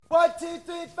2, 3, 4.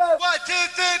 1, 2,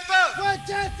 3, 4. 1, 2, 3,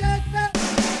 4.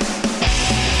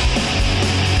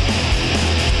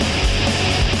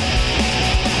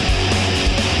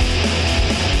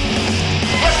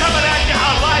 We're coming at you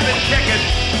hot, live and kicking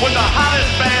with the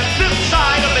hottest band this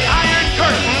side of the Iron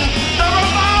Curtain, the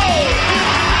Ramones!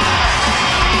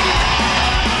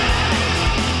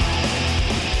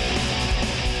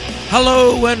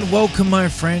 Hello and welcome, my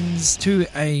friends, to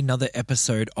another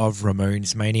episode of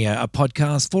Ramones Mania, a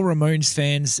podcast for Ramones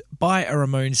fans by a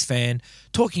Ramones fan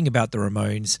talking about the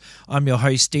Ramones. I'm your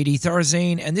host, Didi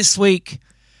Thorazine, and this week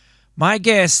my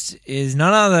guest is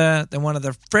none other than one of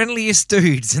the friendliest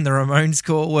dudes in the Ramones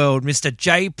core world, Mr.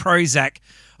 Jay Prozac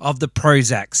of the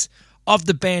Prozacs, of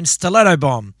the band Stiletto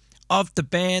Bomb, of the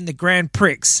band The Grand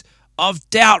Prix, of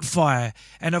Doubtfire,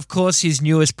 and of course his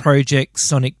newest project,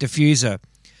 Sonic Diffuser.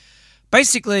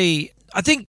 Basically, I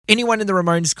think anyone in the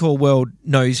Ramones core world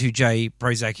knows who Jay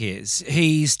Prozac is.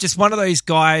 He's just one of those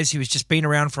guys who has just been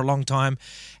around for a long time,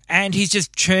 and he's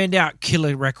just churned out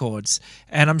killer records.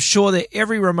 And I'm sure that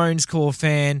every Ramones core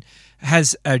fan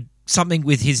has something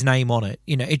with his name on it.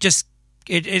 You know,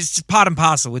 it's part and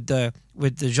parcel with the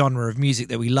genre of music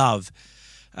that we love,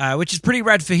 which is pretty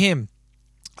rad for him.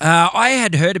 I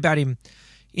had heard about him,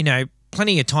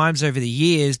 plenty of times over the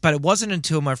years, but it wasn't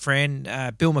until my friend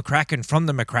Bill McCracken from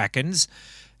the McCrackens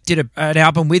did an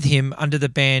album with him under the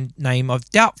band name of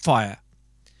Doubtfire.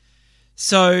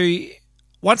 So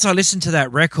once I listened to that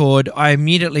record, I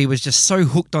immediately was just so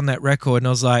hooked on that record, and I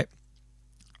was like,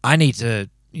 I need to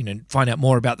find out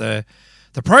more about the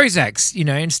Prozacs,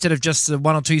 instead of just the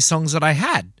one or two songs that I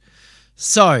had.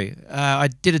 So I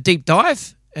did a deep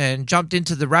dive and jumped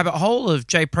into the rabbit hole of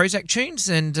Jay Prozac tunes,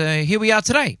 and here we are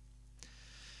today.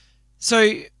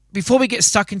 So before we get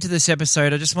stuck into this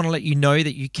episode, I just want to let you know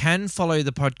that you can follow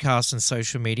the podcast on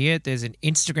social media. There's an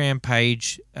Instagram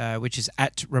page, which is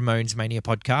at Ramones Mania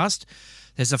Podcast.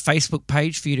 There's a Facebook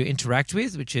page for you to interact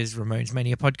with, which is Ramones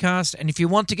Mania Podcast. And if you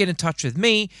want to get in touch with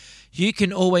me, you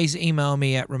can always email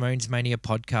me at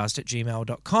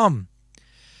ramonesmaniapodcast@gmail.com.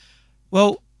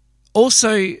 Well,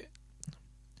 also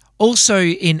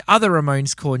in other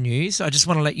Ramones core news, I just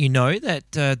want to let you know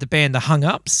that the band The Hung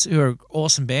Ups, who are an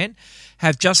awesome band,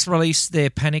 have just released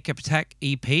their Panic Attack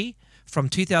EP from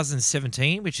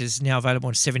 2017, which is now available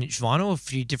on 7-inch vinyl, a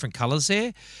few different colours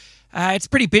there. It's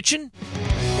pretty bitchin'.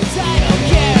 I don't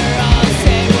care, I'll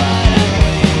say what I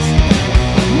please.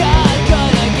 I'm not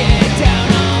gonna get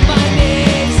down on my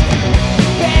knees,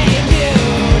 begging you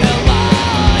to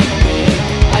like me.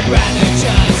 I'd rather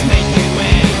just make you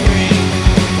angry.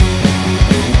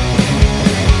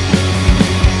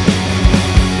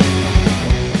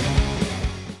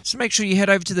 So make sure you head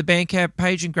over to the Bandcamp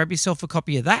page and grab yourself a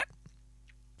copy of that.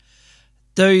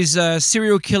 Those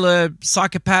serial killer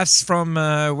psychopaths from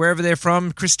wherever they're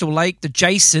from, Crystal Lake, the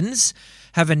Jasons,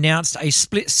 have announced a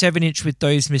split 7-inch with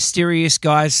those mysterious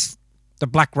guys, the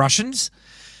Black Russians.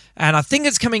 And I think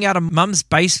it's coming out of Mum's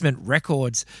Basement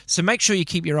Records. So make sure you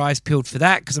keep your eyes peeled for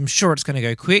that, because I'm sure it's going to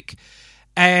go quick.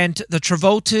 And the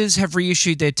Travoltas have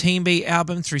reissued their Team B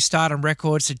album through Stardom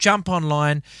Records. So jump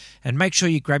online and make sure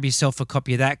you grab yourself a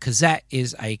copy of that, because that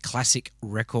is a classic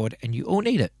record and you all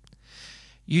need it.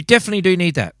 You definitely do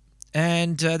need that.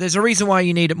 And there's a reason why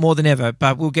you need it more than ever,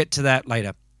 but we'll get to that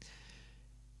later.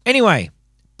 Anyway,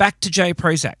 back to Jay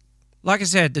Prozac. Like I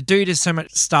said, the dude has so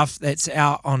much stuff that's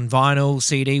out on vinyl,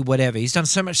 CD, whatever. He's done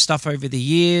so much stuff over the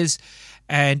years,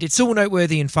 and it's all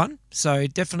noteworthy and fun. So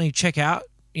definitely check out.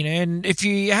 And if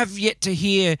you have yet to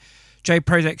hear Jay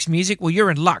Prozac's music, well, you're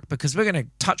in luck, because we're going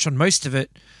to touch on most of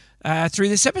it through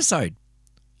this episode.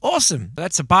 Awesome.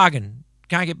 That's a bargain.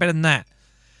 Can't get better than that.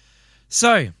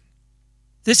 So,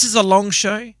 this is a long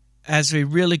show, as we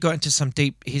really got into some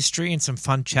deep history and some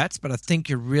fun chats, but I think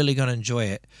you're really going to enjoy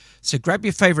it. So grab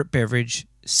your favourite beverage,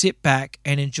 sit back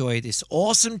and enjoy this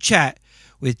awesome chat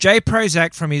with Jay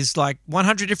Prozac from his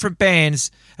 100 different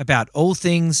bands about all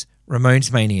things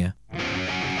Ramones Mania.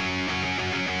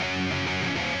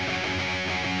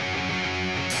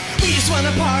 We just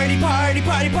wanna party, party,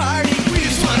 party, party. We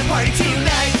just wanna party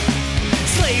tonight.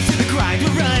 Slave to the grind,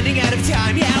 we're running out of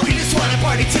time. Yeah, we just wanna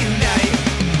party tonight.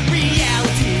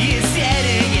 Reality is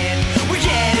setting in. We're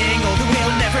getting older,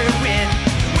 we'll never win.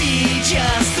 We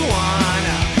just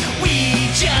wanna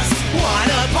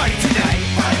party tonight.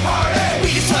 Party, party.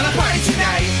 We just wanna party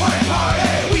tonight. Party,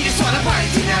 party. We just wanna party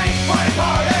tonight. Party,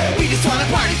 party. We just wanna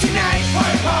party tonight.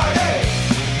 Party, party.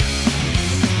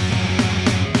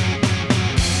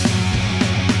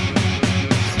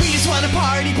 We just wanna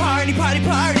party, party, party,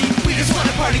 party. We just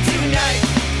wanna party tonight.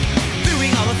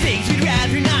 Doing all the things we'd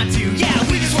rather not do. Yeah,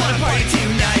 we just wanna party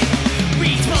tonight.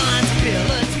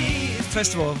 Responsibility.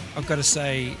 first of all, I've got to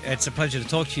say it's a pleasure to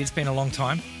talk to you. It's been a long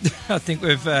time. I think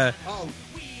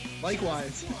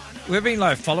Likewise. we've been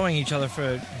like following each other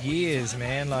for years,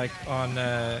 man. Like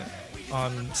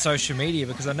on social media,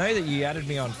 because I know that you added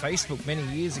me on Facebook many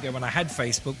years ago when I had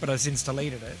Facebook, but I since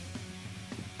deleted it.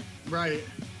 Right.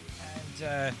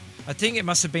 And I think it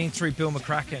must have been through Bill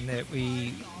McCracken that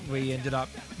we ended up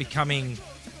becoming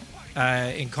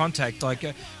in contact. Like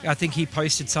I think he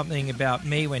posted something about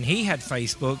me when he had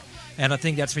Facebook, and I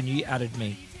think that's when you added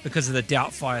me because of the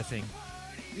Doubtfire thing.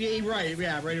 Yeah, right.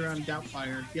 Yeah, right around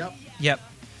Doubtfire. Yep.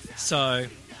 So,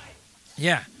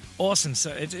 yeah, awesome.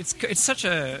 So it's such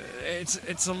a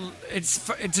it's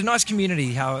a nice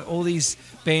community. How all these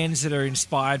bands that are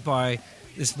inspired by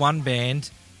this one band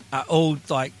are all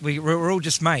like we're all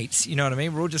just mates. You know what I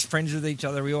mean? We're all just friends with each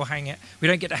other. We all hang out. We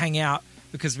don't get to hang out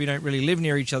because we don't really live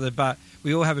near each other, but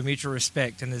we all have a mutual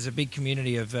respect. And there's a big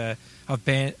community of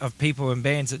people and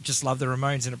bands that just love the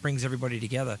Ramones, and it brings everybody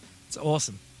together. It's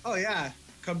awesome. Oh yeah.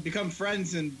 Become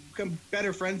friends and become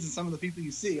better friends than some of the people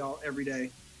you see every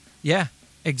day. Yeah,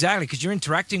 exactly. Because you're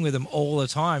interacting with them all the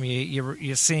time.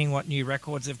 You're seeing what new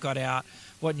records they've got out,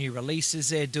 what new releases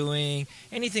they're doing,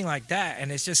 anything like that.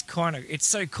 And it's just it's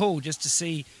so cool just to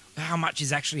see how much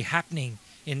is actually happening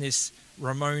in this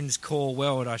Ramones core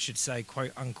world, I should say,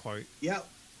 quote unquote. Yeah,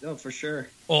 no, for sure.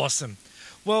 Awesome.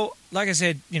 Well, like I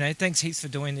said, thanks heaps for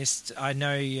doing this. I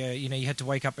know, you had to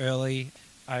wake up early.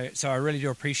 So I really do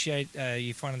appreciate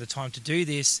you finding the time to do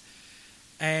this.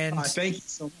 And thank you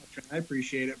so much. I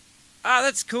appreciate it.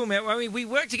 That's cool, man. I mean, we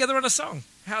worked together on a song.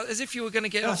 As if you were going to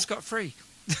get off scot-free.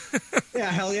 Yeah,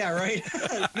 hell yeah, right?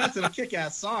 That's a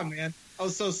kick-ass song, man. I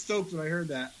was so stoked when I heard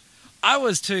that. I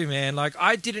was too, man. Like,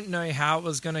 I didn't know how it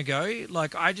was going to go.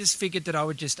 Like, I just figured that I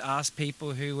would just ask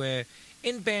people who were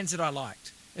in bands that I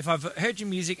liked. If I've heard your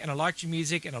music and I liked your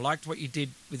music and I liked what you did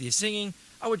with your singing,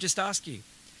 I would just ask you.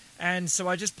 And so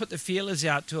I just put the feelers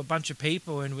out to a bunch of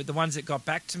people, and with the ones that got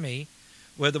back to me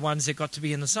were the ones that got to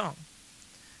be in the song.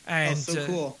 And so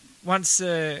cool. Once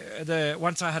I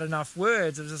had enough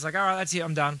words, I was just like, all right, that's it,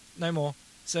 I'm done, no more.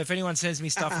 So if anyone sends me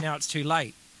stuff now, it's too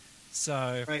late.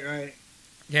 So right,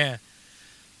 yeah.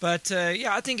 But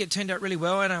I think it turned out really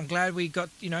well, and I'm glad we got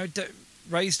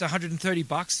raised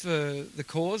 $130 for the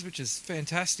cause, which is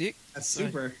fantastic. That's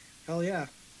super. Hell yeah.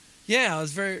 Yeah, I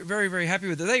was very, very, very happy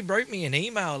with it. They wrote me an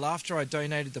email after I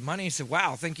donated the money and said,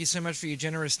 wow, thank you so much for your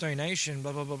generous donation,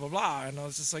 blah, blah, blah, blah, blah. And I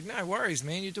was just like, no worries,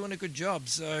 man. You're doing a good job.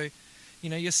 So,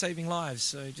 you're saving lives.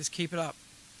 So just keep it up.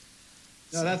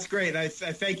 No, that's great. I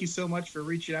thank you so much for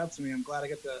reaching out to me. I'm glad I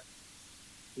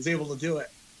was able to do it.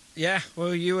 Yeah,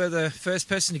 well, you were the first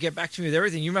person to get back to me with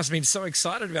everything. You must have been so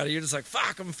excited about it. You're just like,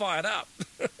 fuck, I'm fired up.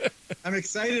 I'm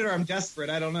excited or I'm desperate.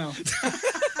 I don't know.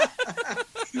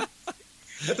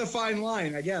 That's a fine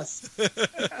line, I guess.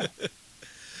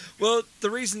 Well,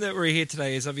 the reason that we're here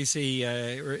today is obviously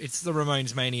it's the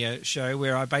Ramones Mania show,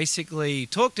 where I basically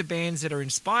talk to bands that are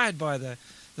inspired by the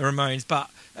Ramones, but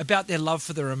about their love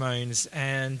for the Ramones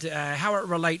and how it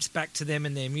relates back to them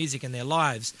and their music and their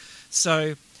lives.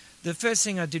 So the first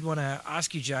thing I did want to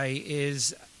ask you, Jay,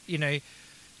 is,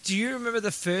 do you remember the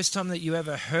first time that you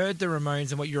ever heard the Ramones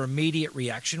and what your immediate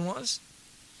reaction was?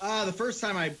 The first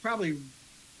time I probably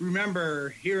remember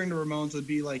hearing the Ramones would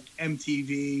be like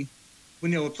MTV when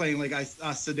they were playing like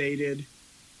Sedated.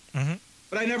 Mm-hmm.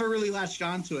 But I never really latched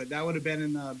onto it. That would have been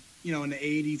in the in the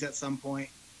 80s at some point.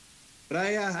 But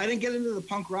I didn't get into the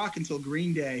punk rock until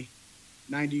Green Day,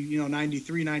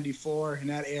 93, 94, in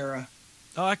that era.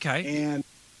 Oh, okay.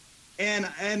 And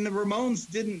the Ramones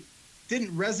didn't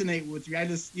resonate with me. I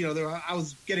just I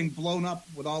was getting blown up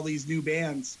with all these new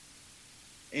bands.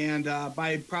 And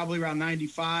by probably around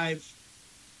 95,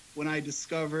 when I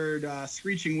discovered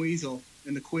Screeching Weasel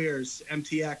and the Queers,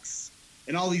 MTX,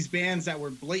 and all these bands that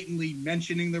were blatantly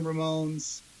mentioning the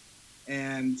Ramones,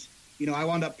 and I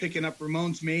wound up picking up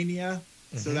Ramones Mania,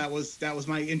 so that was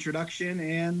my introduction,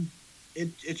 and it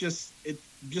just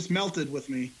melted with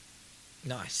me.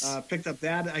 Nice. Picked up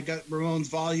that. I got Ramones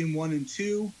Volume 1 and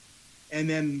 2, and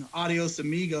then Adios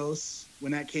Amigos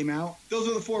when that came out. Those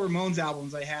were the 4 Ramones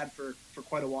albums I had for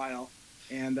quite a while,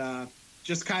 and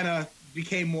just kind of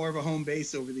became more of a home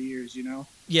base over the years,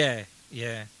 Yeah.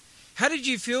 How did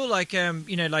you feel like,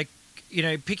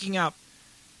 picking up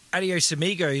Adios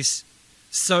Amigos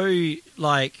so,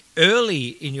 like, early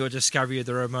in your discovery of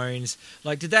the Ramones?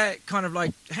 Like, did that kind of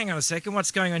like, hang on a second,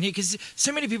 what's going on here? Because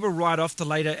so many people write off the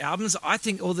later albums. I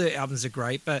think all the albums are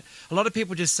great, but a lot of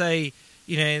people just say,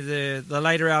 the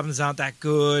later albums aren't that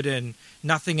good, and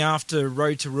nothing after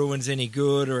Road to Ruin's any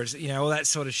good, or, all that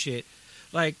sort of shit.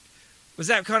 Like, Was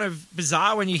that kind of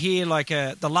bizarre when you hear like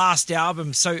the last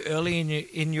album so early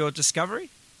in your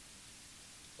discovery?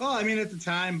 Well, I mean, at the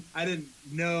time, I didn't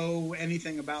know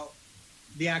anything about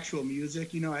the actual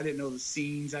music. You know, I didn't know the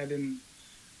scenes. I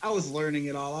was learning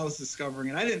it all. I was discovering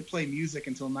it. I didn't play music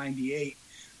until '98,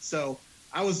 so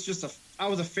I was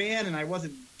a fan, and I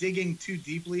wasn't digging too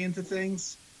deeply into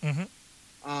things.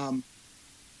 Mm-hmm.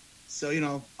 So, you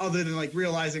know, other than like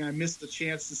realizing I missed the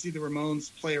chance to see the Ramones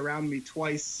play around me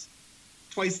twice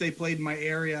they played in my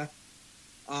area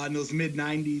in those mid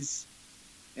 '90s,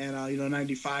 and you know,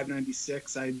 '95,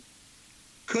 '96, I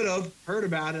could have heard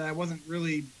about it. I wasn't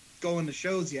really going to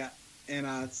shows yet,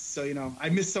 and so, you know, I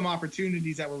missed some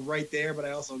opportunities that were right there, but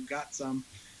I also got some.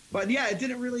 But yeah, it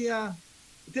didn't really it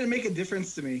didn't make a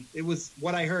difference to me. It was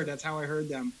what I heard. That's how I heard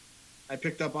them. I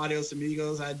picked up Adios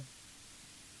Amigos. I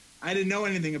didn't know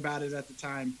anything about it at the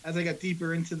time. As I got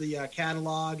deeper into the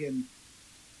catalog and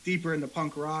deeper into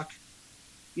punk rock,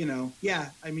 you know, yeah,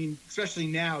 I mean, especially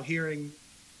now, hearing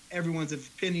everyone's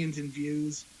opinions and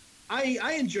views,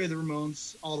 I enjoy the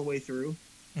Ramones all the way through.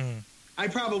 Mm. I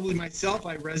probably myself,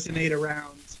 I resonate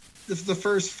around the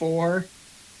first four.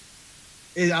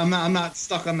 I'm not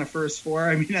stuck on the first four.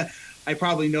 I mean, I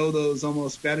probably know those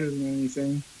almost better than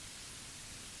anything.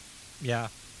 Yeah.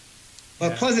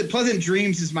 But yeah. Pleasant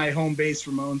Dreams is my home base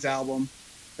Ramones album.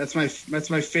 That's my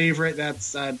favorite.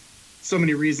 That's so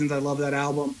many reasons I love that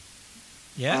album.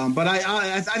 Yeah. But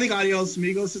I think Adios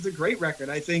Amigos is a great record.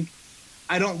 I think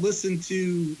I don't listen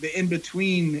to the in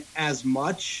between as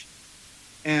much,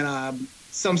 and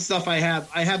some stuff I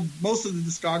have most of the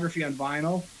discography on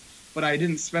vinyl, but I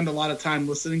didn't spend a lot of time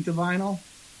listening to vinyl.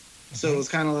 Mm-hmm. So it was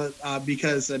kind of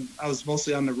because I was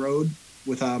mostly on the road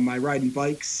with my riding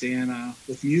bikes and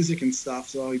with music and stuff.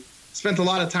 So I spent a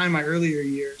lot of time in my earlier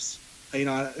years, you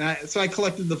know, so I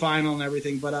collected the vinyl and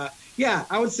everything. But yeah,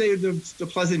 I would say the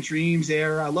Pleasant Dreams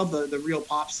era. I love the real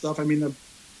pop stuff. I mean,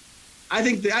 I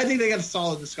think they got a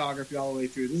solid discography all the way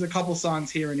through. There's a couple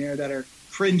songs here and there that are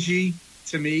cringy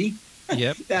to me.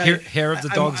 Yep. Hair of the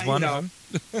Dog's one of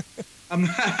them.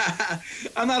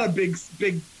 I'm not a big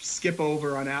skip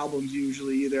over on albums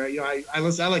usually either. You know, I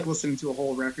like listening to a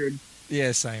whole record.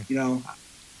 Yeah, same. You know,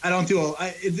 I don't do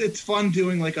it's fun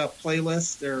doing like a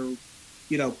playlist or,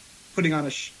 you know, putting on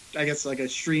I guess like a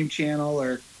stream channel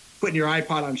or putting your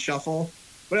iPod on shuffle.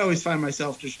 But I always find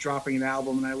myself just dropping an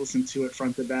album and I listen to it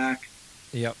front to back.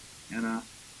 Yep. And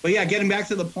but yeah, getting back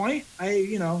to the point,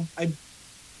 I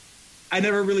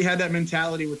never really had that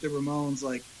mentality with the Ramones,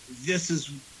 like this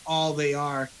is all they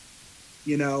are,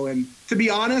 you know. And to be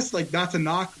honest, like, not to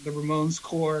knock the Ramones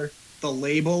core, the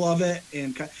label of it,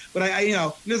 but I you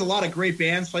know, there's a lot of great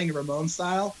bands playing the Ramones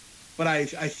style, but I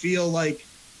feel like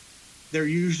they're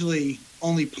usually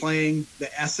only playing the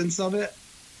essence of it.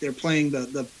 They're playing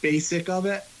the basic of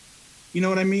it. You know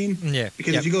what I mean? Yeah.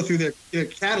 Because if you go through their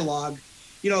catalog,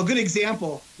 you know, a good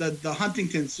example, the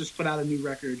Huntingtons just put out a new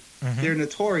record. Mm-hmm. They're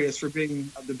notorious for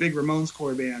being the big Ramones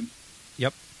core band.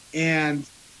 Yep. And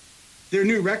their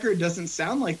new record doesn't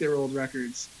sound like their old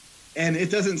records. And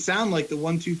it doesn't sound like the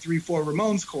 1, 2, 3, 4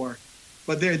 Ramones core.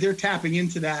 But they're tapping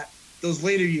into those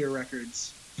later year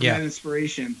records for that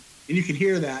inspiration. And you can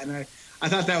hear that. And I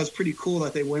thought that was pretty cool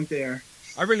that they went there.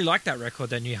 I really like that record,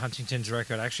 that new Huntington's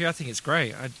record. Actually, I think it's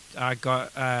great. I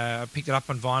picked it up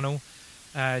on vinyl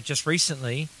just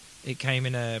recently. It came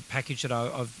in a package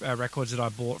of records that I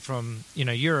bought from, you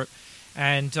know, Europe.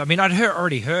 And I mean, I'd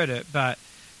already heard it, but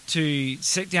to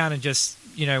sit down and just,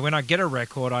 you know, when I get a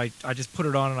record, I just put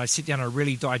it on and I sit down and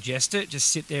really digest it. Just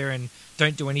sit there and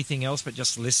don't do anything else but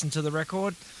just listen to the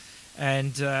record.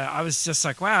 And I was just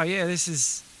like, wow, yeah, this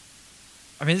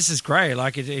is great.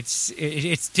 Like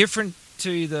it's different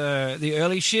to the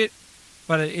early shit,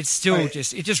 but it's still it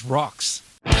just rocks.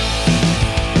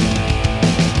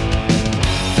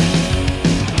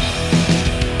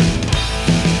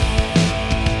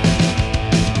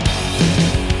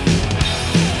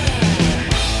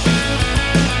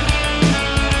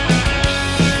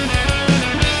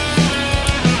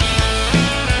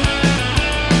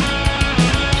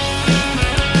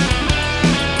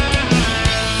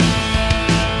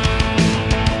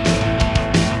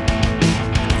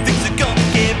 Things are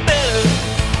gonna get better.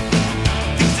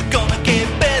 Things are gonna get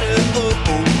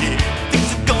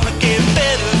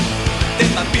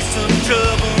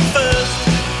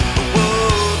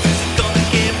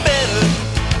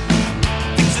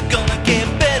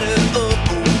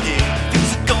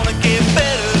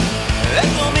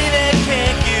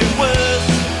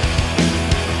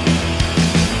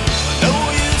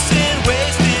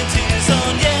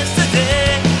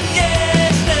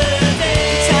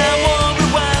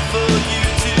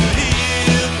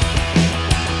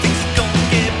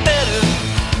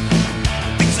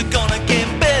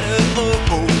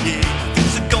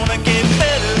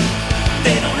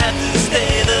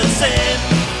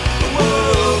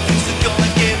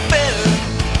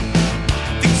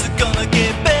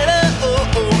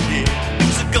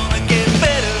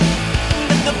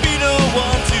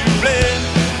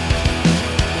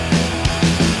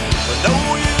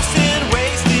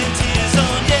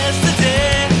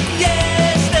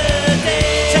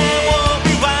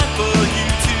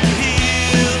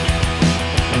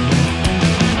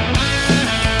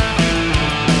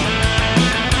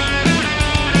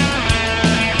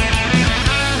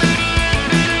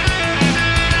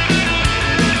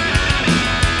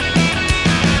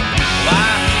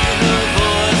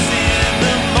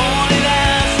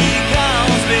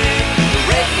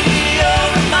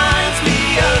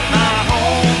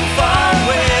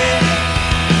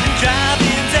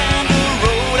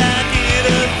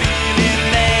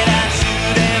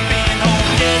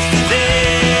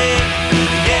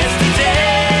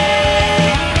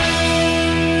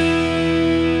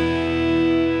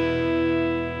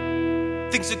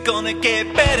Things are gonna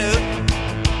get better.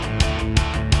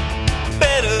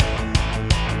 Better.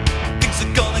 Things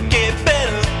are gonna get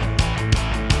better.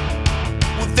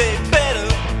 Well, they better.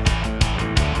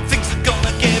 Things are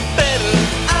gonna get better.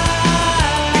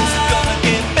 Things are gonna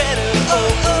get better.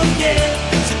 Oh, oh, yeah.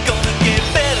 Things are gonna get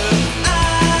better.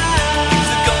 Things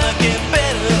are gonna get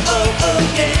better. Oh, oh,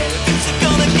 yeah. Things are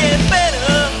gonna get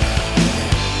better.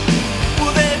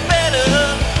 Well, they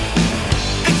better.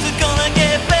 Things are gonna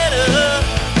get better.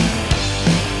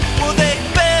 Well, they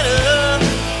better.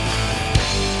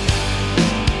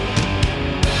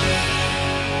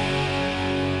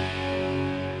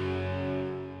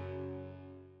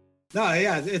 No,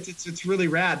 yeah, it's really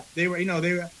rad. They were,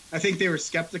 I think they were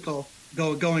skeptical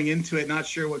going into it, not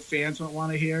sure what fans would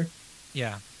want to hear.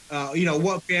 Yeah.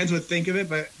 What fans would think of it,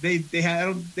 but they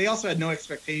also had no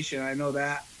expectation. I know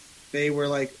that they were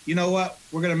like, you know what,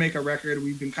 we're gonna make a record.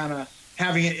 We've been kind of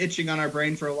having it itching on our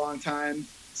brain for a long time,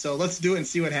 so let's do it and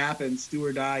see what happens. Do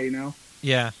or die,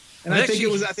 Yeah. And I think it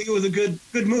was a good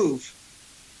move.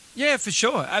 Yeah, for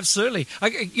sure. Absolutely.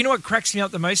 You know what cracks me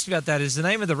up the most about that is the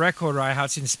name of the record, right? How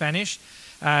it's in Spanish.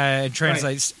 It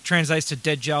translates to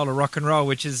Dead Jowl to Rock and Roll,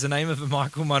 which is the name of a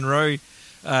Michael Monroe.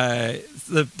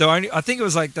 The only, I think it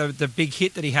was like the big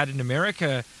hit that he had in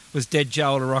America was Dead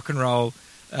Jowl to Rock and Roll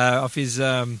off his,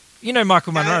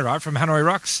 Michael Monroe, right? From Hanoi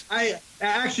Rocks. I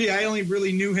only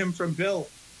really knew him from Bill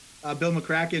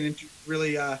McCracken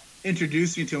really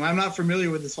introduced me to him. I'm not familiar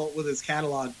with his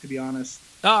catalog, to be honest.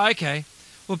 Oh, okay.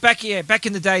 Well, back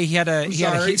in the day, he had a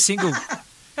hit single.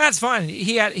 That's fine.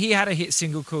 He had a hit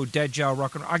single called Dead Jowl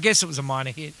Rock and Roll. I guess it was a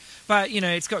minor hit, but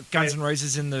it's got Guns N'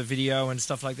 Roses in the video and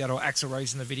stuff like that, or Axl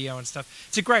Rose in the video and stuff.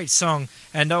 It's a great song,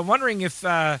 and I'm wondering if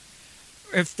they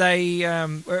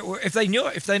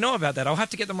know about that. I'll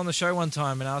have to get them on the show one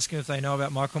time and ask them if they know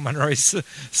about Michael Monroe's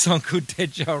song called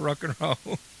Dead Jowl Rock and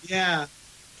Roll. Yeah,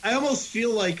 I almost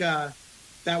feel like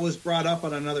that was brought up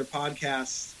on another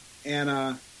podcast, and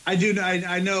I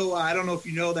know. I don't know if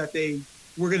you know that they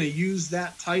were going to use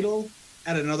that title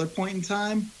at another point in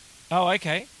time. Oh,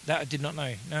 okay. That I did not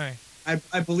know. No.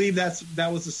 I believe that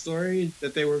was the story,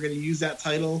 that they were going to use that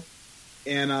title,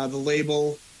 and the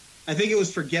label. I think it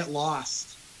was for Get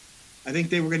Lost. I think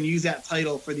they were going to use that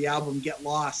title for the album Get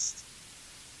Lost.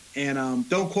 And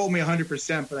don't quote me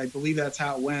 100%, but I believe that's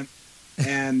how it went.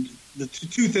 And the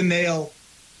Tooth and Nail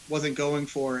wasn't going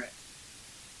for it.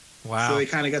 Wow. So they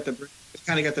kind of got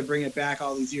to bring it back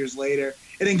all these years later,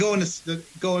 and then going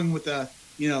with the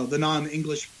the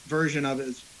non-English version of it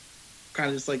is kind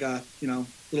of just like a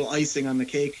little icing on the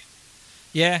cake.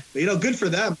 Yeah, but good for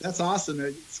them. That's awesome.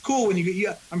 It's cool when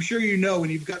I'm sure when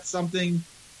you've got something,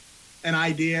 an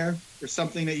idea or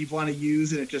something that you want to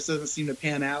use, and it just doesn't seem to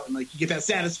pan out, and like you get that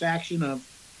satisfaction of,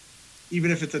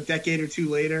 even if it's a decade or two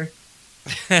later.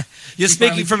 You're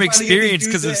speaking from experience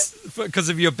because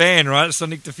of your band, right?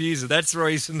 Sonic Diffuser. That's the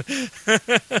reason.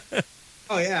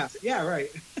 Oh yeah, right.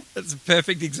 That's a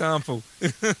perfect example.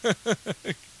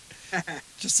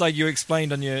 Just like you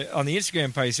explained on the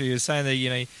Instagram post, where you were saying that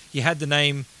you had the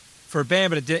name for a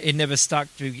band, but it never stuck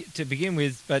to begin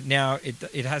with. But now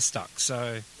it has stuck.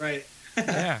 So right.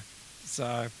 Yeah.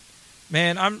 So,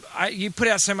 man, you put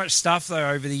out so much stuff though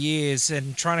over the years,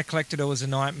 and trying to collect it all was a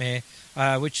nightmare.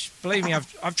 Which, believe me,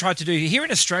 I've tried to do. Here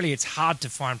in Australia, it's hard to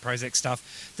find Prozac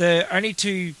stuff. The only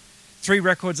 3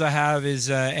 records I have is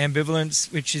Ambivalence,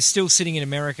 which is still sitting in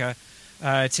America.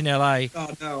 It's in LA. Oh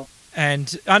no!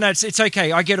 And I know it's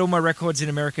okay. I get all my records in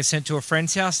America sent to a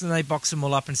friend's house, and they box them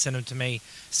all up and send them to me.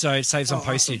 So it saves on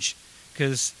postage,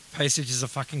 because postage is a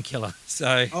fucking killer.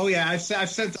 So. Oh yeah, I've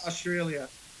sent to Australia.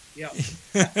 Yeah.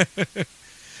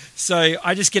 So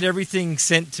I just get everything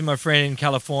sent to my friend in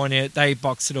California. They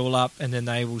box it all up, and then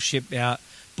they will ship out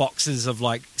boxes of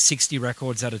like 60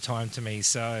 records at a time to me.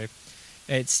 So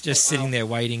it's just sitting there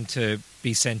waiting to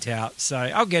be sent out. So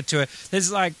I'll get to it. There's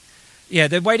they're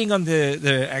waiting on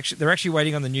they're actually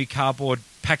waiting on the new cardboard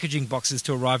packaging boxes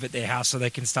to arrive at their house so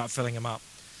they can start filling them up.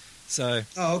 So.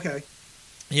 Oh, okay.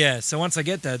 Yeah. So once I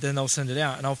get that, then they'll send it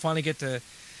out, and I'll finally get to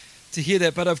hear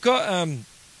that. But I've got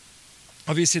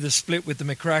obviously the split with the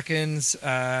McCrackens.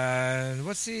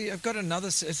 I've got another.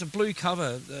 It's a blue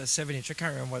cover, the 7-inch. I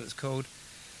can't remember what it's called.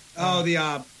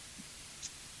 Another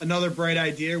Bright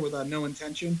Idea with No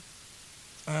Intention.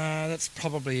 That's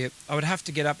probably it. I would have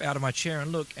to get up out of my chair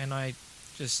and look, and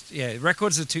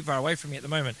records are too far away from me at the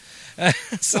moment.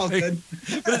 It's all good.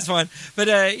 But it's fine. But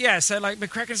so like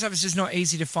McCracken stuff is just not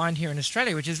easy to find here in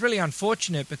Australia, which is really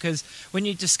unfortunate, because when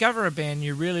you discover a band,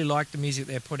 you really like the music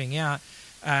they're putting out,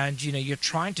 and you're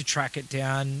trying to track it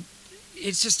down,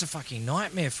 it's just a fucking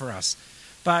nightmare for us.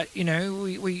 But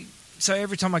we so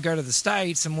every time I go to the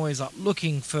States, I'm always like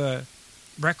looking for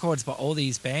records by all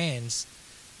these bands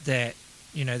that,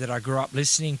 you know, that I grew up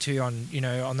listening to on, you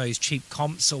know, on those cheap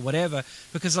comps or whatever,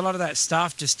 because a lot of that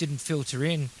stuff just didn't filter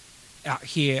in out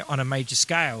here on a major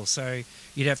scale. So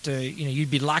you'd have to, you know,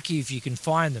 you'd be lucky if you can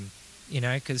find them, you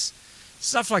know, because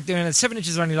stuff like that, and 7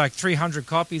 inches are only like 300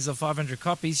 copies or 500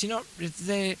 copies. You're not,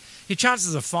 your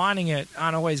chances of finding it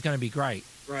aren't always going to be great.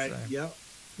 Right. So, Yep.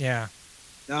 yeah.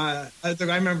 I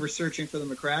remember searching for the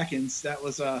McCrackens. That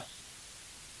was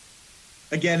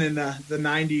again in the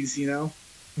 90s, you know.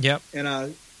 Yep. And I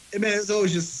mean, it's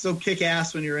always just so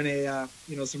kick-ass when you're in a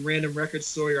you know, some random record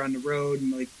store, you're on the road,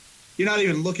 and like you're not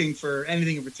even looking for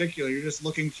anything in particular. You're just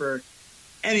looking for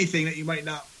anything that you might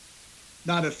not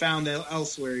have found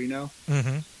elsewhere, you know.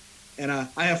 Mm-hmm. And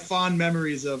I have fond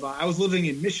memories of I was living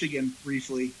in Michigan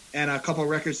briefly, and a couple of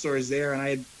record stores there, and I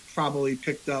had probably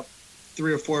picked up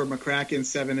 3 or 4 McCracken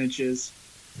 7 inches.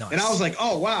 Nice. And I was like,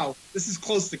 oh, wow, this is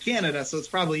close to Canada, so it's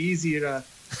probably easier to,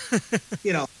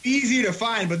 you know, easier to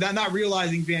find, but not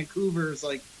realizing Vancouver is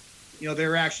like, you know,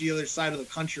 they're actually the other side of the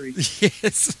country.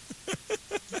 Yes.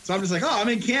 So I'm just like, oh, I'm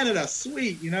in Canada,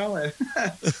 sweet, you know.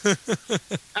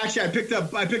 Actually, I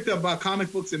picked up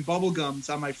comic books and bubble gums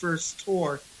on my first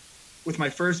tour with my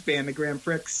first band, the Grand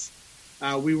Prix.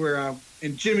 We were,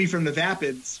 and Jimmy from the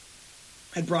Vapids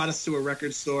had brought us to a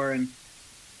record store, and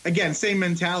again, same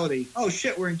mentality. Oh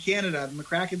shit, we're in Canada. The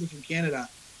McCrackens are from Canada.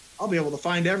 I'll be able to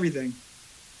find everything.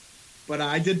 But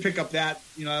I did pick up that,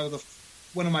 you know, that was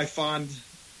one of my fond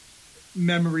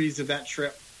memories of that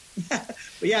trip. But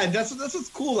yeah, that's what's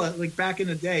cool. Like back in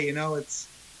the day, you know, it's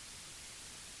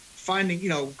finding, you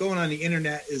know, going on the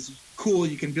internet is cool.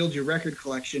 You can build your record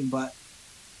collection, but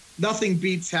nothing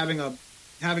beats having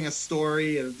a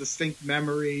story, a distinct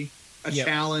memory, a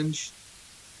challenge.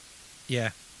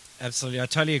 Yeah, absolutely. I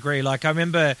totally agree. Like I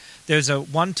remember there was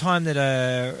one time that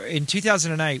in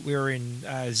 2008 we were in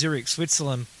Zurich,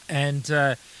 Switzerland,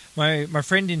 and my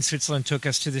friend in Switzerland took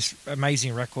us to this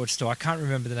amazing record store. I can't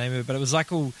remember the name of it, but it was like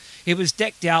it was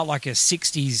decked out like a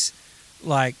 60s,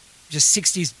 like just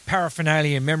 60s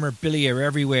paraphernalia, memorabilia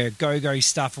everywhere, go-go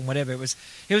stuff and whatever. It was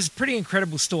a pretty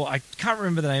incredible store. I can't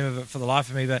remember the name of it for the life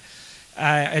of me, but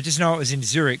I just know it was in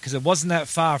Zurich because it wasn't that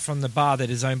far from the bar that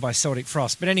is owned by Celtic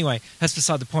Frost. But anyway, that's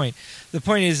beside the point. The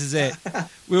point is that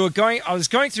I was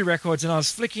going through records and I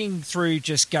was flicking through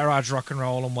just garage rock and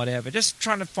roll and whatever, just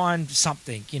trying to find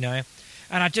something, you know.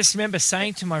 And I just remember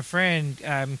saying to my friend,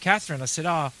 Catherine, I said,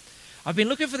 I've been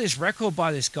looking for this record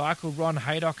by this guy called Ron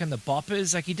Haydock and the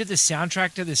Boppers. Like he did the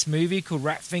soundtrack to this movie called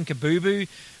Rat Finker Boo Boo,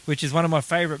 which is one of my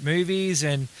favorite movies.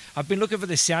 And I've been looking for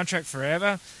this soundtrack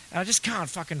forever, and I just can't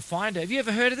fucking find it. Have you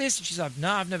ever heard of this? And she's like,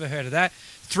 no, I've never heard of that.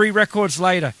 3 records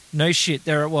later, no shit,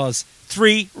 there it was.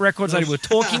 3 records later, we're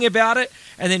talking about it,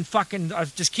 and then fucking I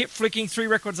just kept flicking. 3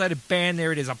 records later, bam,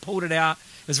 there it is. I pulled it out.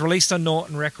 It was released on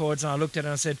Norton Records, and I looked at it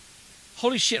and I said,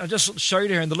 holy shit. I just showed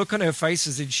her, and the look on her face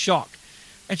was in shock.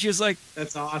 And she was like,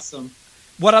 that's awesome.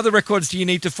 What other records do you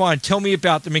need to find? Tell me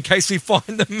about them in case we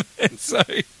find them. And so,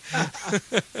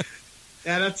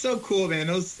 yeah, that's so cool, man.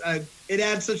 Those it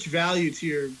adds such value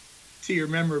to your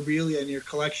memorabilia and your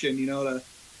collection. You know,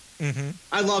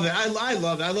 I love it. I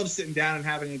love it. I love sitting down and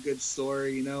having a good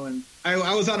story. You know, and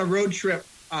I was on a road trip,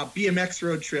 BMX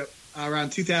road trip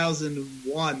around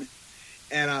 2001,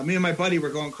 and me and my buddy were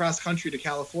going cross country to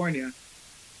California.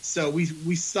 So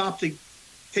we stopped to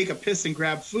take a piss and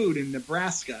grab food in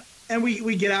Nebraska. And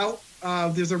we get out.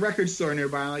 There's a record store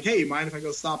nearby. I'm like, hey, you mind if I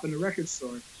go stop in the record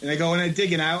store? And I go in and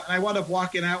digging out. And I wound up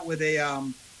walking out with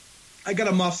I got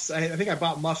a Muffs. I think I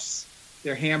bought Muffs,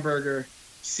 their Hamburger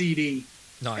CD.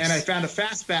 Nice. And I found a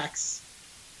Fastbacks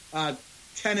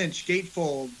 10-inch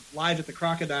gatefold live at the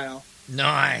Crocodile.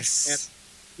 Nice.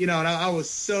 And, you know, and I was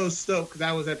so stoked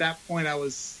because at that point I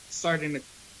was starting to,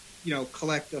 you know,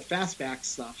 collect the Fastback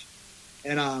stuff.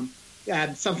 And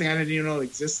yeah, something I didn't even know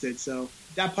existed. So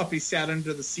that puppy sat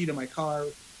under the seat of my car,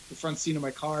 the front seat of my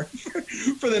car,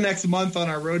 for the next month on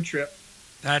our road trip.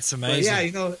 That's amazing. But yeah,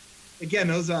 you know, again,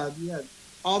 those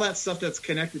all that stuff that's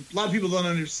connected. A lot of people don't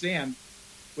understand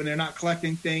when they're not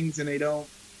collecting things and they don't,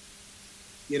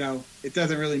 you know, it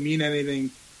doesn't really mean anything.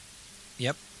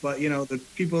 Yep. But you know, the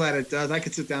people that it does, I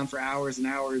could sit down for hours and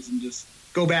hours and just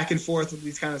go back and forth with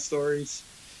these kind of stories.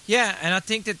 Yeah, and I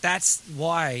think that's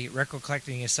why record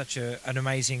collecting is such an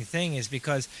amazing thing, is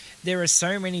because there are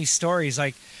so many stories.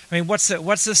 Like, I mean, what's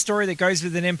the story that goes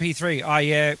with an MP3? Oh,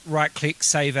 yeah, right-click,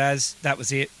 save as, that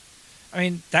was it. I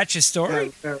mean, that's your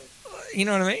story. Yeah. You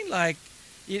know what I mean? Like,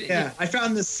 I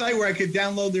found this site where I could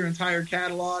download their entire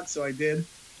catalog, so I did.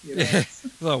 You know?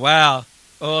 Oh, wow,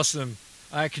 awesome.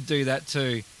 I could do that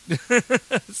too.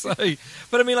 So,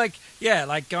 but I mean, like, yeah,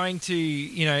 like going to,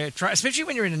 you know, try, especially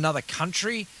when you're in another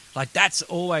country, like that's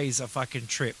always a fucking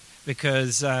trip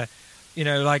because, you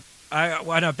know, like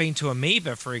when I've been to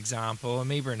Amoeba, for example,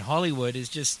 Amoeba in Hollywood is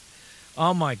just,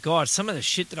 oh my God, some of the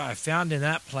shit that I found in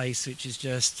that place, which is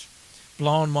just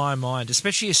blown my mind,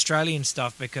 especially Australian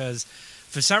stuff, because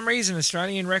for some reason,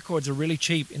 Australian records are really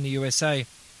cheap in the USA.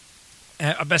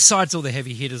 Besides all the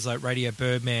heavy hitters like Radio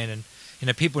Birdman, and you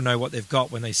know, people know what they've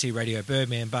got when they see Radio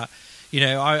Birdman. But you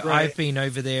know, I've been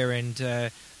over there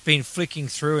and been flicking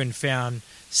through and found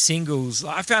singles.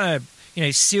 I found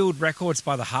sealed records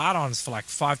by the Hard-Ons for like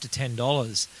 $5 to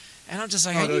 $10, and I'm just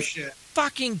like, no shit.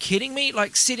 Fucking kidding me?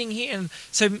 Like sitting here, and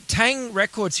so Tang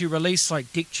Records, who released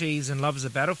like Dick Cheese and Love Is a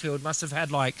Battlefield, must have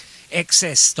had like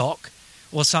excess stock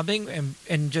or something,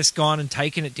 and just gone and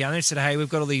taken it down there and said, hey, we've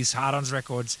got all these Hard-Ons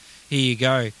records, here you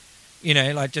go. You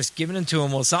know, like just giving them to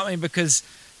them or something, because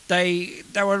they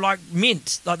were like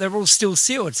mint, like they were all still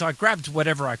sealed. So I grabbed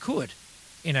whatever I could,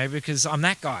 you know, because I'm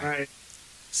that guy. Right.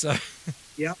 So.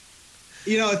 Yep.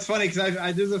 You know, it's funny because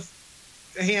there's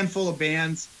a handful of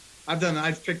bands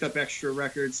I've picked up extra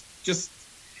records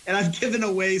and I've given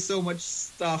away so much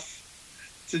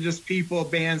stuff to just people,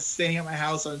 bands staying at my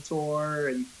house on tour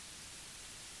and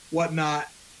whatnot.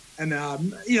 And,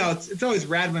 you know, it's always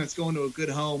rad when it's going to a good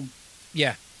home.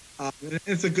 Yeah.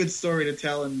 It's a good story to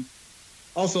tell, and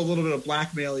also a little bit of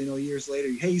blackmail, you know, years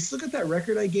later. Hey, you still got that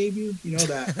record I gave you? You know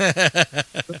that.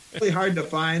 It's really hard to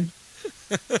find.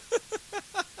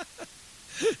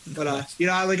 But, you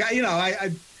know,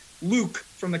 I Luke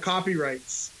from the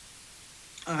Copyrights.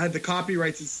 I had the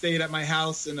Copyrights that stayed at my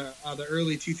house in the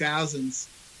early 2000s.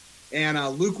 And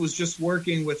Luke was just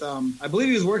working with, I believe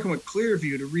he was working with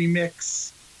Clearview to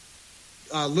remix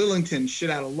Lillington,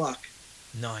 Shit Out of Luck.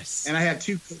 Nice. And I had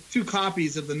two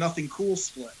copies of the Nothing Cool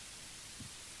split.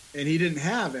 And he didn't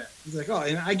have it. He's like, oh,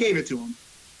 and I gave it to him.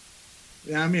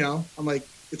 And I'm like,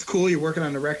 it's cool. You're working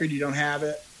on the record. You don't have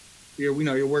it.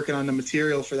 You're working on the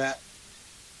material for that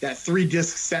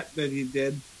 3-disc set that he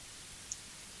did.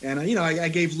 And, I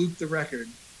gave Luke the record.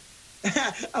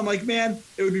 I'm like, man,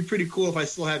 it would be pretty cool if I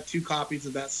still had 2 copies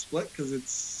of that split because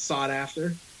it's sought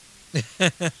after.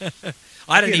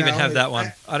 I don't even have that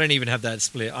one. I don't even have that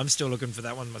split. I'm still looking for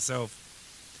that one myself.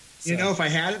 So. You know, if I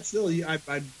had it still,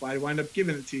 I'd wind up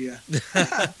giving it to you.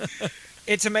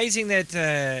 It's amazing that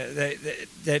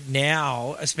that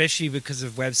now, especially because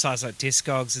of websites like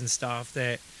Discogs and stuff,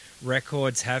 that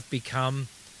records have become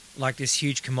like this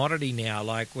huge commodity now.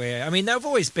 Like where, I mean, they've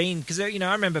always been, because I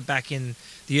remember back in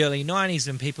the early 90s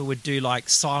when people would do like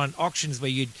silent auctions where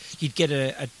you'd get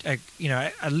a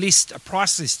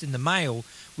price list in the mail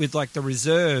with like the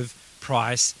reserve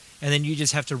price, and then you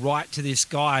just have to write to this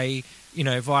guy,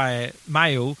 via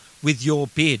mail with your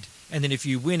bid. And then if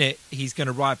you win it, he's going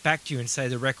to write back to you and say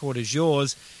the record is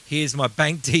yours. Here's my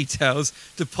bank details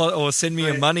or send me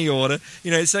a money order.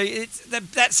 So it's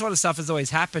that sort of stuff has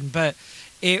always happened. But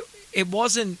it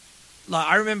wasn't like,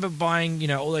 I remember buying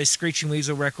all those Screeching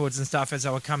Weasel records and stuff as they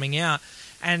were coming out,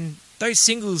 and those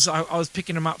singles I was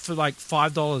picking them up for like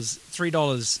 $5, $3,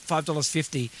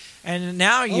 $5.50, and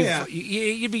now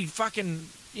you'd be fucking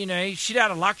shit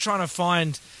out of luck trying to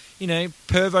find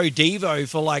Pervo Devo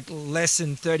for like less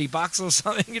than $30 or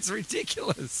something. It's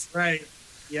ridiculous. Right.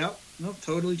 Yep. No,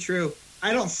 totally true.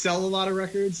 I don't sell a lot of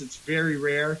records. It's very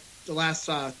rare.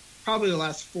 Probably the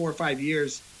last 4 or 5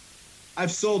 years,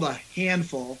 I've sold a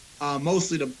handful,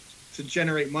 mostly to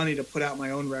generate money to put out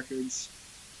my own records.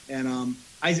 And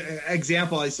I had 2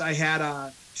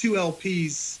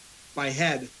 LPs by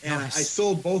Head, and nice. I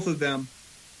sold both of them.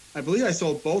 I believe I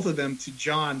sold both of them to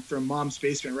John from Mom's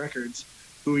Basement Records,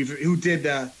 who did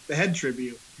the Head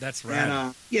tribute. That's right.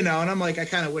 And, and I'm like, I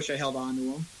kind of wish I held on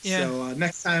to them. Yeah. So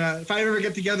next time, if I ever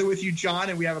get together with you, John,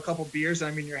 and we have a couple beers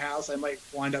and I'm in your house, I might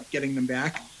wind up getting them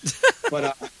back.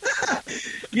 But,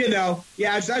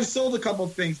 I've sold a couple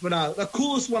of things. But the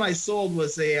coolest one I sold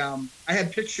was I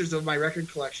had pictures of my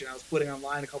record collection I was putting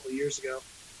online a couple of years ago.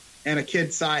 And a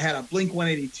kid saw I had a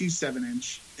Blink-182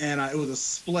 7-inch, and it was a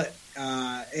split.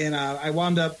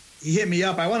 He hit me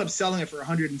up. I wound up selling it for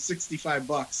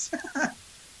 $165.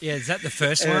 Yeah, is that the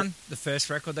first one? The first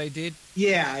record they did?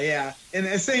 Yeah. And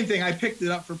the same thing. I picked it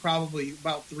up for probably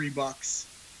about $3,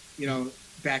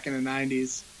 back in the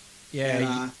 90s.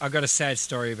 Yeah, I got a sad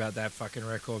story about that fucking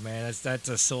record, man. That's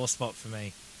a sore spot for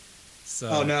me. So.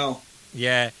 Oh no.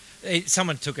 Yeah.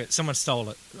 Someone took it. Someone stole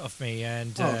it off me,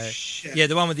 and shit. Yeah,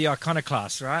 the one with the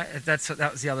Iconoclast, right?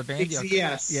 That was the other band.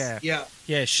 Yes.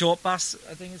 Yeah. Short Bus,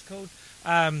 I think it's called.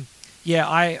 I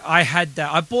had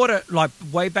that. I bought it like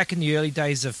way back in the early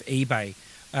days of eBay.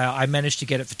 I managed to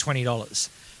get it for $20,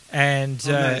 and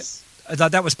Nice.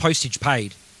 that was postage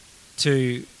paid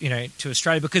to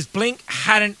Australia, because Blink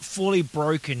hadn't fully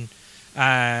broken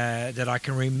that I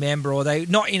can remember, or they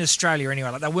not in Australia anyway.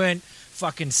 Like, they weren't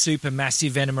fucking super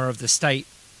massive enema of the state,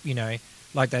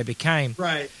 like they became.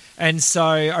 Right. And so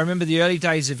I remember the early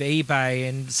days of eBay,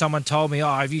 and someone told me,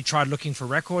 "Oh, have you tried looking for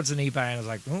records on eBay?" And I was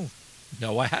like, "Oh,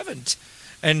 no, I haven't."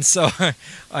 And so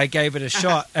I gave it a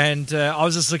shot, and I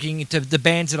was just looking into the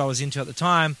bands that I was into at the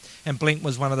time, and Blink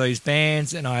was one of those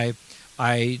bands, and I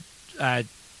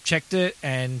checked it,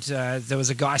 and there was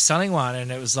a guy selling one,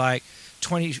 and it was like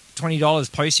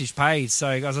 $20 postage paid. So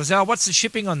I said, "Oh, what's the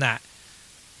shipping on that?"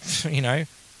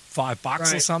 $5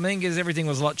 or Right. something, because everything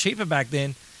was a lot cheaper back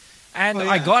then. And Oh, yeah.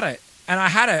 I got it, and I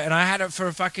had it for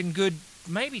a fucking good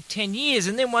maybe 10 years.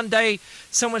 And then one day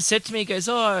someone said to me, he goes,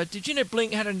 "Oh, did you know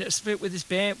Blink had a split with this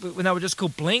band when they were just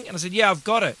called Blink?" And I said, "Yeah, I've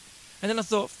got it." And then I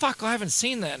thought, fuck, I haven't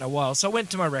seen that in a while. So I went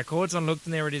to my records and looked,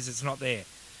 and there it is. It's not there.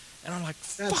 And I'm like,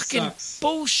 That fucking sucks.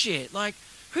 bullshit. Like,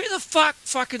 who the fuck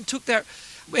fucking took that?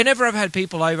 Whenever I've had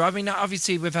people over, I mean,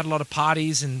 obviously we've had a lot of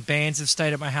parties and bands have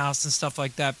stayed at my house and stuff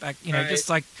like that. Back, Right. just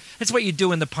like, it's what you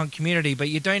do in the punk community, but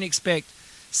you don't expect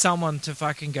someone to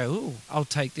fucking go, "Ooh, I'll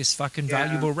take this fucking Yeah.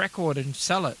 valuable record and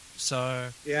sell it." So,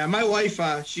 Yeah, my wife,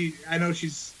 I know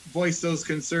she's voiced those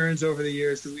concerns over the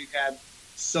years, because we've had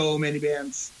so many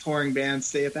touring bands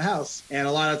stay at the house. And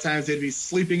a lot of times they'd be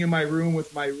sleeping in my room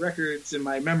with my records and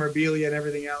my memorabilia and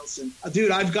everything else. And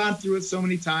dude, I've gone through it so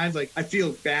many times. Like, I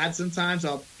feel bad sometimes,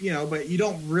 but you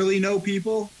don't really know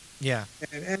people. yeah.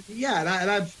 And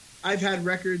I've had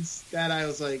records that I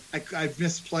was like, I've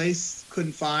misplaced,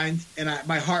 couldn't find, and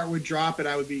my heart would drop, and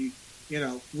I would be,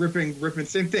 ripping,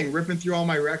 same thing, ripping through all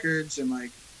my records, and like,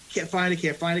 can't find it.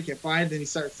 Then you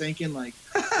start thinking like,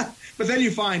 but then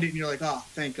you find it, and you're like, oh,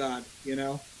 thank God,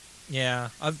 Yeah.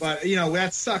 But that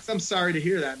sucks. I'm sorry to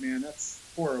hear that, man. That's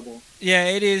horrible. Yeah,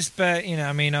 it is, but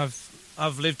I mean,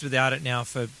 I've lived without it now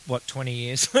for 20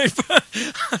 years.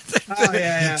 Oh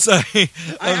yeah. So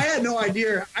I had no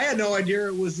idea.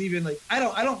 It was even like, I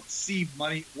don't see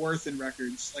money worth in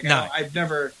records. Like, No. I've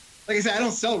never, like I said, I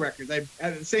don't sell records.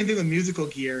 Same thing with musical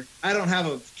gear. I don't have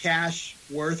a cash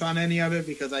worth on any of it,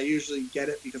 because I usually get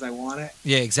it because I want it.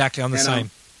 yeah, exactly. I'm the And,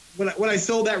 same. When I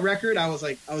sold that record, I was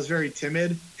very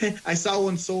timid. I saw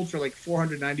one sold for like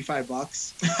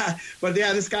 $495. But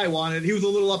yeah, this guy wanted it. He was a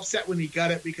little upset when he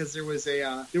got it, because there was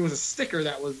a sticker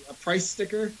that was a price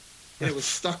sticker, and it was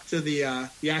stuck to the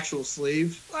actual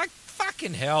sleeve. Like,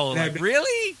 fucking hell. Yeah, Like, but-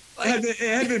 really? Like, It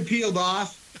had been peeled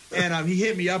off, and he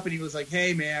hit me up, and he was like,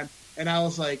 "Hey, man." And I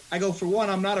was like, for one,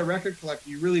 I'm not a record collector.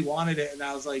 You really wanted it. And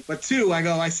I was like, but two,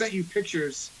 I sent you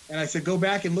pictures, and I said, go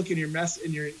back and look in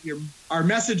our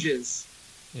messages.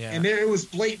 yeah. And there, it was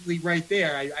blatantly right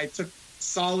there. I took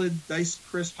solid, nice,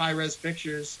 crisp, high-res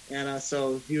pictures, and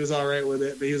so he was all right with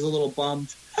it, but he was a little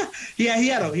bummed. I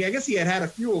guess he had a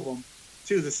few of them,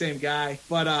 too, the same guy.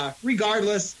 But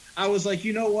regardless, I was like,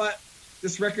 you know what?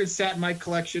 This record sat in my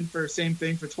collection for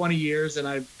 20 years, and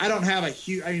I don't have a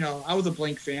huge, I was a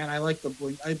Blink fan. I like the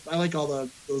Blink. I like all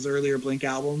those earlier Blink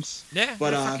albums. Yeah,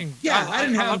 But they're fucking- I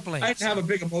didn't love Blink, have a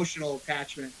big emotional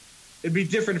attachment. It'd be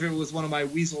different if it was one of my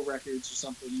Weasel records or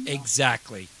something.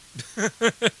 Exactly.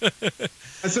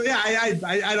 So yeah,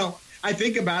 I don't. I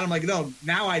think about it, I'm like, no,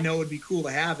 now I know it'd be cool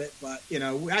to have it, but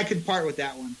I could part with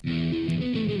that one.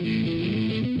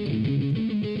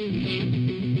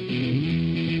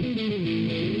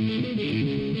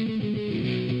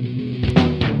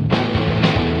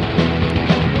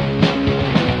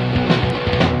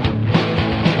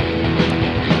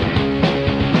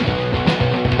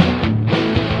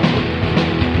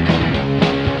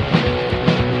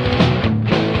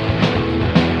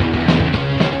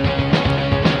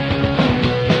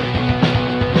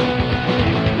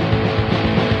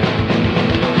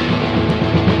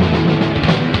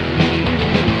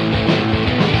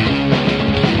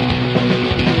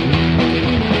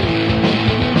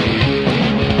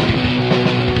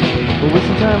 We'll waste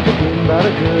some time thinking about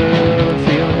a girl and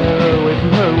stealing her away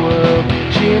from her world.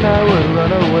 She and I would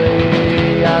run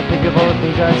away. I think of all the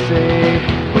things I say.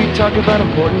 We talk about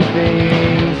important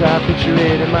things. I picture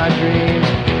it in my dreams.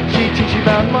 She teach you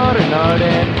about modern art,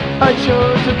 and I'd show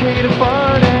her it's okay to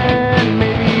fart, and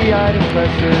maybe I'd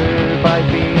impress her by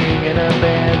being in a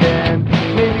band, and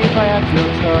maybe if I act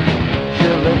real tough,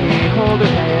 she'll let me hold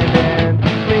her hand, and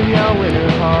maybe I'll win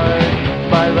her heart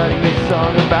by writing this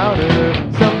song about her.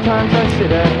 Sometimes I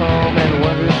sit at home and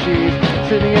wonder if she's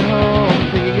sitting at home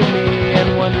thinking of me, and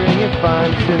wondering if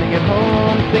I'm sitting at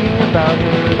home thinking about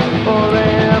her, or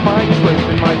am I just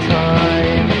wasting my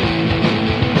time?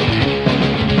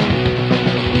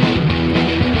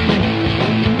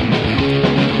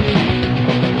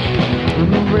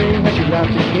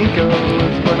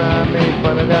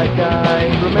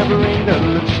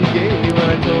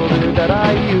 that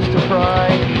I used to pry.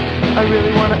 I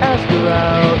really want to ask her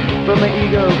out, but my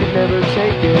ego could never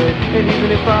take it. And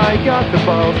even if I got the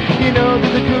balls, you know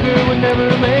that the cougar would never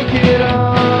make it.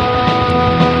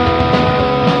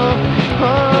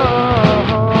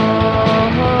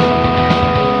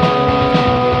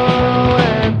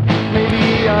 And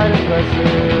maybe I'd impress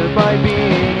her by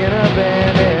being in a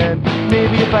band. And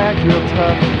maybe if I act real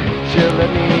tough, she'll let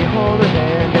me hold her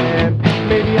hand. And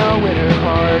maybe I'll win her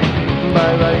heart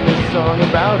by writing this song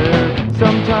about her.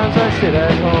 Sometimes I sit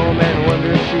at home and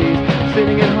wonder if she's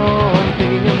sitting at home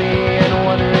thinking of me, and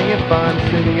wondering if I'm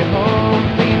sitting at home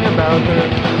thinking about her.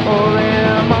 Or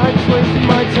am I just wasting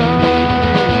my time?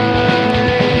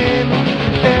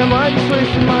 Am I just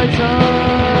wasting my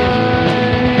time?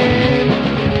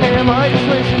 Am I just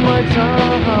wasting my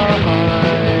time?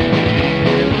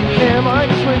 Am I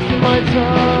just wasting my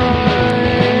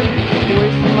time?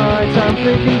 Wasting my time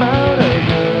thinking about a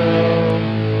girl.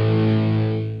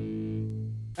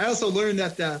 I also learned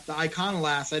that the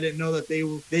Iconolasts, I didn't know that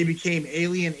they became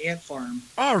Alien Ant Farm.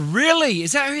 Oh, really?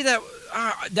 Is that who that...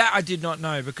 that I did not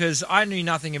know, because I knew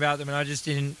nothing about them, and I just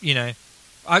didn't,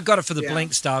 I got it for the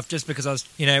Blink stuff just because I was,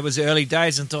 it was early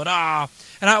days, and thought,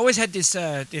 and I always had this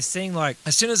thing, like,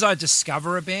 as soon as I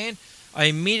discover a band, I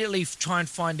immediately try and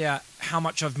find out how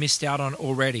much I've missed out on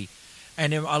already.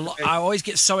 And I always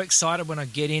get so excited when I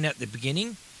get in at the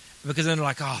beginning, because then I'm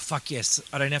like, oh, fuck yes,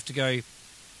 I don't have to go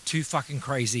too fucking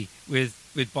crazy with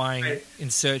buying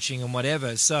and searching and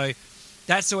whatever. So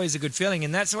that's always a good feeling,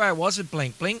 and that's the way it was with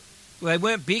Blink. Blink, they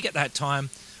weren't big at that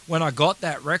time when I got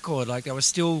that record. Like, they were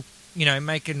still,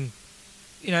 making,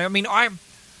 their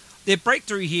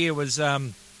breakthrough here was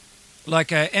like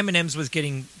Eminem's was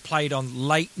getting played on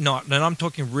late night, and I'm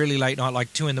talking really late night,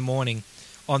 like 2 a.m.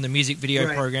 on the music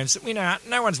video programs.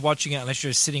 No one's watching it unless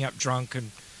you're sitting up drunk and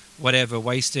whatever,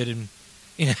 wasted, and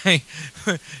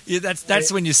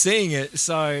that's when you're seeing it.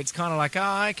 So it's kind of like,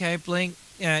 oh, okay, Blink.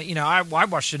 I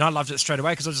watched it and I loved it straight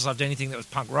away because I just loved anything that was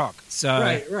punk rock. So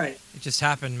right. It just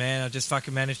happened, man. I just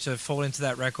fucking managed to fall into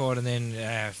that record, and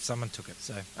then someone took it.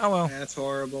 So oh well. That's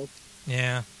horrible.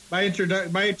 Yeah. My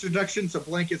introduction to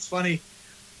Blink, it's funny.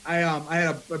 I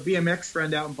had a BMX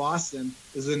friend out in Boston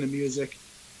who was into music,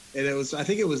 and I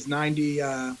think it was 90.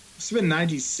 It's been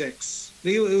 96. I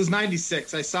think it was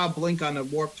 96. I saw Blink on the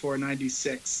Warped Tour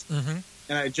 96, and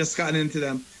I had just gotten into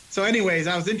them. So, anyways,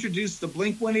 I was introduced to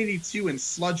Blink 182 and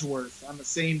Sludgeworth on the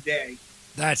same day.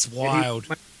 That's wild.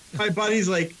 My buddy's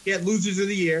like, Losers of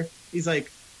the Year. He's like,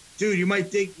 dude, you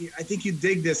might dig. I think you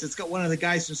dig this. It's got one of the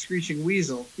guys from Screeching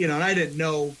Weasel, and I didn't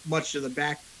know much of the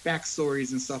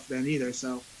backstories and stuff then either.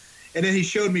 So, and then he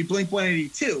showed me Blink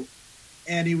 182,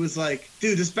 and he was like,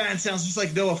 dude, this band sounds just like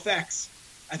NoFX.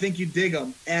 I think you dig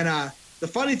them. And the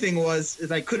funny thing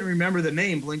is I couldn't remember the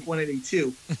name Blink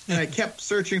 182, and I kept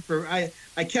searching for.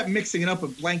 I kept mixing it up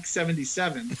with Blank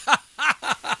 77,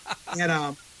 and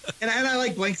I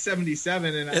like Blank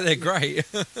 77, and they're great,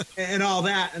 and all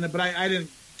that. But I didn't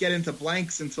get into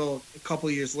Blanks until a couple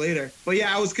of years later. But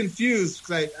yeah, I was confused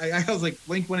because I was like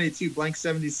Blink 182, Blank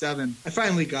 77. I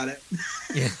finally got it.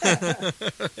 Yeah.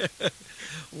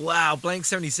 Wow, Blank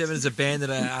 77 is a band that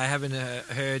I haven't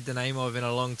heard the name of in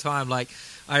a long time. Like,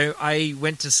 I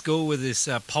went to school with this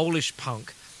Polish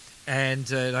punk,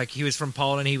 and like, he was from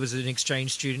Poland. He was an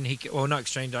exchange student. Not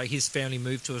exchange. Like, his family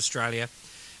moved to Australia,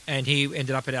 and he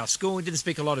ended up at our school. He didn't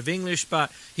speak a lot of English,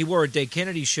 but he wore a Dead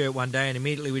Kennedy shirt one day, and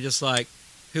immediately we're just like,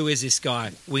 who is this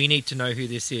guy? We need to know who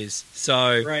this is.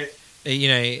 So,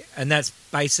 and that's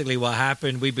basically what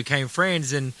happened. We became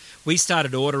friends, and we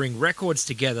started ordering records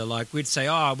together. Like, we'd say,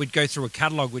 we'd go through a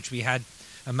catalog, which we had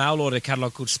a mail order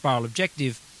catalog called Spiral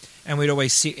Objective, and we'd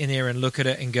always sit in there and look at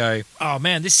it and go, oh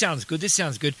man, this sounds good.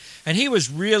 And he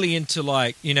was really into,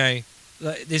 like,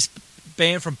 this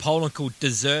band from Poland called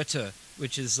Deserter,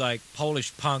 which is like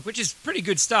Polish punk, which is pretty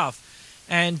good stuff.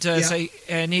 And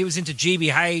and he was into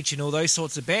GBH and all those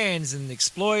sorts of bands, and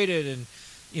Exploited and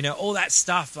all that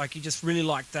stuff. Like, he just really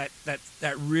liked that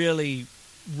really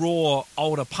raw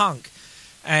older punk.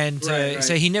 And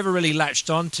so he never really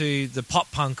latched on to the pop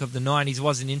punk of the 90s.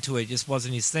 Wasn't into it. Just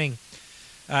wasn't his thing.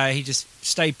 He just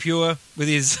stayed pure with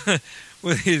his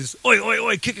oi oi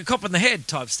oi, kick a cop in the head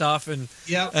type stuff. And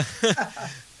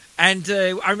and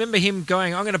I remember him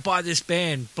going, I'm going to buy this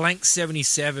band, Blank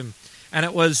 77, and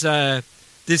it was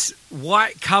this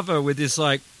white cover with this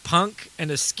like punk and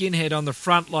a skinhead on the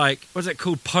front, like, what's it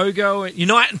called? Pogo?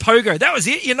 Unite and Pogo. That was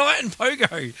it, Unite and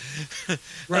Pogo.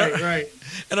 Right.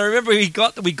 And I remember we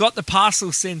got the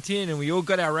parcel sent in, and we all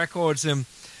got our records, and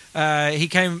he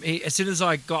came as soon as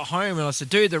I got home, and I said,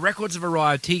 dude, the records have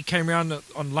arrived. He came around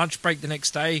on lunch break the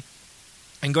next day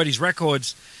and got his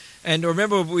records, And I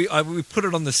remember we put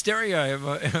it on the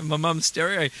stereo, my mum's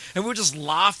stereo, and we were just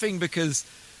laughing because,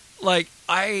 like,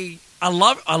 I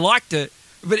liked it,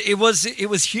 but it was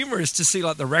humorous to see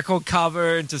like the record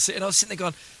cover and I was sitting there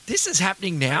going, this is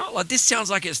happening now. Like, this sounds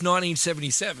like it's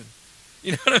 1977.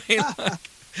 You know what I mean? Like,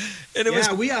 and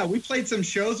it we played some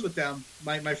shows with them.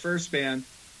 My first band.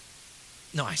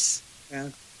 Nice. Yeah.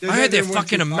 I heard they're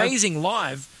fucking amazing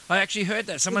live. I actually heard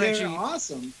that. They're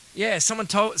awesome. Yeah, someone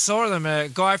saw them. A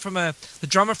guy the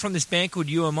drummer from this band called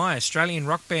UMI, Australian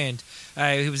rock band.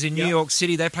 He was in New York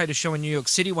City. They played a show in New York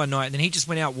City one night, and then he just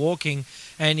went out walking,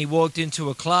 and he walked into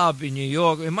a club in New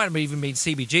York. It might have even been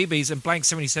CBGB's, and Blank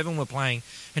 77 were playing,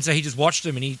 and so he just watched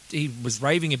them, and he was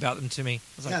raving about them to me. I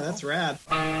was like, that's rad.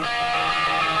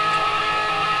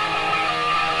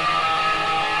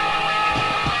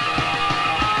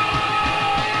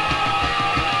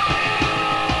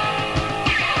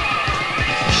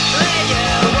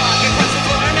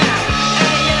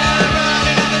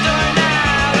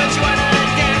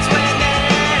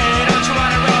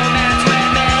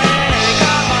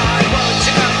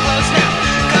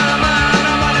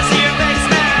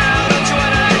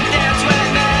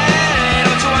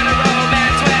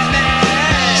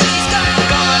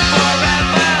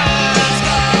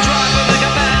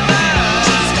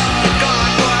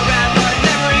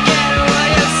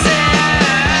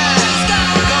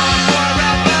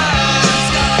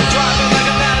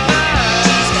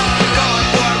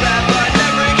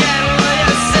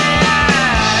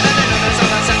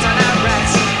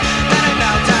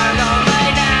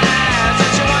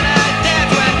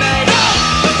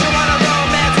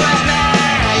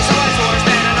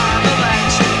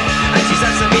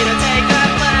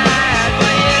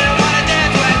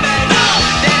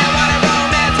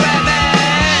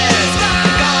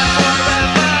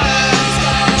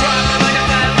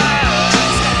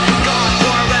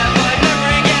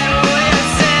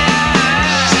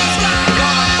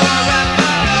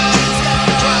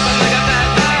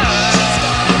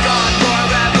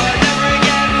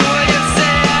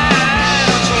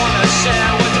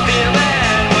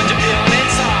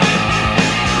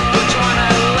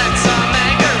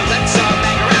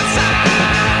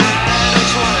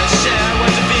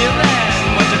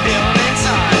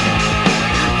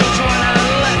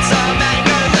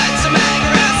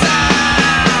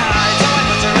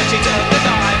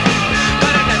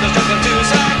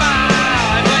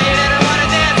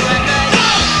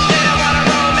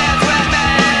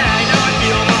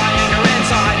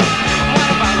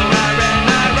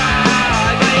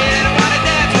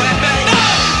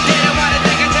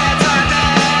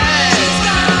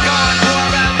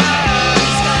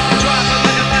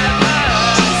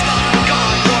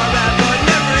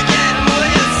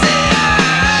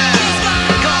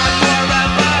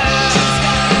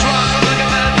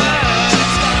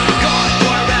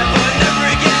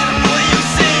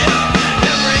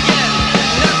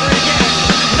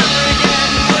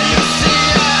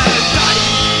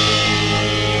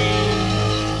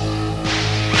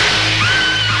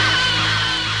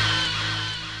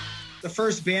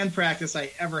 First band practice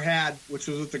I ever had, which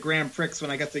was with the Grand Prix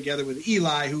when I got together with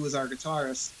Eli, who was our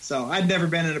guitarist. So I'd never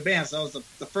been in a band, so that was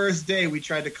the first day we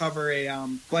tried to cover a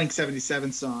Blank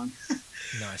 77 song.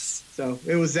 Nice. So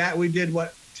it was that we did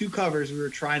two covers we were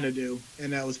trying to do,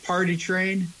 and that was Party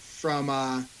Train from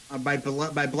by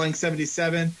Blank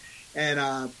 77, and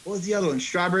what was the other one?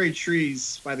 Strawberry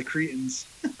Trees by the Cretans.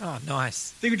 Oh,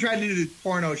 nice. I think we tried to do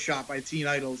Porno Shop by Teen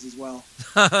Idols as well.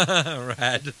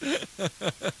 Rad.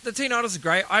 The Teen Idols are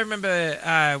great. I remember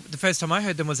the first time I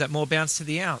heard them was at More Bounce to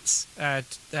the Ounce,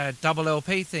 double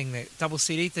LP thing, that double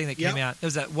CD thing that came out. There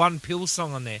was that One Pill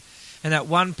song on there, and that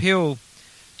One Pill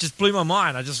just blew my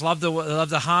mind. I just loved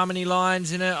the harmony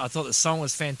lines in it. I thought the song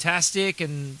was fantastic,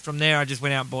 and from there I just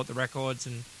went out and bought the records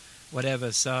and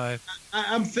whatever. So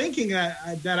I'm thinking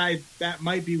that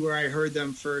might be where I heard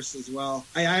them first as well.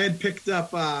 I had picked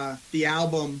up the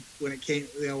album when it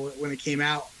came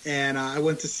out, and I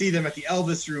went to see them at the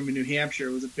Elvis Room in New Hampshire.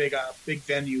 It was a big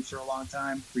venue for a long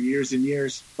time, for years and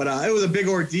years. But it was a big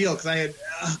ordeal because I had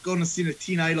gone to see the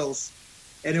Teen Idols,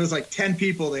 and it was like 10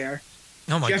 people there.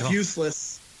 Oh my God!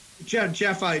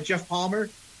 Jeff Palmer.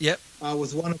 Yep.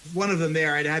 Was one of them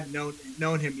there. I hadn't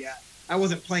known him yet. I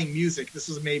wasn't playing music. This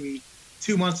was maybe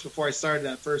 2 months before I started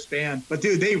that first band. But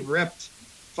dude, they ripped.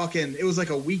 It was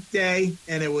like a weekday,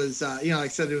 and it was like I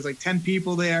said, there was like 10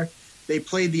 people there. They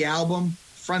played the album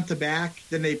front to back.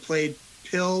 Then they played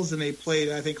Pills, and they played,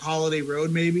 I think, Holiday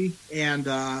Road maybe, and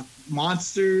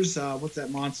Monsters. What's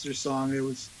that Monster song? It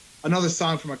was another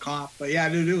song from a cop. But yeah,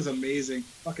 dude, it was amazing.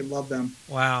 Fucking love them.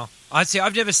 Wow.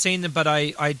 I've never seen them, but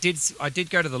I did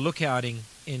go to the Lookouting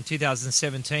in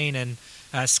 2017, and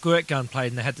Squirt Gun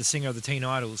played, and they had the singer of the Teen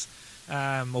Idols,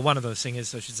 or one of the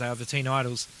singers, I should say, of the Teen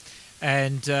Idols.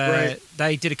 And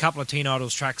they did a couple of Teen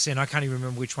Idols tracks in. I can't even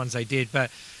remember which ones they did,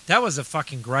 but that was a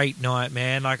fucking great night,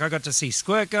 man. Like, I got to see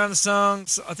Squirt Gun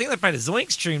songs. I think they played a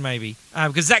Zoinks tune, maybe,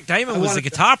 because Zach Damon was the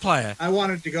guitar player. I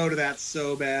wanted to go to that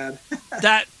so bad.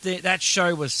 that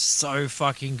show was so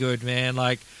fucking good, man.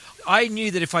 Like, I knew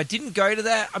that if I didn't go to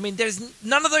that, I mean, there's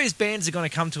none of those bands are going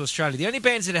to come to Australia. The only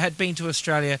bands that had been to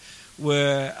Australia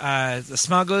were the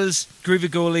Smugglers, Groovy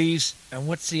Ghoulies, and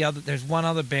what's the other? There's one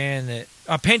other band that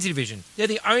Pansy Division. They're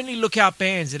the only Lookout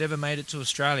bands that ever made it to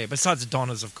Australia, besides the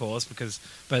Donners, of course,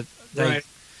 but they, Right.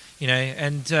 you know,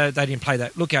 and they didn't play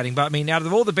that Lookouting. But I mean, out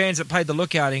of all the bands that played the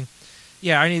Lookouting,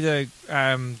 yeah, only the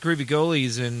Groovy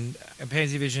Ghoulies and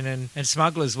Pansy Division and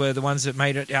Smugglers were the ones that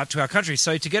made it out to our country.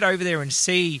 So to get over there and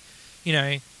see, you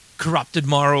know, Corrupted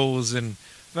Morals and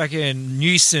fucking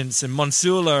Nuisance and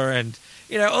Monsula and,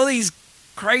 you know, all these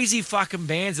crazy fucking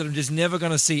bands that I'm just never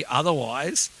going to see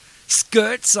otherwise.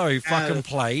 Scherzo fucking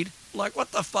played. Like,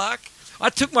 what the fuck? I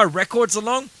took my records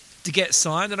along to get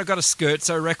signed, and I got a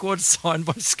Scherzo record signed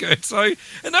by Scherzo.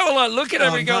 And they were like, looking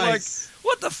at me and going like,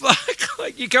 what the fuck?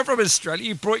 Like, you come from Australia,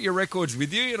 you brought your records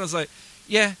with you? And I was like,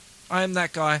 yeah, I am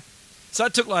that guy. So I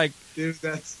took like... Dude,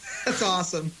 that's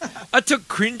awesome. I took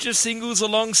Cringer singles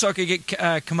along so I could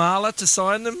get Kamala to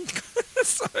sign them.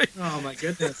 So, Oh my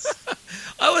goodness.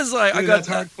 I was like, Dude, I got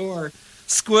that's hardcore.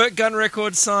 Squirt Gun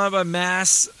record signed by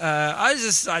Mass.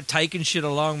 I'd taken shit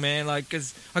along, man. Like,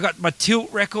 cause I got my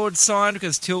Tilt record signed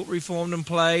because Tilt reformed and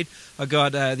played. I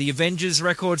got the Avengers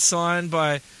record signed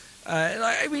by.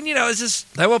 I mean, you know, it's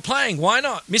just they were playing. Why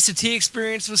not? Mr. T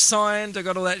Experience was signed. I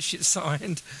got all that shit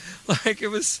signed. Like, it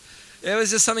was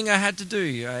just something I had to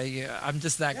do. I'm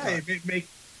just that guy.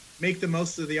 Make the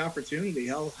most of the opportunity.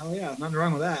 Hell yeah, nothing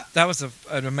wrong with that. That was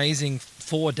an amazing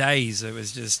 4 days. It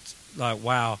was just like,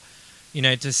 wow. You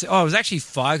know, to see, it was actually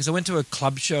 5 because I went to a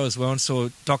club show as well and saw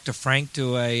Dr. Frank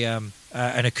do an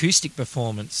acoustic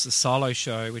performance, a solo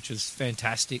show, which was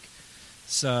fantastic.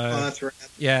 So, That's right.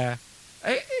 Yeah,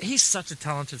 he's such a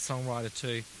talented songwriter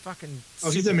too. Fucking.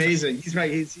 He's amazing.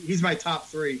 He's my top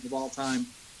 3 of all time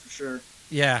for sure.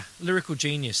 Yeah, lyrical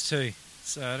genius too.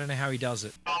 So I don't know how he does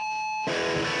it.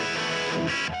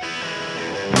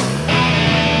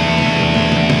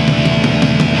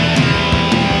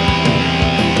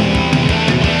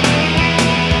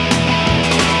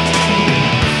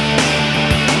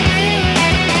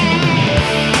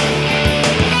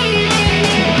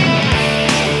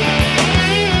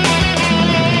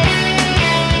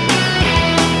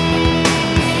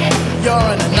 You're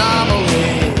an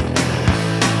anomaly.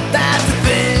 That's a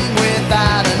thing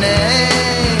without a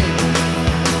name.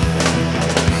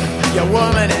 You're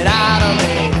woman and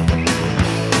idly,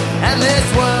 and this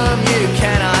worm you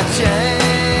cannot change.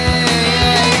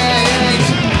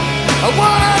 I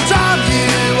wanna drive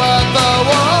you up the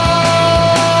wall.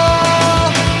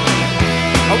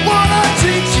 I wanna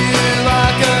treat you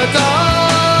like a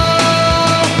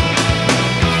doll.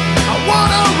 I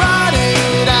wanna ride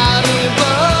it out in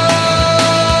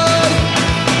blood.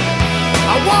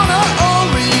 I wanna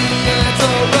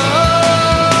Oriental road.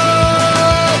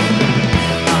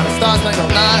 On a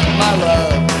star-spangled night, my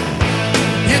love,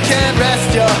 you can rest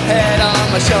your head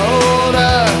on my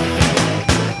shoulder.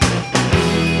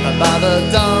 But by the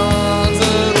dawn's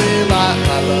early light,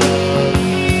 my love,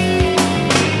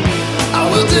 I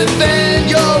will defend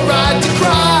your right to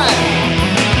cry.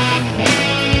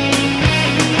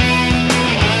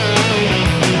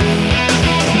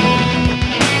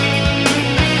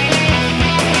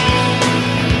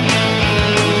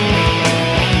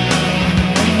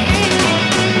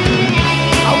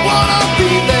 I wanna be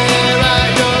there at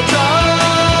your door.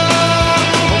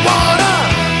 I wanna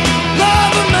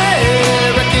love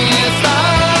American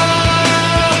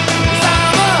style. 'Cause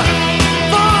I'm a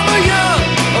former young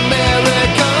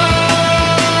American,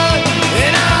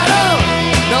 and I don't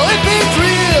know if it's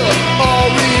real or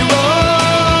rerun.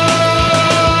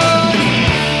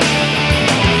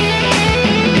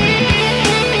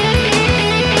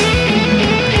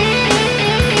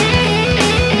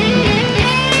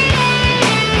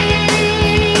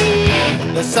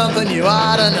 There's something you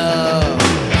ought to know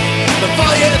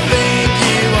before you think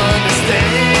you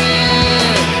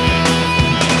understand.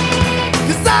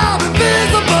 'Cause I'm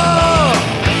invisible,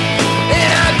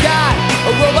 and I've got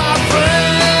a robot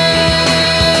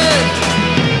friend.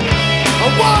 I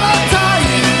wanna tie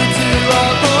you to a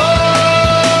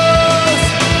post.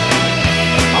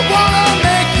 I wanna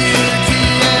make you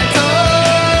tea and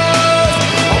toast.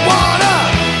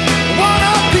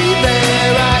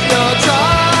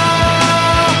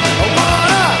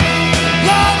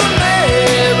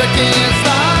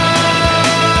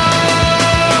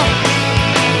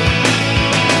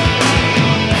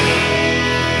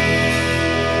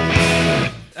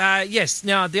 Yes.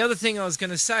 Now, the other thing I was going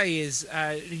to say is,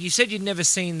 you said you'd never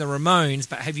seen the Ramones,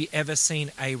 but have you ever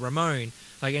seen a Ramone?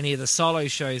 Like any of the solo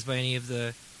shows by any of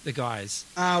the guys?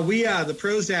 The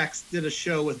Prozacs did a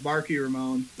show with Marky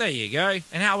Ramone. There you go.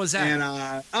 And how was that?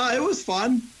 And it was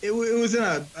fun. It was in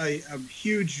a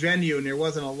huge venue, and there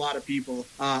wasn't a lot of people.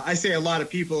 I say a lot of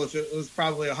people if it was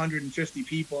probably 150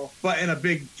 people, but in a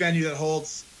big venue that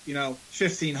holds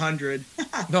 1,500.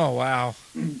 Oh, wow.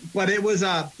 But it was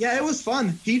it was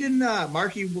fun.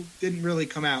 Marky didn't really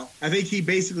come out. I think he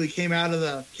basically came out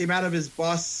of his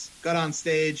bus, got on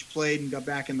stage, played, and got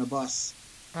back in the bus.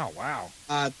 Oh, wow.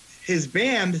 His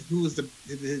band, who was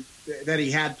that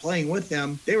he had playing with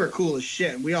him, they were cool as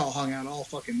shit, and we all hung out all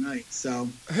fucking night. So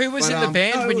who was in the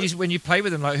band when you played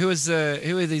with him? Like, who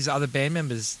are these other band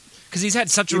members? Because he's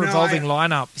had such a revolving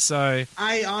lineup. So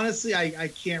I honestly I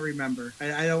can't remember.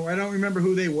 I don't remember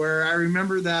who they were. I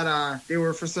remember that they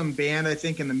were for some band, I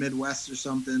think in the Midwest or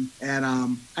something. And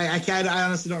I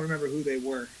honestly don't remember who they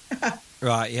were.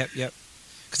 Right. Yep.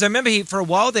 Because I remember for a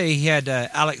while there he had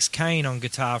Alex Kane on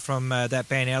guitar from that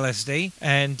band LSD,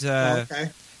 and okay.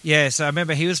 Yeah, so I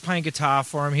remember he was playing guitar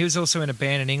for him. He was also in a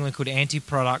band in England called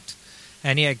Anti-Product,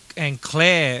 and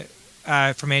Claire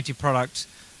from Anti-Product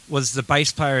was the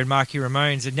bass player in Marky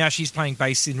Ramones, and now she's playing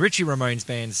bass in Richie Ramone's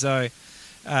band. So,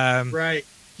 right,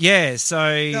 yeah.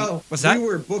 So, what's that? We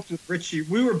were booked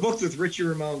with Richie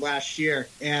Ramone last year,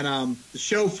 and the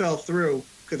show fell through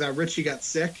because Richie got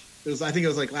sick. I think it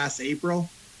was like last April.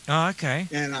 Oh, okay.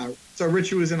 And so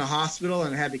Richie was in a hospital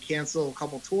and had to cancel a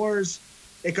couple tours.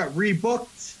 It got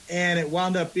rebooked, and it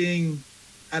wound up being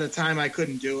at a time I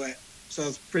couldn't do it. So I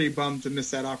was pretty bummed to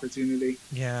miss that opportunity.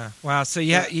 Yeah. Wow. So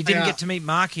you didn't get to meet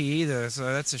Marky either,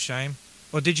 so that's a shame.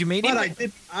 Or did you meet him?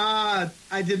 But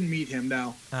I didn't meet him.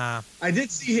 No. I did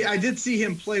see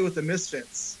him play with the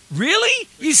Misfits. Really?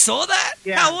 You saw that?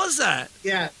 Yeah. How was that?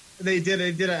 Yeah. They did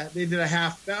a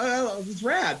half. It was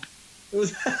rad. It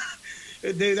was.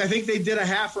 I think they did a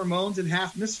half Ramones and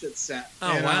half Misfits set.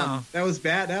 Oh, and, wow. That was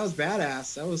bad. That was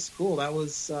badass. That was cool. That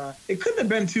was. It couldn't have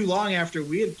been too long after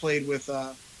we had played with.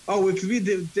 Because we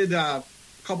did a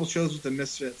couple shows with the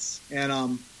Misfits,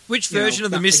 and which version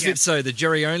of the Misfits though? The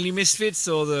Jerry only Misfits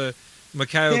or the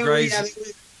Mikhail Graves?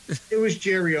 Yeah, it was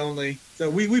Jerry only. So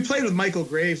we played with Michael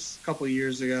Graves a couple of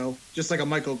years ago, just like a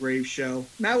Michael Graves show.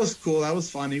 And that was cool. That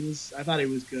was fun. I thought he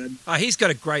was good. He's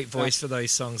got a great voice for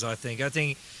those songs. I think,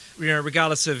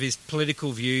 regardless of his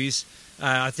political views,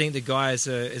 I think the guy is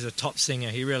a top singer.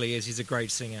 He really is. He's a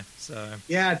great singer. So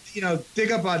yeah,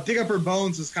 Dig Up Her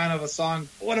Bones was kind of a song.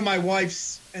 One of my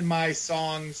wife's and my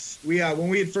songs. We when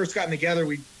we had first gotten together,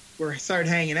 we started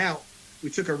hanging out.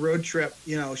 We took a road trip.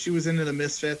 She was into the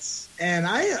Misfits, and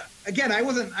I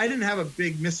didn't have a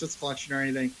big Misfits collection or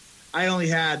anything. I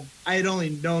had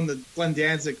only known the Glenn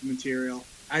Danzig material.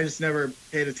 I just never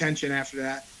paid attention after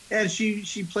that. And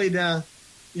she played that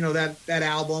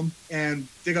album, and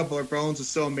Dig Up Our Bones was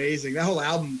so amazing. That whole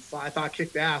album I thought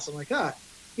kicked ass. I'm like,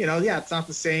 it's not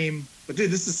the same, but dude,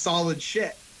 this is solid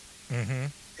shit. Mm-hmm.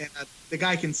 And the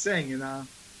guy can sing,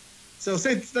 So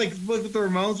since like with the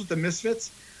Ramones, with the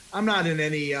Misfits, I'm not in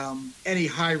any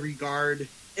high regard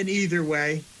in either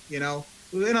way, and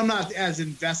I'm not as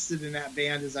invested in that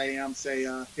band as I am, say,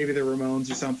 maybe the Ramones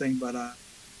or something. But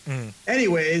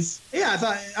anyways, yeah, I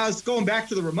thought I was going back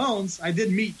to the Ramones. I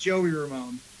did meet Joey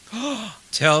Ramone.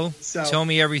 Tell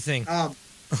me everything. It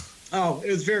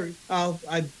was very.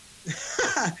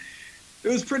 It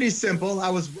was pretty simple. I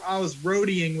was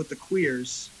roadieing with the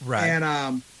Queers, right?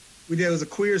 And it was a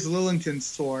Queers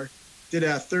Lillingtons tour. Did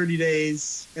 30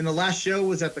 days, and the last show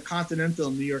was at the Continental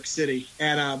in New York City.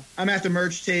 And I'm at the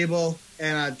merch table,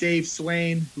 and Dave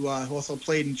Swain, who also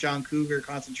played in John Cougar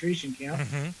concentration camp,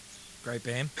 great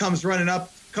band, comes running up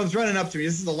to me.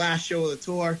 This is the last show of the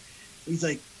tour. He's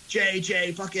like,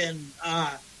 Jay, fucking,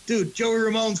 dude, Joey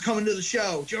Ramone's coming to the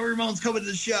show.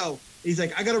 He's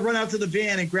like, I got to run out to the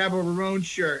van and grab a Ramones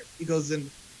shirt. He goes, and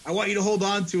I want you to hold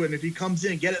on to it. And if he comes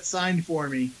in, get it signed for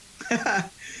me.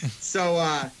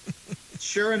 So,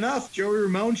 sure enough, Joey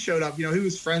Ramone showed up. He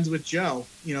was friends with Joe,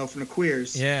 from the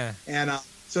Queers. Yeah. And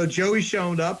so Joey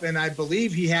showed up, and I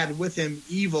believe he had with him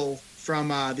Evil from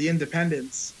the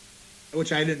Independents,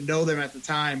 which I didn't know them at the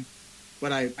time,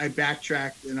 but I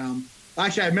backtracked. And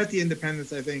actually, I met the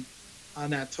Independents, I think,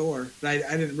 on that tour, but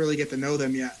I didn't really get to know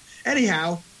them yet.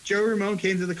 Anyhow, Joey Ramone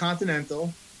came to the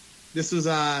Continental. This was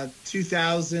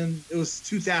 2000. It was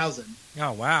 2000.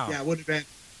 Oh, wow. Yeah, it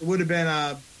would have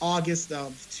been August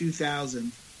of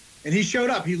 2000, and he showed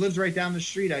up. He lives right down the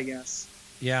street, I guess.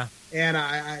 Yeah. And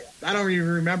I don't even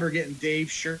remember getting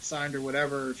Dave's shirt signed or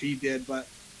whatever, if he did, but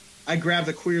I grabbed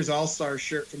the Queers All-Star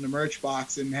shirt from the merch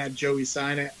box and had Joey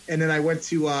sign it. And then I went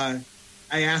to, I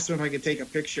asked him if I could take a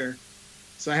picture.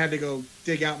 So I had to go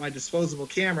dig out my disposable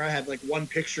camera. I had like one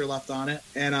picture left on it.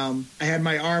 And I had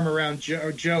my arm around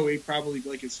Joey, probably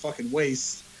like his fucking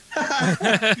waist.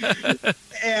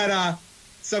 And I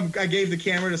gave the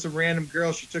camera to some random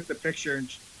girl. She took the picture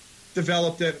and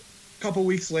developed it a couple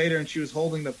weeks later, and she was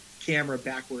holding the camera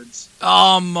backwards.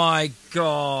 Oh my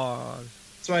God.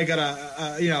 So I got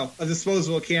a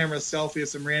disposable camera selfie of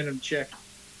some random chick.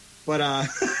 But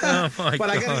Oh my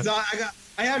but God.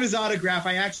 I have his autograph.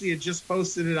 I actually had just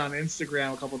posted it on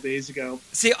Instagram a couple days ago.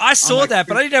 See, I saw my that,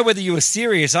 but I didn't know whether you were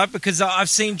serious, because I've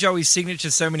seen Joey's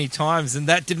signature so many times, and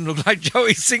that didn't look like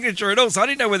Joey's signature at all. So I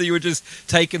didn't know whether you were just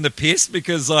taking the piss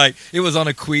because, like, it was on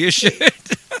a Queer shirt.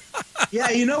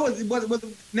 Yeah, you know what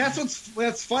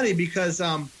that's funny because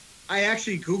I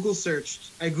actually Google searched.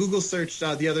 I Google searched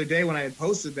the other day when I had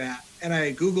posted that, and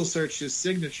I Google searched his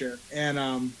signature, and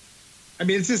I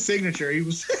mean, it's his signature. He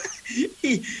was,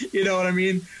 you know what I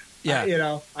mean?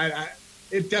 Yeah.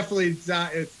 It definitely, it's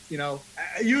not,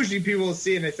 usually people will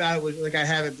see it and they thought it was like I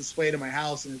have it displayed in my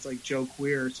house and it's like Joe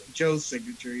Queer, Joe's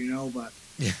signature, but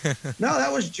no,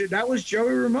 that was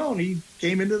Joey Ramone. He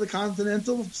came into the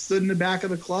Continental, stood in the back of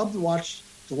the club to watch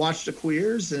the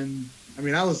Queers. And I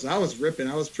mean, I was ripping.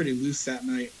 I was pretty loose that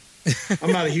night.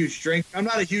 I'm not a huge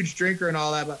drinker and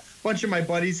all that, but a bunch of my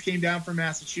buddies came down from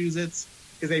Massachusetts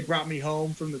because they brought me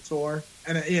home from the tour.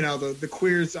 And, the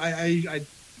Queers, I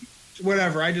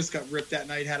just got ripped that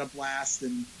night, had a blast,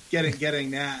 and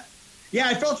getting that. Yeah,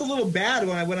 I felt a little bad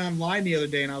when I went online the other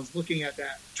day and I was looking at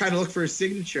that, trying to look for a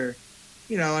signature,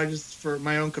 I just, for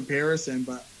my own comparison,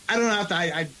 but I don't know if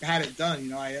I had it done,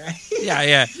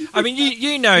 Yeah. I mean,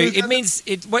 it means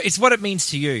it's what it means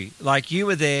to you. Like, you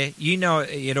were there,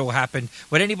 it all happened.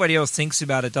 What anybody else thinks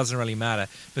about it doesn't really matter,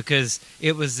 because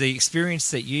it was the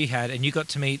experience that you had, and you got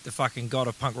to meet the fucking god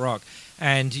of punk rock,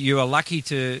 and you are lucky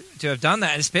to have done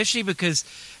that, and especially because,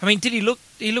 I mean, he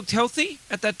looked healthy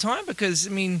at that time? Because, I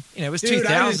mean, it was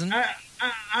 2000.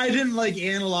 I didn't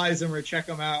analyze him or check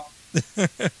him out.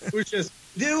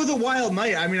 It was a wild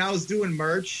night. I mean, I was doing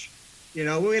merch. We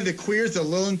had the Queers, the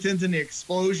Lillingtons, and the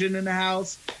Explosion in the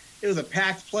house. It was a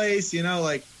packed place.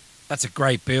 That's a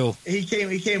great bill. He came.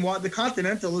 The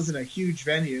Continental isn't a huge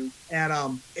venue,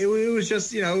 and it was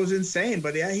just it was insane.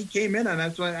 But yeah, he came in, and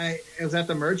that's why I was at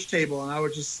the merch table, and I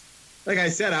was just, like I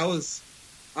said, I was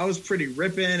pretty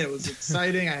ripping. It was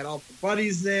exciting. I had all the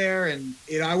buddies there, and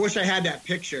I wish I had that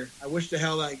picture. I wish the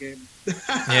hell that game.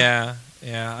 Yeah.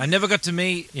 I never got to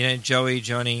meet, Joey,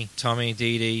 Johnny, Tommy,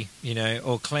 Dee Dee,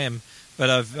 or Clem,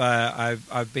 but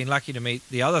I've been lucky to meet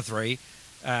the other three,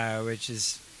 which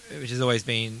has always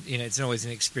been, it's always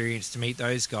an experience to meet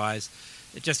those guys,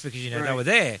 just because right. They were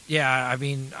there. Yeah, I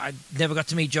mean, I never got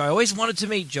to meet Joey. I always wanted to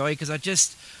meet Joey because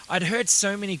I'd heard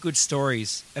so many good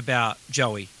stories about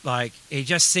Joey. Like, he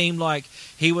just seemed like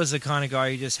he was the kind of guy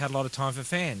who just had a lot of time for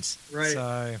fans. Right.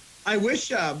 So I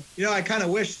wish, I kind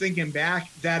of wish, thinking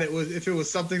back, that if it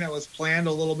was something that was planned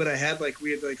a little bit ahead, like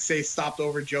we had, say, stopped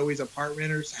over Joey's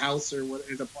apartment or his house, or what,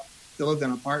 they lived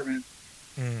in an apartment,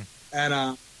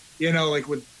 and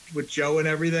with Joe and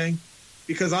everything,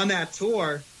 because on that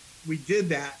tour we did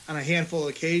that on a handful of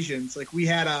occasions. Like, we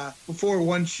had before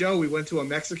one show, we went to a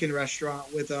Mexican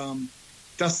restaurant with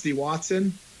Dusty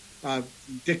Watson,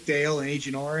 Dick Dale, and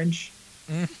Agent Orange,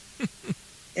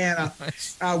 and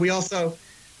we also.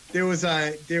 There was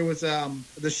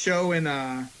the show in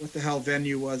what the hell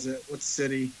venue was it? What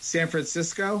city? San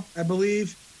Francisco, I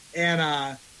believe.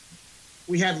 And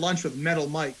we had lunch with Metal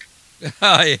Mike.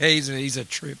 Oh yeah, he's a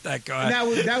trip, that guy.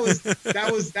 And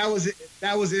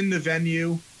that was in the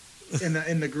venue,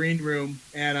 in the green room,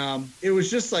 and it was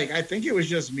just I think it was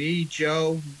just me,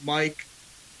 Joe, Mike,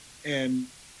 and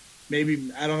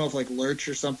maybe, I don't know if Lurch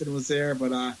or something was there,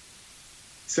 but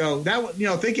so that,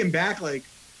 thinking back,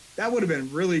 that would have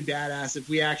been really badass if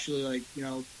we actually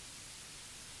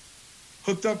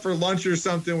hooked up for lunch or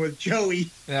something with Joey.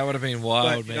 That would have been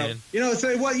wild, man.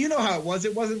 So what, how it was.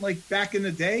 It wasn't back in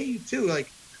the day too.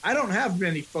 I don't have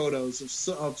many photos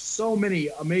of so many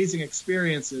amazing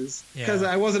experiences because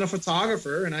I wasn't a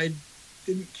photographer and I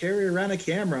didn't carry around a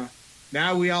camera.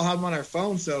 Now we all have them on our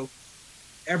phone, so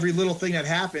every little thing that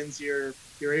happens, you're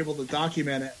able to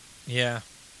document it. Yeah,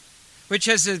 which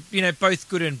has both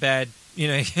good and bad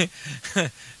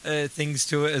things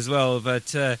to it as well.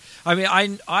 But I mean,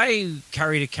 I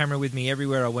carried a camera with me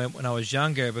everywhere I went when I was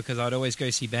younger because I'd always go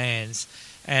see bands,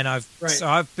 and I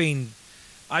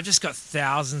just got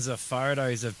thousands of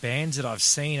photos of bands that I've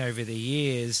seen over the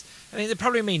years. I mean, they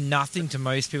probably mean nothing to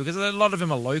most people because a lot of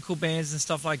them are local bands and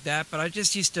stuff like that. But I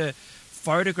just used to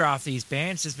photograph these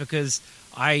bands just because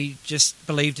I just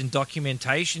believed in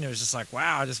documentation. It was just like,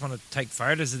 wow, I just want to take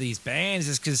photos of these bands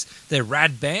just because they're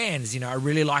rad bands. I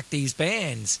really like these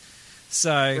bands.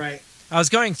 So Right. I was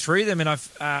going through them, and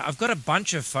I've got a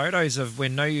bunch of photos of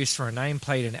when No Use for a Name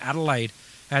played in Adelaide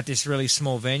at this really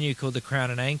small venue called the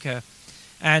Crown and Anchor.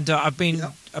 And I've been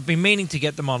meaning to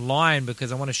get them online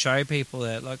because I want to show people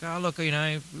that, like, oh, look,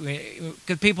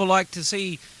 because people like to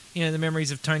see, the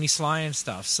memories of Tony Sly and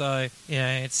stuff. So,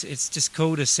 it's just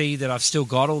cool to see that I've still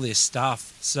got all this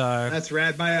stuff. So That's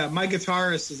rad. My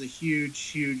guitarist is a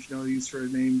huge No Use for a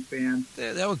Name fan.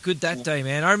 they were good that day,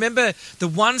 man. I remember the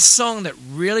one song that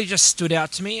really just stood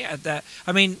out to me at that.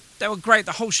 I mean, they were great.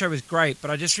 The whole show was great, but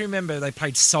I just remember they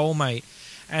played Soulmate.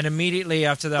 And immediately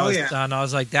after that was done, I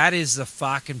was like, that is the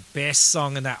fucking best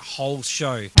song in that whole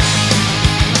show.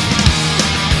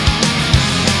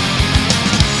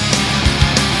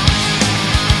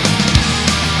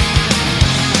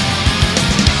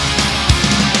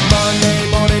 Monday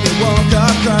morning you woke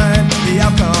up crying, the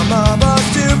outcome of a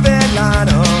stupid line,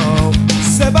 oh,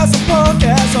 said by some punk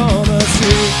ass on the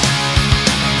street.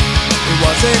 It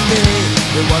wasn't me,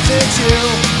 it wasn't you,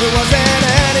 it wasn't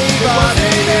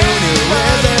anybody you knew.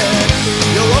 Is it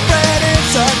your old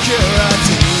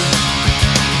insecurity,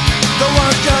 the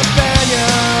one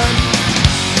companion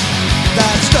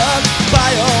that stuck by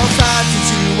your side since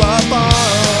you were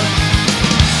born?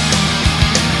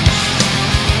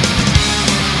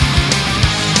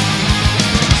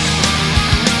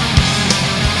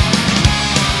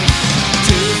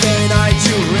 Tuesday night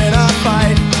you were in a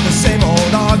fight, the same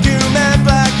old argument,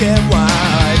 black and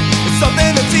white. It's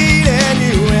something that's eating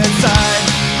you inside.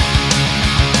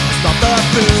 It's not the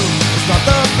food, it's not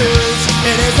the booze,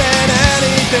 it isn't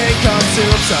anything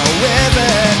consumed. So is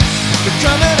it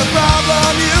becoming a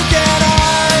problem you can't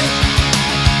hide?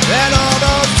 And all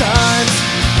those times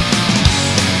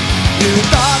you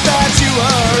thought that you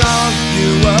were wrong,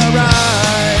 you were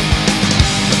right.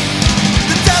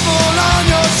 The devil on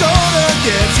your shoulder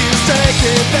gives you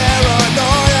shaky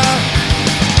paranoia.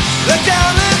 The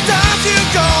countless times you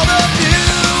called a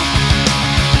few,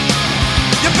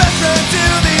 your best friend to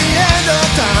the end of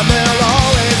time, they'll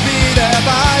always be there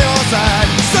by your side.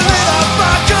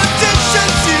 Solidify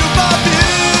conditions you've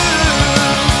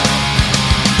abused.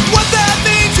 What that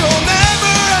means you'll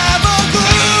never have a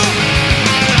clue.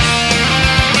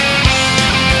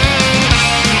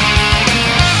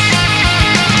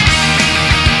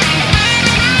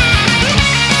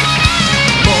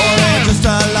 More than just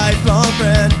a lifelong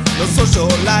friend, no social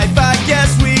life I guess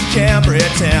we can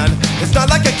pretend. It's not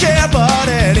like I care, but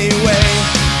anyway,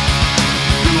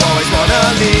 you always wanna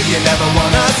leave, you never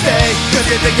wanna stay. Cause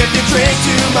you think if you drink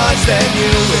too much then you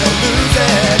will lose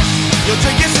it. You'll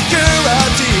drink your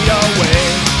security away.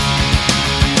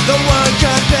 The one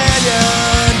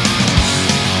companion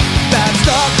that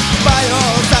stuck by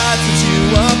your side since you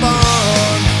were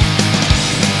born.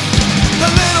 The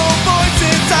little voice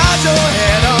inside your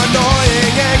head,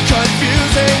 annoying and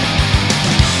confusing,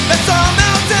 that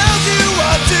somehow tells you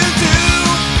what to do.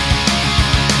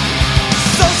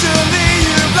 Socially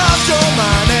you've lost your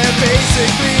mind and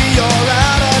basically you're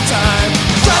out of time.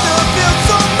 Trying to feel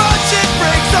so much it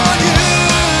breaks on you.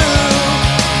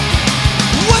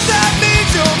 What that means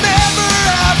you'll never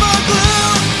have a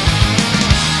clue.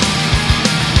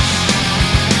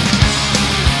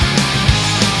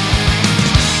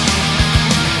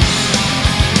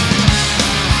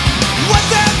 What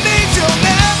that means you'll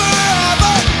never have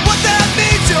a, what that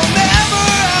means you'll never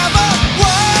have a,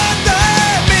 what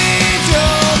that means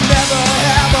you'll never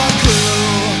have a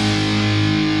clue.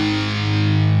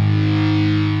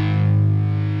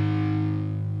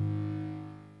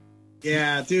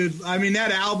 Yeah, dude. I mean,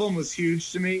 that album was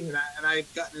huge to me, and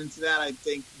I'd gotten into that. I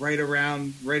think I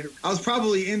was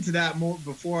probably into that more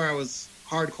before I was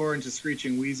hardcore into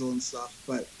Screeching Weasel and stuff.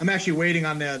 But I'm actually waiting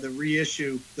on the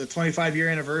reissue, the 25-year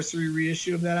anniversary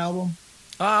reissue of that album.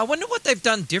 I wonder what they've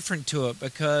done different to it,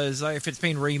 because if it's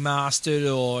been remastered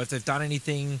or if they've done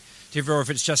anything different, or if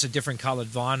it's just a different coloured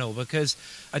vinyl. Because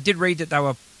I did read that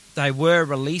they were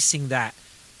releasing that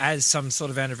as some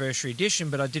sort of anniversary edition,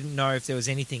 but I didn't know if there was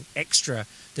anything extra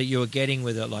that you were getting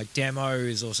with it, like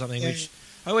demos or something, which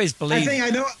I always believe.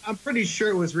 I'm pretty sure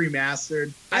it was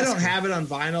remastered. I don't have it on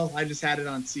vinyl. I just had it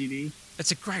on CD.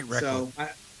 It's a great record.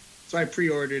 So I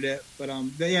pre-ordered it. But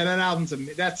that album's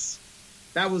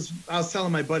I was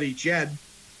telling my buddy Jed,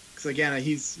 because again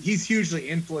he's hugely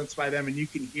influenced by them, and you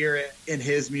can hear it in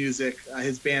his music,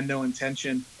 his band No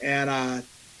Intention, and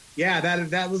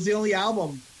that was the only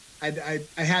album. I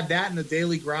had that in the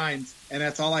Daily Grind, and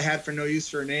that's all I had for No Use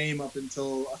for a Name up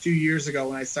until a few years ago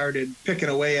when I started picking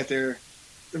away at their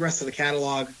the rest of the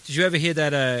catalog. Did you ever hear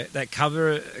that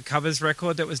covers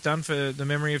record that was done for the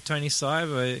memory of Tony Sy,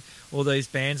 where all those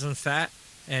bands on Fat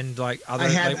and like other?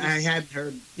 I labels? had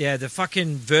heard. Yeah, the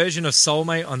fucking version of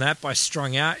Soulmate on that by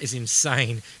Strung Out is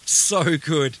insane. It's so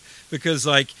good because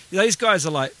like those guys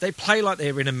are like they play like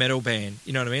they're in a metal band.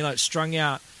 You know what I mean? Like Strung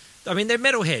Out. I mean, they're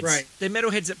metalheads. Right. They're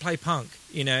metalheads that play punk.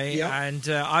 You know, Yep. and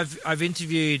I've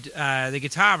interviewed the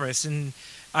guitarist and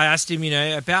I asked him,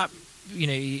 about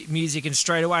music, and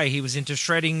straight away he was into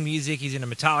shredding music. He's into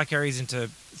Metallica. He's into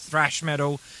thrash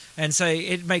metal, and so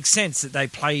it makes sense that they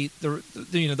play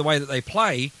the way that they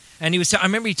play. And I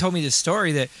remember he told me this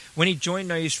story that when he joined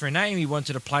No Use for a Name, he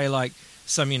wanted to play like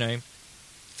some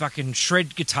fucking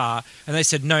shred guitar, and they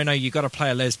said no, you got to play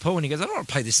a Les Paul. And he goes, I don't want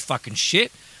to play this fucking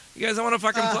shit. He goes, I want to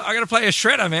fucking I got to play a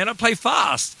shredder, man. I play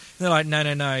fast. And they're like,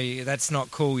 no, that's not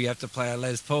cool. You have to play a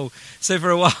Les Paul. So for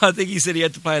a while, I think he said he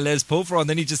had to play a Les Paul for a while, and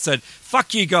then he just said,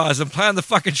 fuck you guys, I'm playing the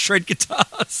fucking shred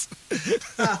guitars.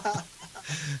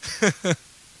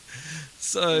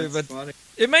 So, That's but funny.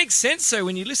 it makes sense. So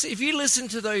when if you listen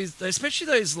to those, especially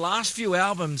those last few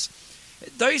albums,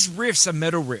 those riffs are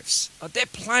metal riffs. They're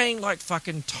playing like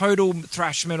fucking total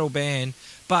thrash metal band,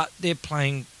 but they're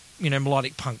playing,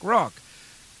 melodic punk rock.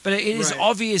 But it is Right.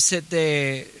 obvious that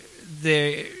their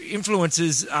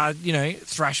influences are,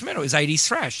 thrash metal. Is 80s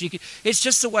thrash. It's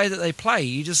just the way that they play.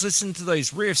 You just listen to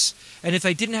those riffs, and if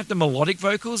they didn't have the melodic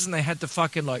vocals and they had the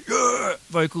fucking like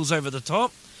vocals over the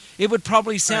top, it would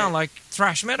probably sound like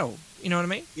thrash metal. You know what I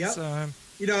mean? Yep. So,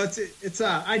 It's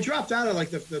I dropped out of like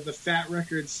the Fat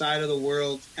Records side of the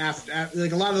world after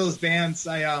like a lot of those bands.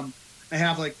 I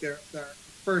have like their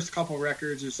first couple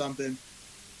records or something,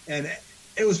 and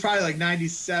it was probably like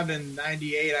 97,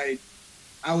 98.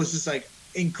 I was just like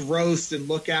engrossed in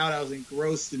Lookout. I was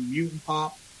engrossed in Mutant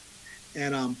Pop,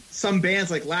 and some bands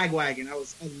like Lagwagon. I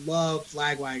loved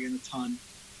Lagwagon a ton,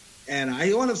 and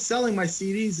I wound up selling my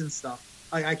CDs and stuff.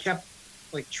 I kept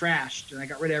like trashed, and I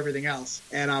got rid of everything else.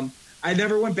 And I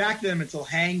never went back to them until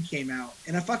Hang came out,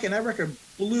 and that record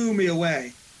blew me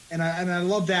away. And I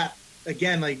love that.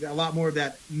 Again, like a lot more of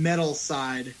that metal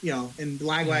side, and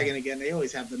Lagwagon again, they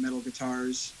always have the metal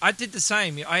guitars. I did the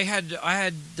same. I had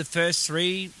the first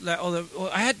three.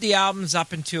 I had the albums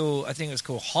up until I think it was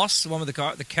called Hoss, the one with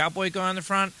the cowboy guy on the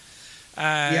front.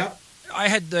 Yep. I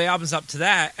had the albums up to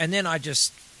that, and then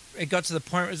it got to the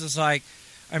point where it was just like,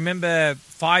 I remember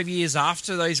 5 years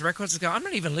after those records, I go, I'm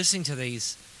not even listening to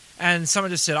these. And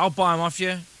someone just said, I'll buy them off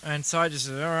you. And so I just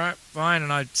said, all right, fine.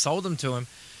 And I sold them to him.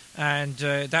 And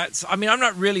I'm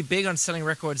not really big on selling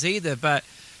records either, but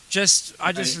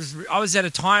I was at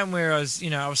a time where I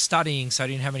was studying, so I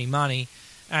didn't have any money.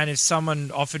 And if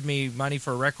someone offered me money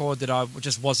for a record that I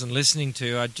just wasn't listening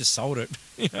to, I just sold it,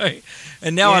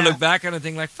 And now I look back and I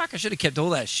think like, fuck, I should have kept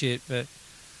all that shit. But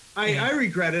I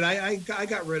regret it. I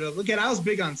got rid of. Again, I was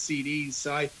big on CDs,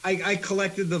 so I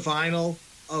collected the vinyl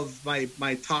of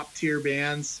my top tier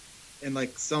bands and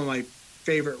like some of my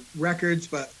favorite records,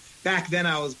 but back then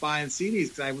I was buying CDs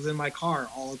because I was in my car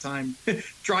all the time,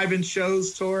 driving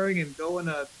shows, touring, and going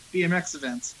to BMX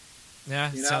events.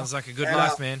 Yeah, sounds like a good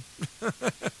life, man.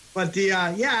 But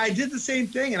I did the same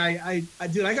thing, and I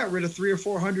got rid of 300 or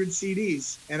 400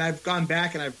 CDs, and I've gone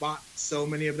back and I've bought so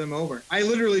many of them over. I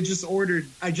literally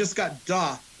I just got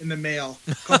Duh in the mail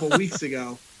a couple weeks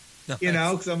ago. Nice.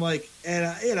 Because I'm like, and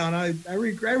I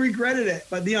regretted it.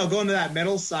 But going to that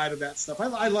metal side of that stuff,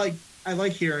 I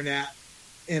like hearing that.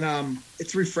 And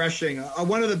it's refreshing.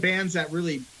 One of the bands that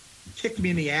really kicked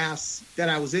me in the ass that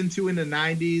I was into in the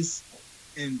 90s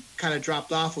and kind of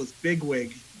dropped off was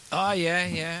Bigwig. Oh,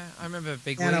 yeah. I remember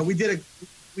Bigwig. And we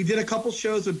did a couple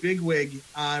shows with Bigwig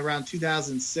around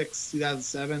 2006,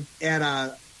 2007. And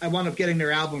I wound up getting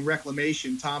their album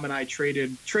Reclamation. Tom and I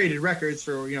traded records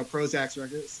for, Prozac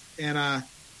records. And,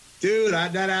 dude,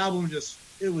 that album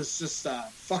it was just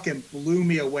fucking blew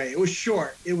me away. It was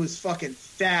short. It was fucking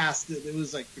fast. It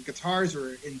was like the guitars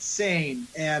were insane.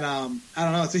 And I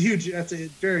don't know. That's a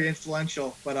very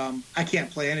influential, but I can't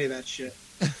play any of that shit.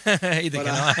 Either can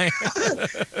I.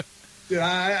 Dude,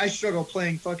 I struggle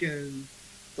playing fucking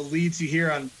the leads you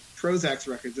hear on Prozac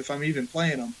records if I'm even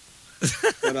playing them.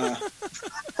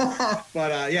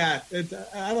 But yeah,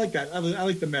 I like that. I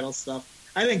like the metal stuff.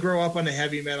 I didn't grow up on the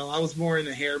heavy metal. I was more in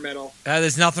the hair metal.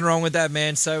 There's nothing wrong with that,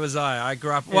 man. So was I. I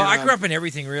grew up. Well, I grew up in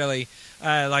everything, really.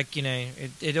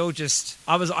 It all just.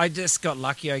 I just got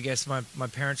lucky, I guess. My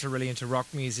parents were really into rock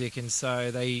music, and so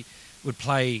they would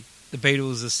play the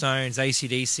Beatles, the Stones,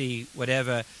 AC/DC,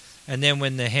 whatever. And then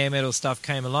when the hair metal stuff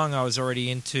came along, I was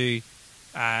already into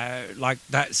like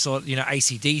that sort,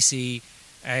 AC/DC,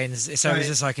 and so it was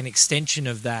just like an extension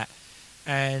of that.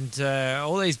 and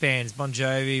all these bands, Bon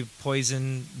Jovi,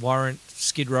 Poison, Warrant,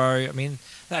 Skid Row. I mean,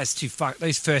 those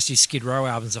first two Skid Row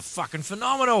albums are fucking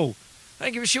phenomenal. I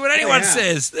don't give a shit what anyone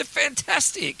says. They're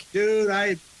fantastic. Dude,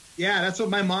 that's what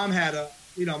my mom had. I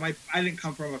didn't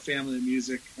come from a family of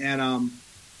music, and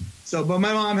but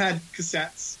my mom had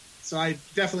cassettes. So I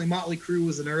definitely, Motley Crue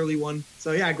was an early one.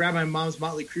 So yeah, I grabbed my mom's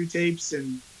Motley Crue tapes,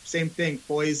 and same thing,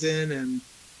 Poison and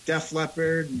Def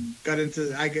Leppard, and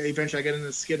eventually I got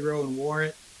into Skid Row and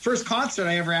Warrant. First concert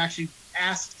I ever actually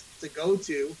asked to go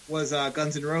to was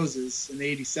Guns N' Roses in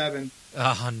 '87.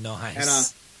 Oh, nice. And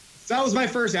so that was my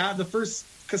first the first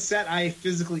cassette I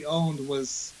physically owned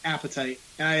was Appetite.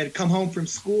 And I had come home from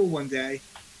school one day.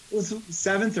 It was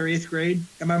 7th or 8th grade,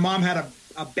 and my mom had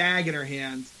a bag in her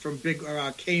hand from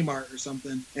Kmart or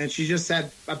something, and she just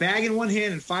had a bag in one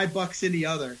hand and $5 in the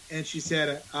other, and she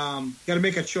said, "Got to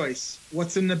make a choice: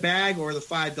 what's in the bag or the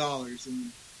 $5?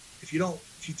 And if you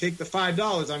take the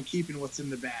 $5, I'm keeping what's in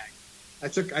the bag." I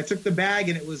took the bag,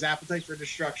 and it was Appetite for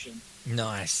Destruction.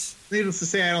 Nice. Needless to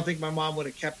say, I don't think my mom would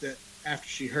have kept it after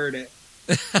she heard it.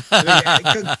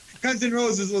 Guns N'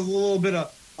 Roses was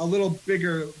a little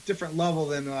bigger, different level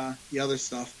than the other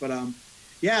stuff, but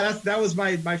that was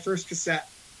my first cassette,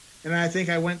 and I think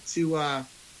I went to I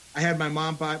had my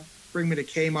mom bring me to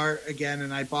Kmart again,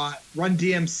 and I bought Run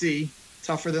DMC,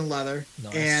 Tougher Than Leather,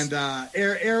 nice. And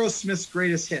Aerosmith's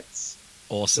Greatest Hits.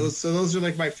 Awesome. So those are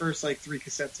like my first 3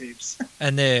 cassette tapes,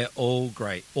 and they're all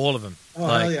great, all of them. Oh,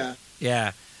 hell yeah!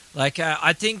 Yeah. I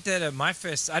think that I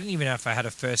didn't even know if I had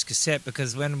a first cassette,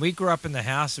 because when we grew up in the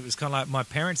house, it was kind of like my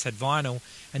parents had vinyl,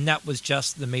 and that was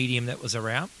just the medium that was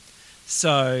around.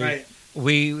 So right.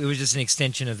 It was just an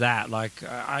extension of that. Like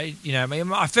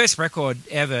my first record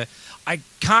ever, I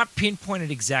can't pinpoint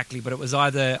it exactly, but it was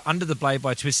either Under the Blade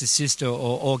by Twisted Sister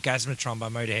or Orgasmatron by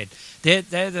Motorhead.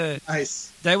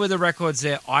 They were the records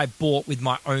that I bought with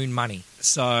my own money.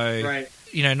 So right.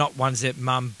 Not ones that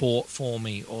Mum bought for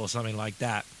me or something like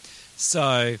that.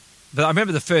 So, but I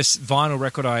remember the first vinyl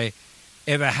record I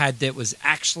ever had that was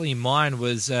actually mine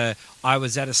was I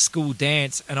was at a school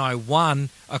dance and I won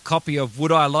a copy of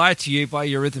Would I Lie to You by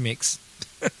Eurythmics.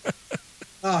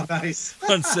 Oh, nice.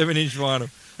 On 7-inch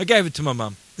vinyl. I gave it to my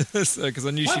mum because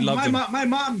I knew she loved it.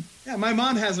 My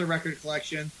mom has a record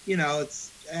collection.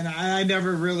 And I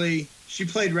never really. She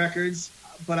played records,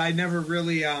 but I never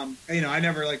really, I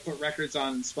never put records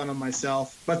on and spun them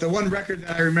myself. But the one record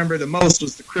that I remember the most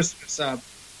was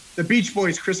the Beach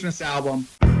Boys Christmas album.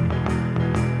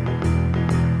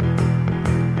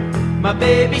 My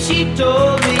baby, she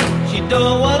told me she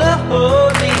don't wanna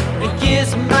hold me and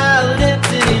kiss my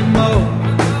lips anymore.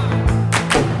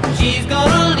 She's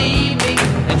gonna leave me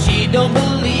and she don't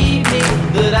believe me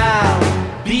that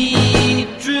I'll be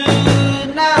true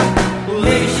now. Well,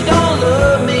 maybe she don't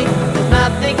love me,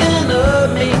 not thinking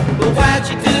of me, but why'd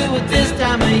she do it this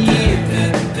time of year?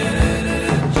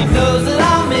 She knows that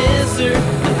I'll miss her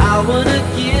and I wanna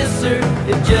kiss her,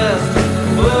 if just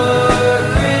for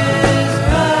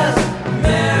Christmas.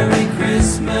 Merry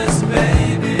Christmas,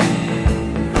 baby.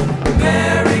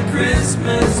 Merry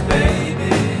Christmas,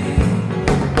 baby.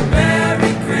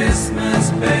 Merry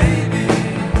Christmas, baby.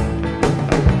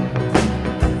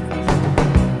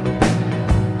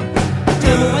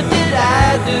 Tell me, what did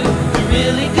I do to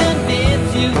really convince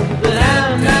you that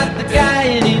I'm not the guy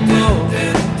anymore?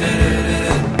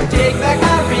 Take back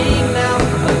my ring now,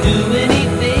 I'll do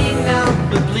anything now,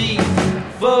 but please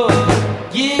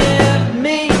forgive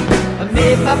me. I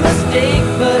made my mistake,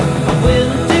 but I'm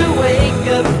willing to wake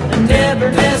up and never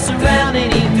mess around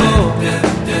anymore.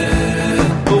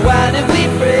 But why did we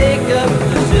break up?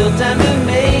 There's still time to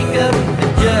make up,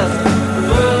 and just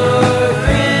for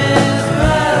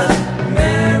Christmas.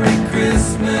 Merry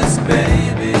Christmas,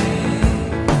 baby.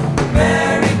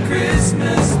 Merry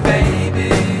Christmas,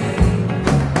 baby.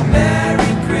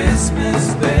 Merry Christmas,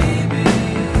 baby.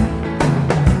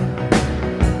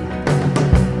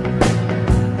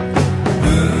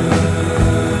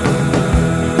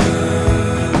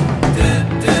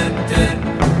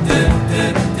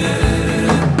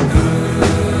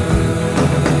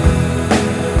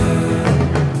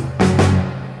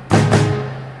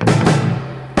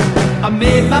 I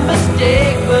made my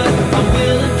mistake, but I'm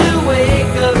willing to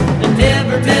wake up and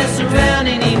never mess around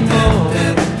anymore.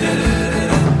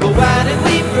 But why did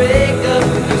we break up?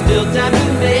 There's still time to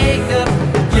make up,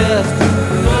 just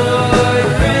for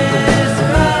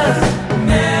Christmas.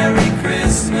 Merry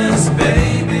Christmas,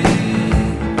 baby.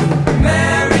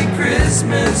 Merry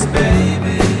Christmas,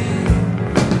 baby.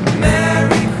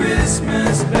 Merry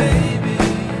Christmas, baby.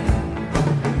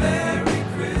 Merry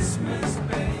Christmas,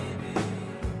 baby.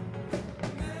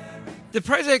 Merry The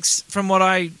Prozacs,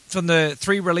 from the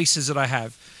 3 releases that I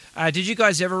have, did you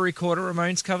guys ever record a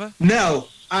Ramones cover? No,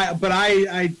 but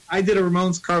I did a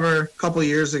Ramones cover a couple of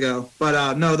years ago.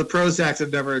 But no, the Prozacs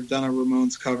have never done a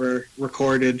Ramones cover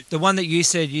recorded. The one that you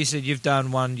said you've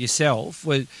done one yourself.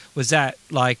 Was that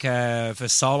like for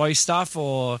solo stuff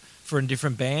or for a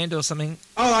different band or something?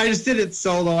 Oh, I just did it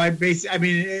solo.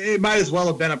 It might as well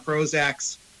have been a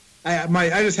Prozacs. I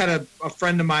just had a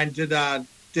friend of mine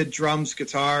did drums,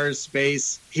 guitars,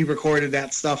 bass. He recorded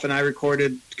that stuff, and I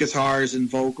recorded guitars and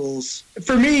vocals.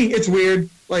 For me, it's weird.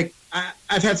 Like,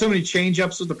 I've had so many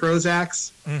change-ups with the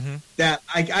Prozacs that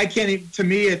I can't even... To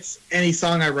me, it's any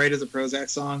song I write is a Prozac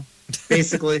song,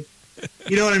 basically.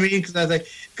 You know what I mean? Because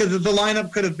the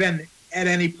lineup could have been at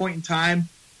any point in time.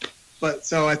 But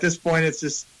so at this point, it's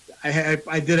just...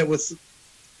 I did it with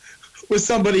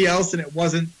somebody else, and it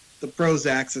wasn't the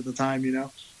Prozacs at the time, you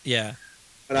know? Yeah.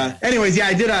 But anyways, yeah,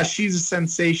 I did She's a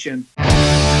Sensation.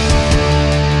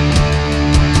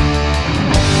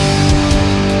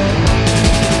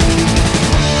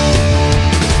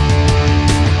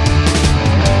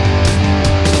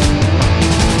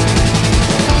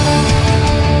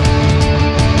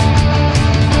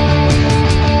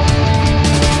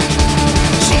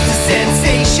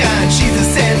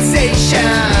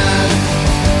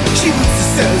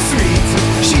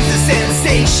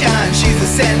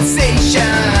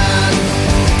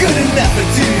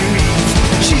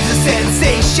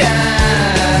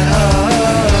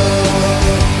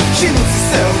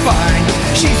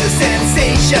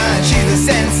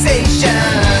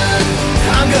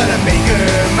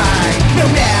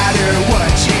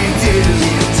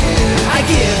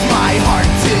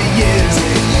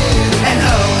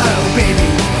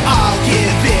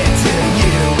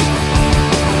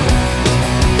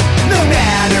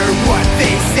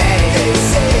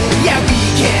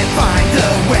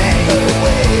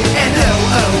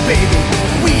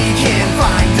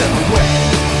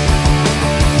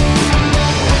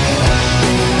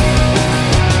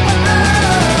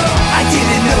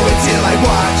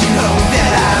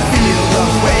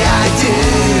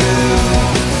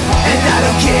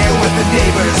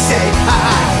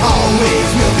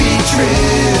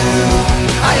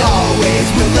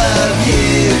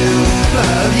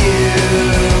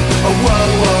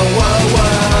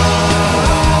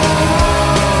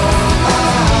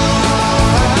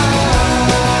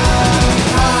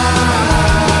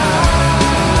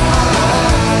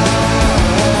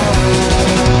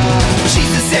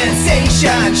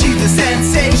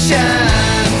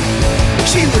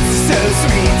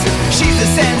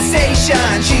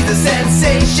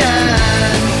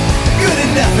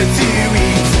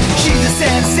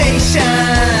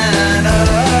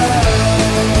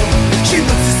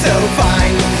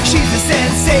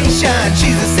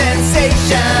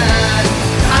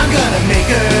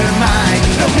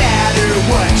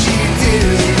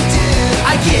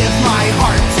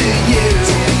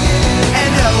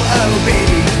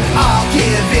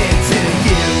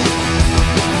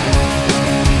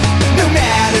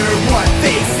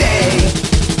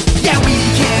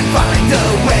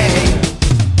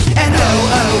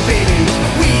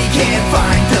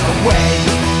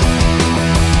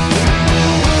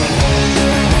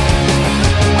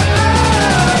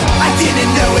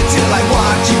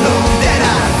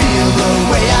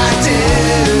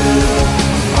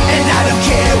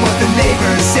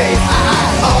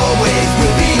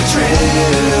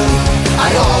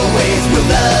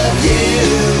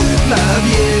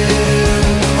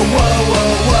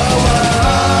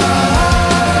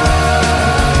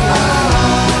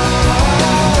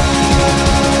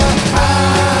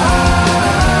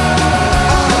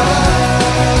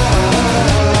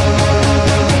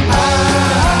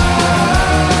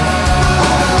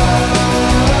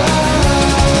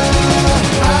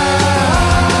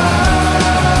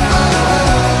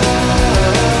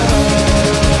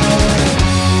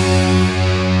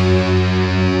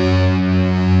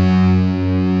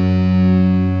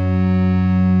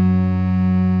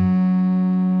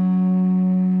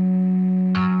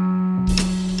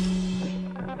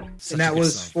 And that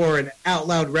was for an Out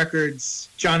Loud Records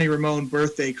Johnny Ramone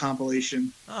birthday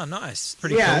compilation. Oh, nice.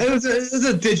 Pretty cool. Yeah, it was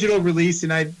a digital release,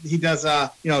 and he does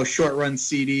a short run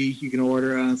CD. You can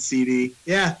order on CD.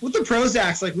 Yeah, with the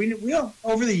Prozacs, like we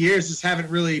over the years just haven't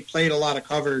really played a lot of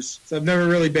covers. So I've never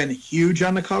really been huge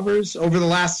on the covers. Over the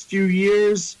last few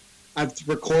years, I've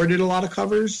recorded a lot of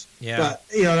covers. Yeah. But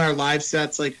in our live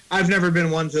sets, like I've never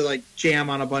been one to like jam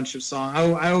on a bunch of songs.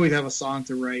 I always have a song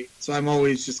to write, so I'm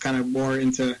always just kind of more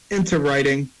into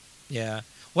writing. Yeah.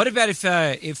 What about if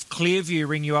Clearview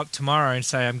ring you up tomorrow and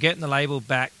say, I'm getting the label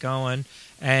back going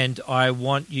and I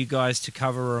want you guys to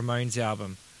cover a Ramones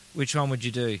album, which one would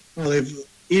you do? Well,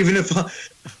 even if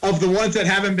of the ones that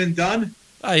haven't been done.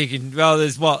 Oh, you can. Well,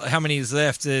 there's how many is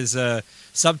left? There's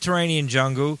Subterranean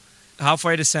Jungle,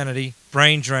 Halfway to Sanity,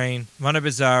 Brain Drain, Mono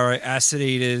Bizarro, Acid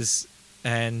Eaters,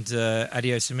 and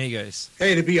Adios Amigos.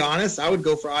 Hey, to be honest, I would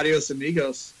go for Adios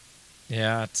Amigos.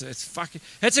 Yeah,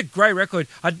 it's a great record.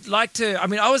 I'd like to. I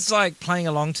mean, I was like playing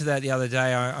along to that the other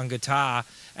day on guitar,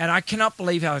 and I cannot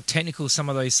believe how technical some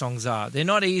of those songs are. They're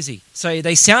not easy. So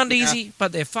they sound easy,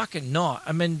 but they're fucking not.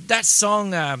 I mean, that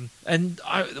song,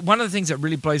 one of the things that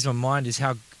really blows my mind is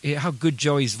how good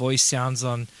Joey's voice sounds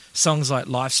on songs like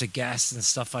Life's a Gas and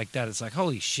stuff like that. It's like,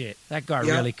 holy shit, that guy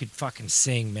really could fucking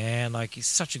sing, man. Like, he's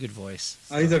such a good voice.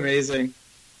 Oh, he's amazing.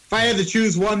 If I had to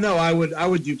choose one, though, I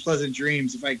would do Pleasant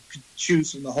Dreams if I could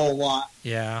choose from the whole lot.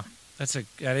 Yeah, that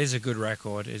is a good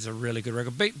record. It's a really good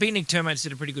record. Beatnik Termites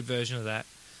did a pretty good version of that,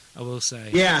 I will say.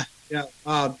 Yeah.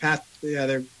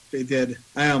 They did.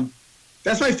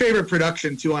 That's my favorite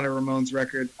production too on a Ramones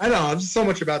record. I don't know. There's so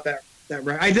much about that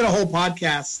record. I did a whole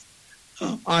podcast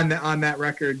on that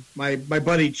record. My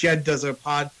buddy Jed does a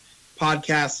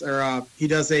podcast, or he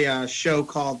does a show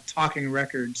called Talking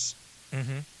Records.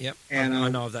 Mm-hmm. Yep, and I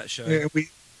know of that show.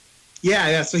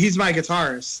 So he's my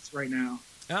guitarist right now.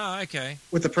 Oh, okay.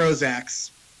 With the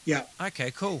Prozacs. Yeah.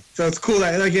 Okay, cool. So it's cool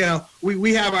that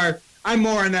we have I'm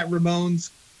more on that Ramones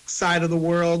side of the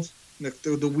world,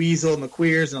 the Weasel and the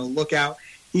Queers and the Lookout.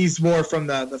 He's more from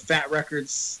the Fat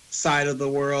Records side of the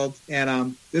world,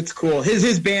 and it's cool.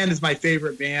 His band is my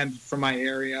favorite band from my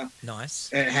area. Nice.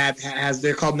 And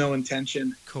they're called No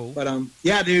Intention. Cool. But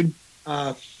yeah, dude,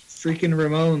 freaking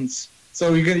Ramones.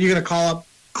 So you're gonna call up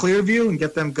Clearview and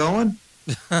get them going?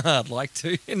 I'd like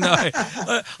to. No,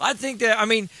 I think that. I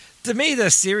mean, to me,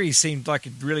 the series seemed like a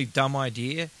really dumb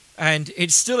idea. And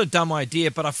it's still a dumb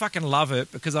idea, but I fucking love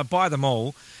it because I buy them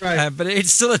all. Right. But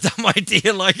it's still a dumb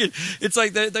idea. Like it's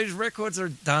like those records are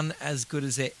done as good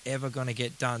as they're ever going to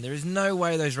get done. There is no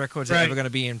way those records are ever going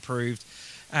to be improved.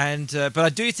 And but I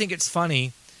do think it's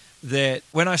funny that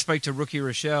when I spoke to Rookie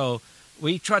Rochelle,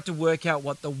 we tried to work out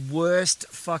what the worst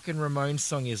fucking Ramones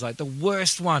song is, like the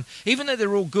worst one, even though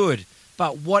they're all good.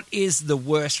 But what is the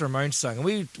worst Ramones song? And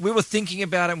we were thinking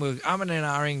about it, and we were umming and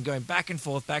ahhing, going back and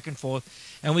forth,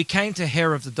 and we came to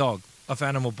Hair of the Dog of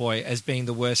Animal Boy as being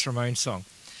the worst Ramones song.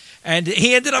 And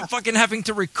he ended up fucking having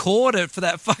to record it for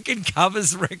that fucking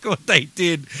covers record they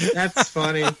did. That's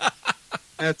funny.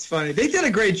 That's funny. They did a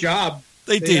great job.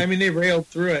 They did. I mean, they railed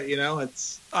through it.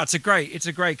 It's a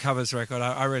great covers record.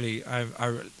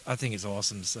 I think it's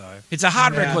awesome. So it's a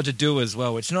hard record to do as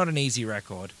well. It's not an easy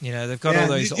record. They've got all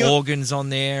those organs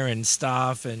on there and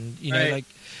stuff, and like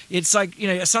it's like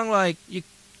a song like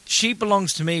She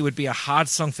Belongs to Me would be a hard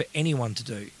song for anyone to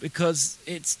do because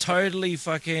it's totally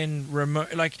fucking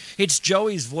remote. Like it's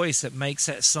Joey's voice that makes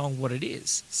that song what it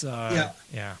is. So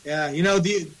yeah.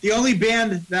 The only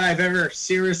band that I've ever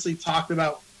seriously talked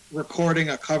about recording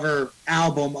a cover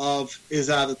album of is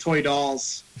the Toy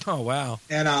Dolls. Oh wow!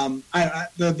 And I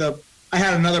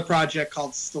had another project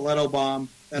called Stiletto Bomb.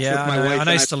 That's with my wife. I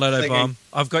know Stiletto Bomb.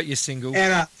 I've got your single.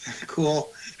 And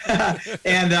cool.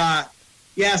 And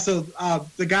so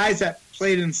the guys that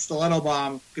played in Stiletto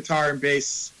Bomb, guitar and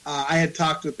bass, I had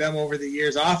talked with them over the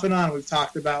years, off and on. We've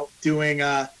talked about doing,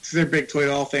 because they're big Toy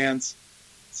Doll fans.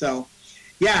 So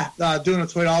doing a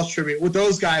Toy Dolls tribute with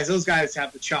those guys. Those guys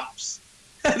have the chops.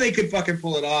 They could fucking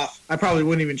pull it off. I probably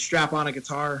wouldn't even strap on a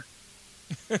guitar.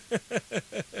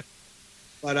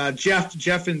 But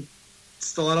Jeff and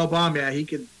Stiletto Bomb,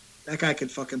 that guy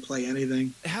could fucking play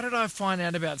anything. How did I find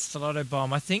out about Stiletto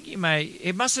Bomb? I think you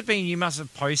must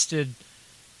have posted it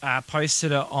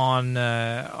on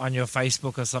your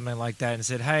Facebook or something like that and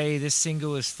said, hey, this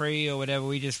single is free or whatever.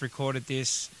 We just recorded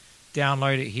this.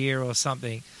 Download it here or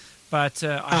something. But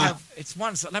it's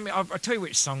one. I'll tell you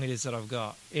which song it is that I've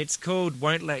got. It's called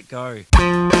Won't Let Go.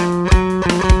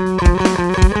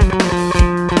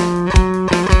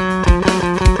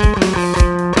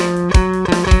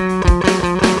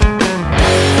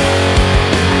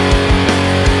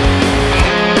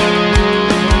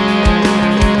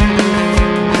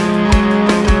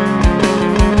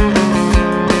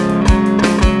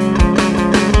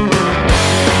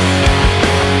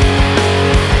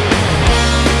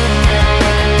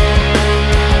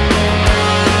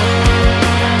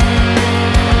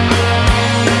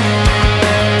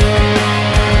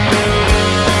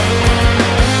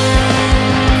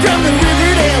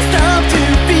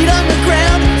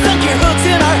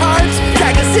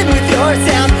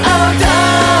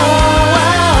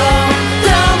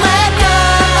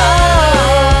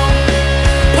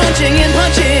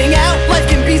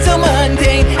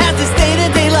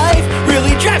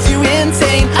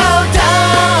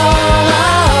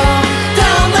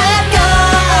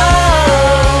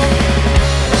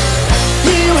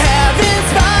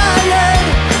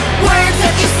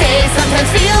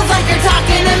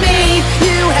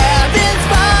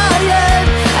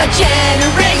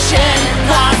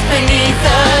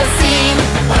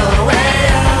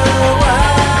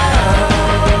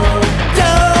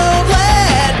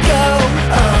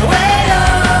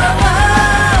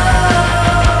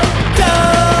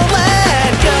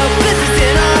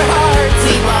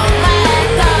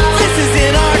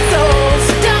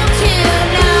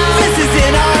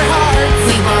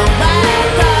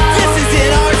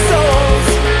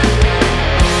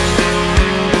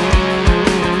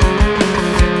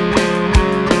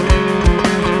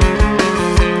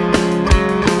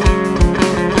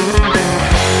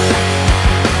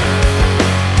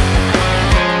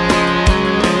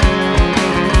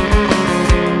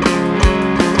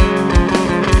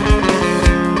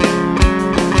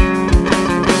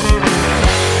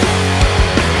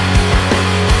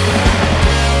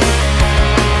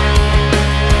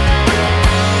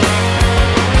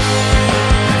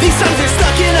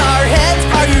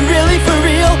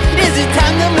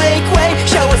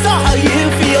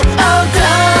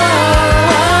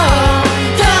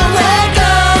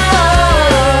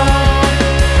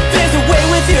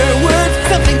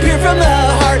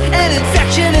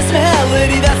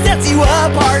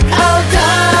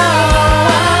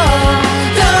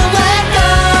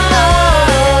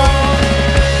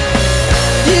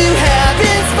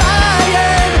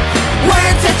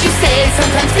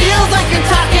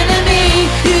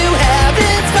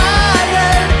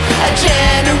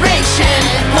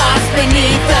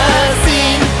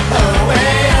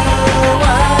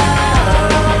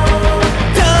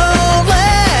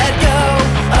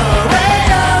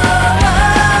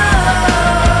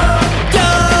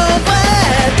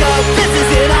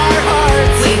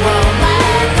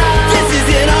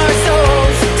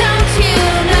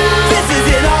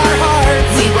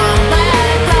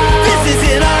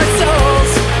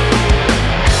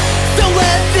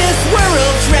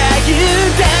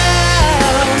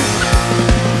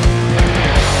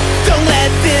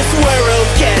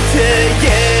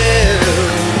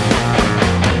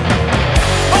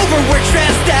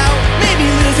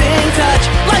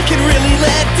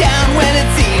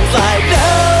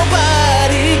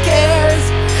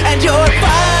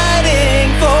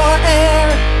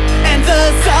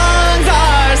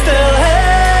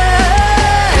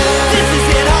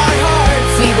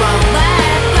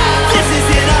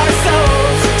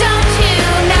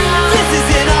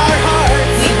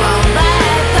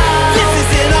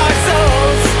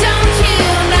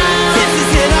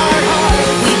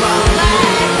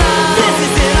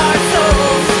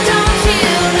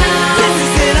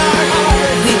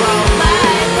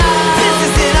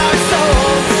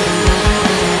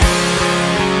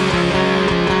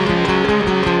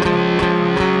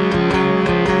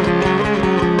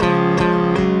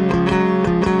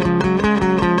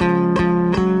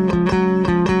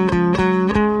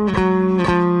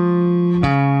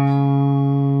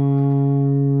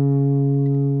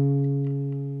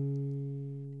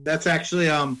 That's actually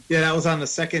that was on the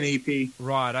second EP.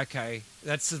 Right. Okay.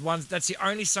 That's the one. That's the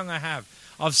only song I have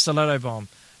of Stiletto Bomb.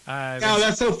 No,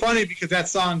 that's so funny because that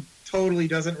song totally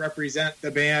doesn't represent the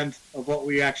band of what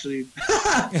we actually.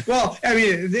 Well, I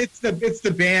mean, it's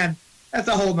the band. That's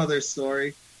a whole nother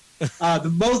story.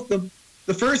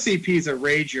 The first EP is a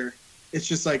rager. It's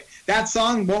just like that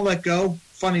song Won't Let Go.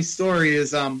 Funny story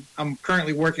is I'm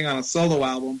currently working on a solo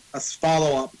album, a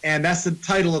follow-up, and that's the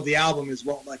title of the album is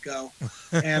Won't Let Go.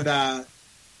 And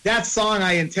that song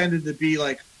I intended to be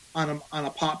like on a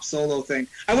pop solo thing.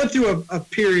 I went through a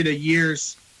period of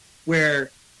years where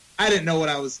I didn't know what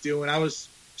I was doing. I was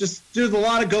just, there's a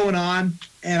lot of going on,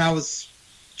 and I was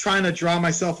trying to draw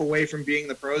myself away from being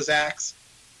the Prozacs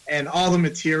and all the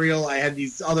material. I had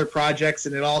these other projects,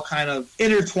 and it all kind of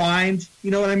intertwined.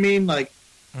 You know what I mean? Like,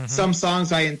 some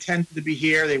songs I intended to be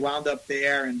here, they wound up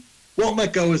there, and Won't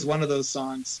Let Go is one of those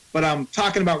songs. But I'm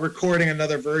talking about recording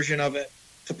another version of it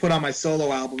to put on my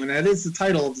solo album, and that is the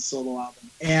title of the solo album.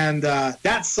 And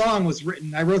that song was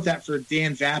written, I wrote that for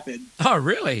Dan Vapid. Oh,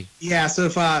 really? Yeah, so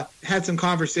if I had some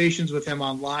conversations with him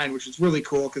online, which is really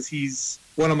cool because he's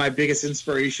one of my biggest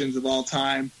inspirations of all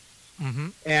time.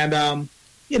 And,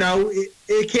 you know,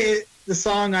 the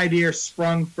song idea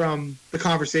sprung from the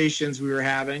conversations we were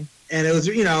having. And it was,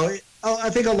 you know, I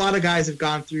think a lot of guys have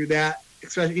gone through that,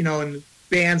 especially, you know, in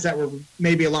bands that were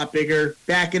maybe a lot bigger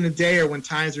back in the day or when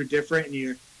times were different and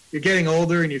you're getting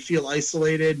older and you feel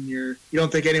isolated and you don't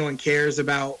think anyone cares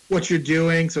about what you're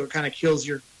doing. So it kind of kill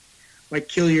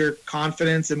your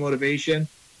confidence and motivation.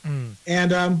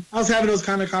 And I was having those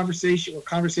kind of conversation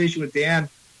with Dan,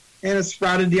 and it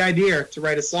sprouted the idea to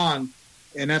write a song.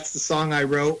 And that's the song I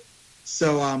wrote.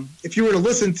 So if you were to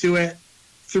listen to it,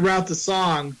 throughout the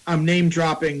song, I'm name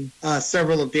dropping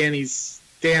several of Dan's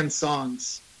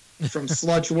songs from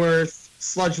Sludgeworth.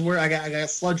 I got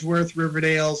Sludgeworth,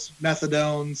 Riverdale's,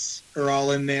 Methadones are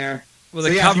all in there. Well,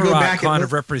 the cover art kind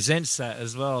of represents that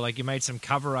as well. Like you made some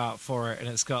cover art for it, and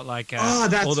it's got like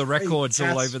all the records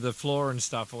all over the floor and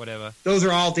stuff or whatever. Those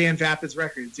are all Dan Vapid's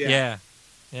records. Yeah.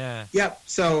 Yep.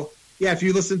 So yeah, if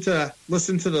you listen to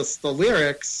the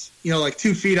lyrics, you know, like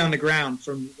 2 Feet on the Ground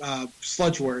from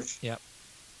Sludgeworth. Yep.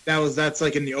 That's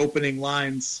like in the opening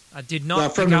lines. I did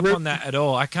not pick up on that at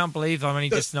all. I can't believe I'm only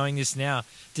just knowing this now.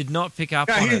 Did not pick up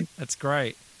on it. That's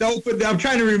great. I'm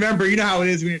trying to remember. You know how it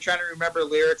is when you're trying to remember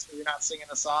lyrics when you're not singing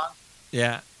a song.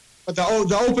 Yeah. But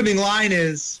the opening line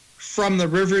is from the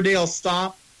Riverdale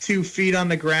stomp, 2 feet on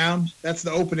the ground. That's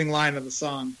the opening line of the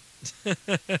song.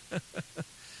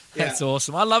 That's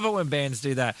awesome. I love it when bands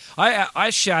do that.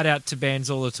 I shout out to bands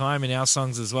all the time in our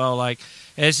songs as well. Like,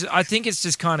 I think it's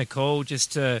just kind of cool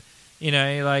just to, you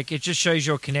know, like it just shows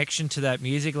your connection to that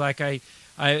music. Like I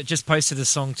just posted a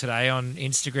song today on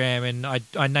Instagram and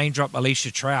I name dropped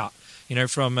Alicia Trout, you know,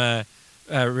 from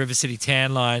River City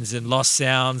Tan Lines and Lost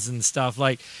Sounds and stuff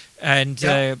like, and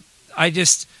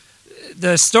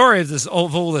the story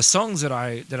of all the songs that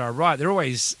I write, they're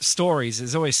always stories.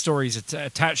 There's always stories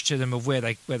attached to them of where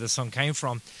the song came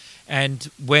from.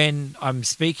 And when I'm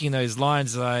speaking those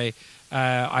lines, I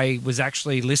was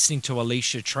actually listening to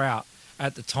Alicia Trout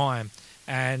at the time,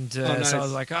 and nice. So I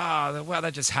was like, wow,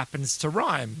 that just happens to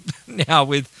rhyme now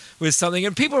with something.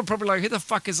 And people are probably like, who the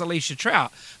fuck is Alicia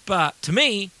Trout? But to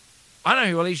me, I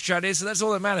know who Alicia Trout is, so that's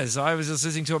all that matters. I was just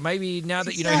listening to it. Maybe now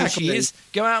that you know who she is,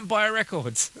 go out and buy her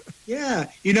records. Yeah.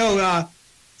 You know,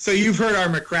 so you've heard our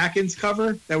McCracken's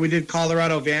cover that we did,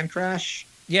 Colorado Van Crash?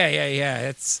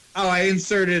 Yeah. I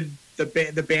inserted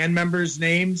the band members'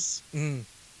 names.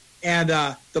 And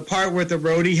the part with the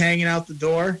roadie hanging out the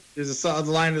door, there's the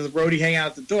line of the roadie hanging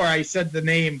out the door, I said the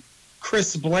name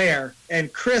Chris Blair.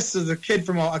 And Chris is a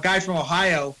guy from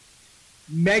Ohio,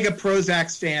 mega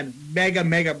Prozacs fan, mega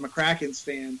McCracken's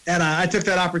fan, and I took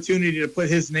that opportunity to put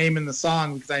his name in the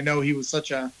song because I know he was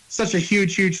such a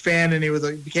huge fan, and he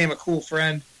became a cool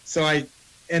friend. So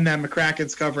in that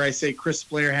McCracken's cover, I say Chris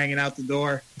Blair hanging out the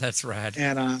door. That's rad.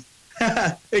 And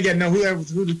again, no, who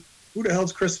the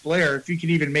hell's Chris Blair? If you can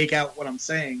even make out what I'm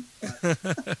saying,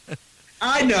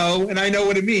 I know, and I know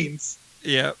what it means.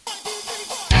 Yep.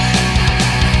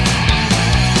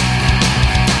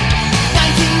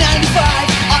 1995,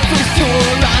 our first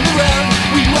tour on the road.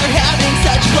 We were having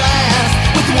such a blast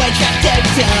with the white trash dead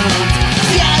tones.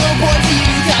 Seattle, Boise,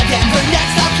 Utah, Denver,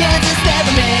 next stop Kansas,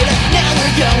 never made it. Now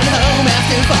we're going home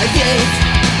after 5 days.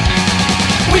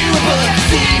 We were booked to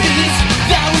see these,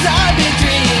 that was our big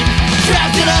dream.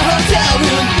 Trapped in a hotel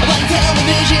room, a blank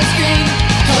television screen.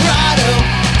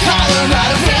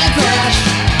 Colorado Van Crash.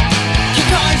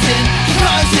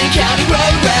 Carson County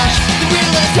Road Rash. The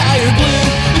real tire blew.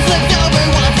 We flipped over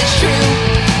once it's true.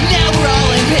 Now we're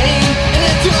all in pain, and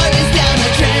the tour is down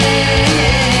the drain.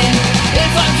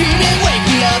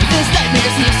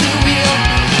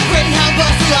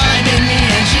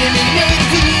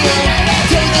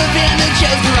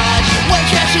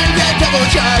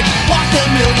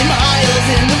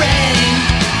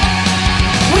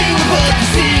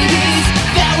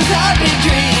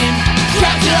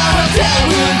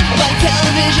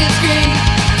 television screen.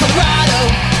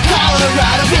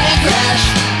 Colorado van crash.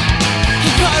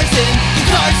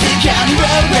 Carson County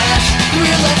road rash.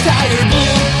 Rear left tire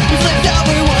blew. We flipped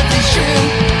over once it's true.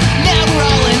 Now we're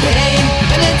all in pain,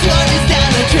 and then tore us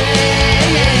down the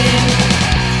drain.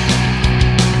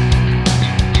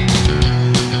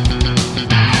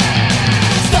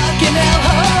 Stuck in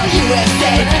hellhole,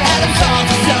 USA. Adam called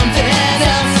for something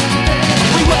else.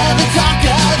 We were the talk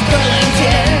of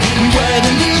Burlington. We were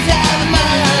the news out of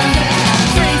mind.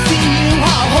 3CU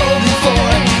all holding for.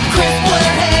 Chris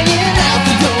Blair hanging out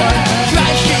the door.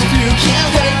 Drive straight through,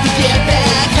 can't wait to get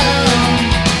back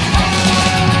home.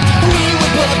 We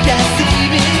were booked at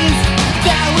CB's,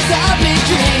 that was our big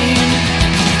dream.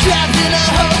 Trapped in a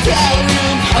hotel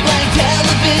room, a blank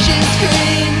television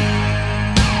screen.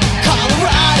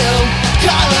 Colorado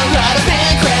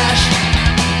van crash.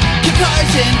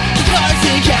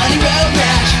 Carson County road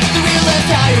rash. The rear left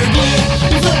tire blew.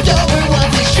 We flipped over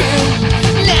once it's true.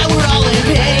 Now we're all in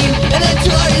pain, and then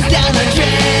tore us down the drain.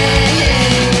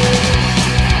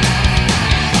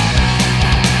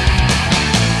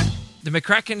 The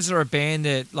McCrackens are a band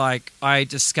that like I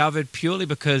discovered purely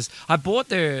because I bought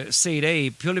their CD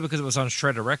purely because it was on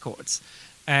Shredder Records,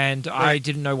 and I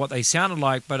didn't know what they sounded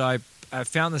like, but I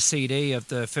found the CD of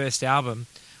the first album,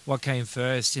 What Came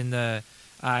First, in the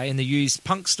used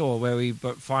punk store where we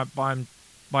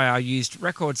buy our used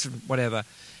records and whatever.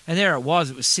 And there it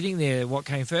was. It was sitting there, What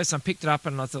Came First. I picked it up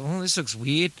and I thought, oh, this looks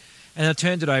weird. And I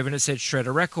turned it over and it said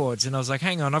Shredder Records. And I was like,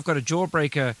 hang on, I've got a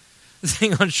Jawbreaker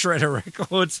thing on Shredder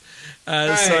Records.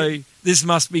 So this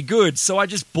must be good. So I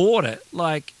just bought it,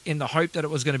 like in the hope that it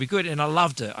was going to be good. And I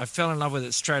loved it. I fell in love with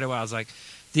it straight away. I was like,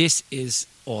 this is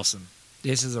awesome.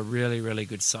 This is a really, really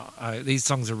good song. These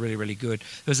songs are really, really good.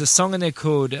 There's a song in there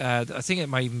called, I think it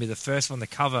might even be the first one, the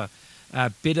cover,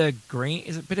 Bitter Green.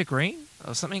 Is it Bitter Green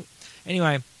or something?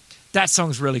 Anyway, that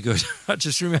song's really good. I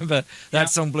just remember that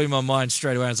song blew my mind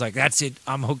straight away. I was like, that's it.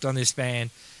 I'm hooked on this band.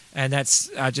 And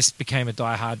I just became a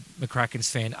diehard McCrackens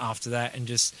fan after that and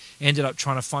just ended up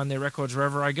trying to find their records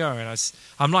wherever I go. And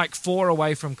I'm like 4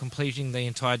 away from completing the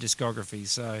entire discography.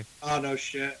 So. Oh, no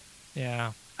shit.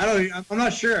 Yeah. I'm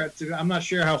not sure. I'm not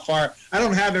sure how far. I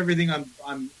don't have everything on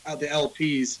the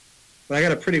LPs, but I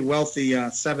got a pretty wealthy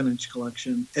 7-inch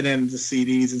collection, and then the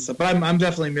CDs and stuff. But I'm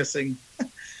definitely missing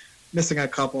a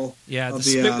couple. Yeah, the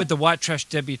split with the White Trash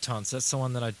Debutantes. That's the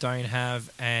one that I don't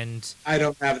have, and I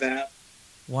don't have that.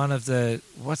 One of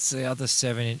what's the other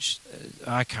 7-inch?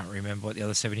 I can't remember what the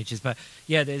other 7 inch is, but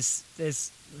yeah,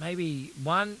 there's maybe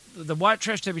one. The White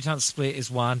Trash Debutantes split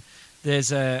is one.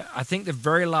 There's I think the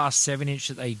very last 7-inch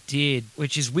that they did,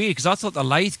 which is weird because I thought the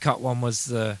lathe cut one was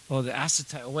the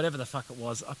acetate or whatever the fuck it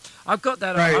was. I've got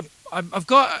that. Right. I've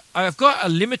got a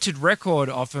limited record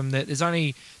of them that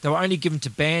they were only given to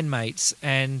bandmates,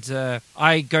 and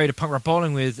I go to Punk Rock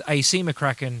Bowling with AC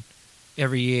McCracken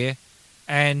every year,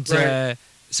 and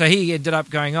so he ended up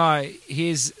going, I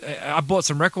bought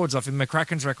some records off him,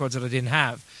 McCracken's records that I didn't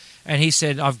have. And he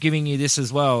said, I've given you this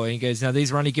as well. And he goes, now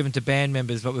these were only given to band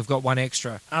members, but we've got one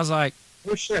extra. I was like,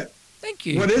 oh, shit. Thank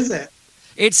you. What is it?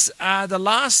 It's the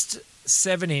last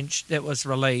 7-inch that was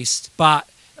released, but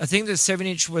I think the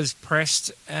 7-inch was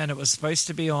pressed and it was supposed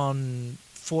to be on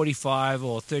 45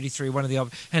 or 33, one of the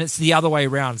other, and it's the other way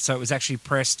around. So it was actually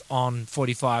pressed on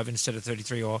 45 instead of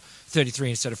 33 or 33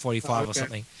 instead of 45 or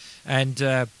something. And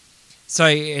and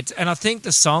I think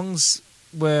the songs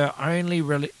were only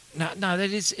really... No,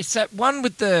 it's that one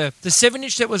with the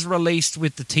 7-inch that was released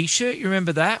with the T-shirt. You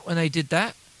remember that when they did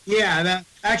that? Yeah, that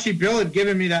actually Bill had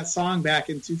given me that song back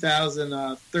in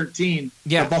 2013.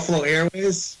 Yeah, Buffalo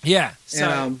Airways. Yeah, so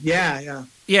and, yeah,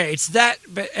 it's that.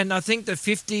 But and I think the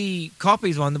 50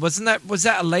 copies one was that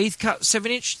a lathe cut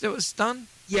 7-inch that was done?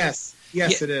 Yes.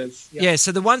 Yes, yeah. It is. Yeah,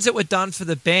 so the ones that were done for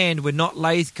the band were not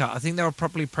lathe cut. I think they were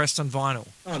properly pressed on vinyl.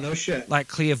 Oh, no shit. Like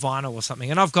clear vinyl or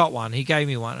something. And I've got one. He gave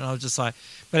me one. And I was just like,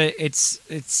 but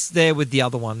it's there with the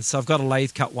other one. So I've got a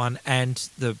lathe cut one and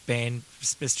the band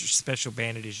special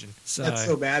band edition. So that's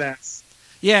so badass.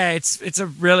 Yeah, it's a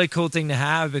really cool thing to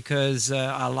have because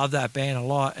I love that band a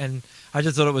lot. And I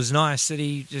just thought it was nice that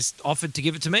he just offered to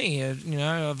give it to me,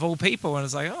 of all people. And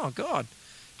it's like, oh, God.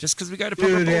 Just because we go to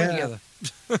Punk Rock Bowling together.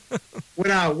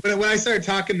 When I started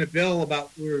talking to Bill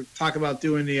we were talking about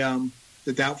doing the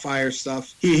Doubtfire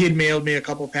stuff, he had mailed me a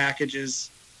couple packages,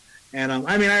 and I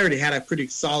already had a pretty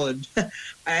solid, I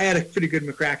had a pretty good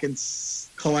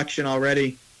McCracken's collection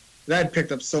already. That had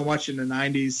picked up so much in the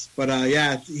 90s, but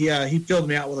he filled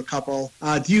me out with a couple.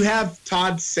 Do you have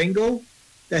Todd's single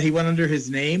that he went under his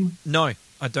name? No,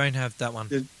 I don't have that one.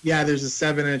 There's a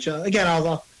 7-inch. Again,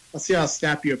 I'll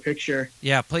snap you a picture.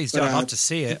 Yeah, please do. But, I'd love to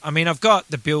see it. I mean, I've got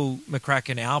the Bill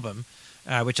McCracken album,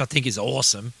 which I think is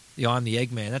awesome. The I'm the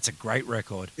Eggman. That's a great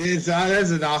record. That's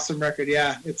an awesome record.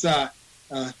 Yeah, it's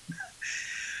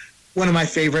one of my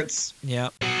favorites. Yeah.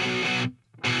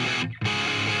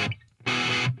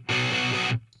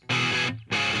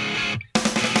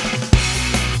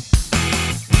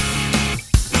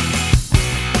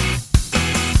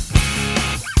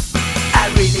 I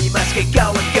really must get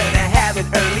going, gonna have an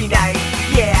early night.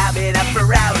 Yeah, I've been up for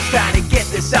hours trying to get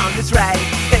this song that's right.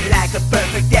 And like a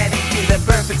perfect ending to the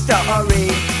perfect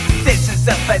story, this is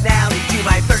the finale to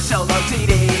my first solo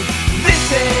CD.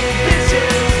 This is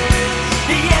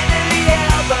the end of the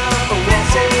album.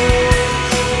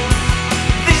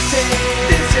 This is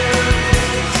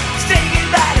say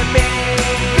goodbye to me.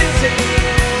 This is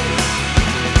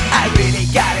I really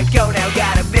gotta go now,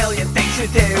 got a million things to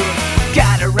do.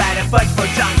 Gotta write a bunch more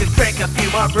songs and drink a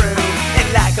few more brew. And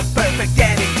like a perfect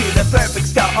ending to the perfect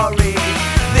story,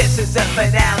 this is the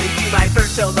finale to my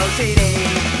first solo CD.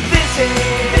 This is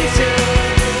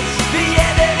the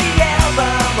end of the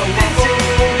album. This is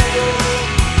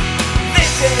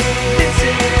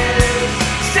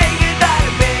say goodbye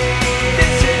to me.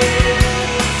 This is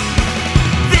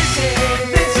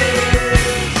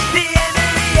the end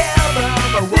of the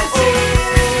album.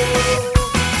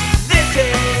 This is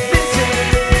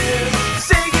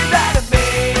say goodbye to me.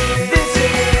 This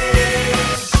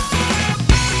is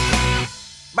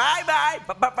bye bye.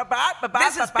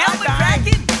 This is Bill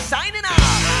McCracken signing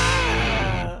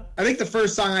off. I think the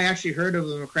first song I actually heard of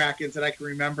the McCrackens that I can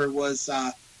remember was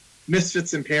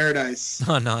Misfits in Paradise.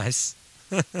 Oh, nice.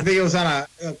 I think it was on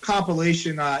a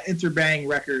compilation, Interbang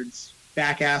Records,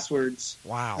 Back Asswards.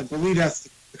 Wow. I believe that's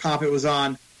the comp it was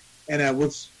on. And it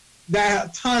was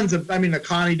that tons of, the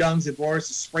Connie Dungs and Boris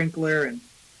the Sprinkler, and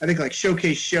I think like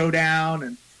Showcase Showdown,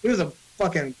 and it was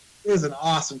an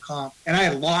awesome comp. And I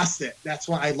had lost it. That's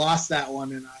why I lost that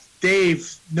one. And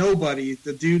Dave Nobody,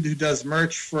 the dude who does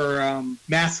merch for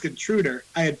Mask Intruder,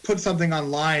 I had put something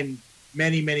online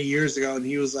many, many years ago, and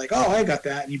he was like, "Oh, I got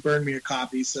that," and he burned me a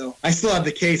copy. So I still have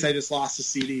the case. I just lost the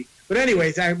CD. But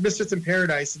anyways, I Misfits in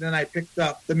Paradise, and then I picked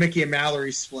up the Mickey and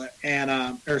Mallory split, and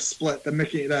the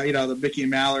Mickey, the Mickey and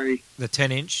Mallory, The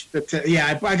 10-inch. I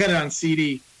got it on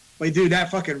CD. But dude, that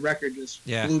fucking record just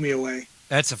blew me away.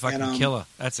 That's a fucking And, killer.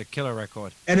 That's a killer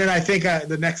record. And then I think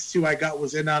the next two I got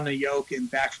was In on the Yoke and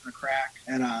Back from the Crack,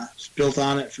 and just built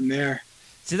on it from there.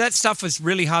 See, that stuff was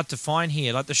really hard to find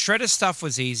here. Like the Shredder stuff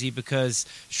was easy because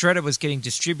Shredder was getting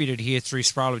distributed here through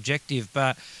Spiral Objective,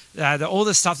 but all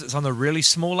the stuff that's on the really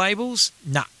small labels,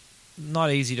 not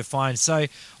easy to find. So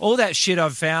all that shit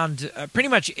I've found, pretty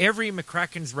much every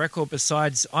McCracken's record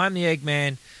besides I'm the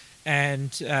Eggman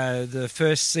and the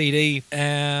first CD,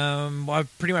 I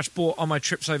pretty much bought on my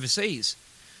trips overseas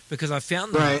because I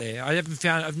found them there.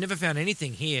 I've never found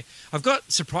anything here. I've got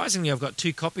 2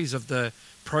 copies of the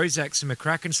Prozacs and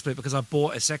McCracken split because I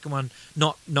bought a second one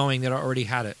not knowing that I already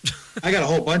had it. I got a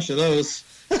whole bunch of those.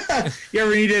 You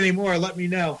ever need any more, let me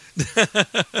know.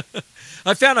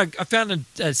 I found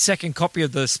a second copy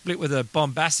of the split with the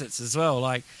Bombassets as well.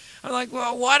 I'm like,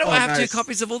 well, why do I have 2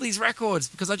 copies of all these records?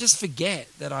 Because I just forget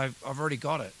that I've already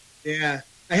got it. Yeah.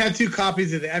 I had 2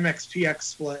 copies of the MXPX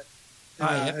split. Yep.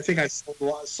 I think I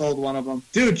sold one of them.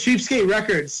 Dude, Cheapskate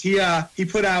Records, he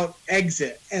put out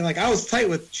Exit. And I was tight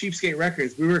with Cheapskate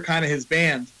Records. We were kind of his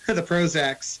band, the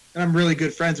Prozacs. And I'm really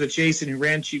good friends with Jason, who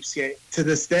ran Cheapskate to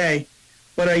this day.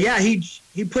 But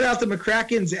he put out the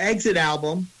McCracken's Exit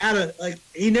album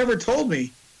he never told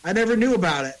me. I never knew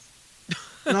about it.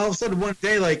 And all of a sudden one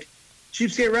day,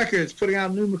 Cheapskate Records putting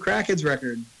out a new McCracken's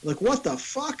record. What the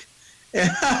fuck?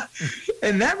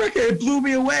 And that record, it blew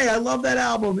me away. I love that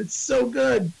album. It's so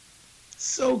good.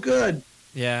 So good.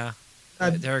 Yeah.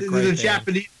 They're a great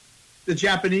band. The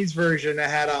Japanese version that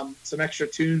had some extra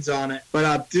tunes on it.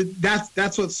 But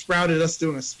that's what sprouted us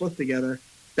doing a split together.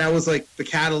 That was the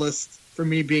catalyst for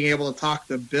me being able to talk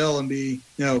to Bill and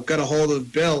got a hold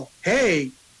of Bill.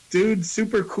 Hey, dude,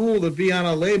 super cool to be on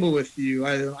a label with you.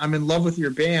 I'm in love with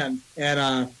your band.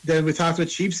 And then we talked with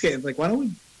Cheapskate. Why don't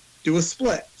we do a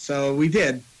split? So we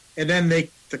did. And then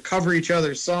to cover each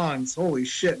other's songs. Holy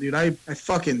shit, dude. I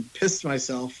fucking pissed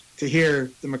myself to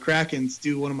hear the McCrackens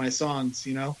do one of my songs,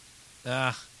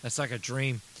 That's like a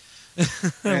dream.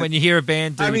 When you hear a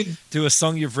band do a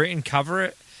song you've written, cover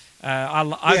it.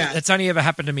 It's only ever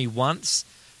happened to me once,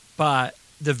 but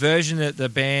the version that the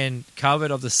band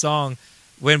covered of the song,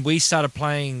 when we started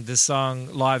playing the song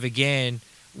live again,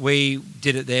 we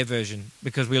did it their version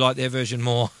because we liked their version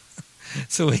more.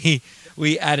 So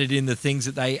we added in the things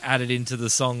that they added into the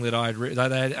song that I'd written.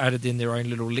 They had added in their own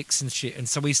little licks and shit. And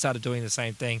so we started doing the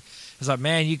same thing. It's like,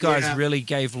 man, you guys really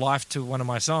gave life to one of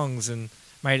my songs and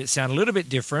made it sound a little bit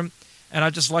different. And I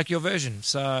just like your version.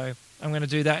 So I'm going to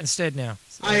do that instead now.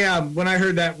 So. When I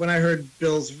heard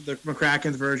Bill's, the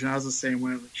McCracken's version, I was the same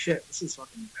way. I was like, shit, this is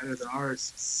fucking better than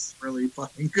ours. It's really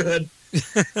fucking good.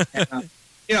 And,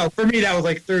 for me, that was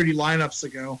like 30 lineups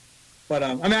ago. But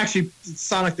I'm actually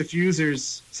Sonic Diffuser,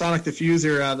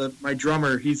 my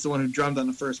drummer. He's the one who drummed on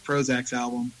the first Prozacs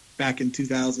album back in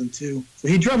 2002. So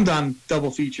he drummed on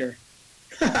Double Feature.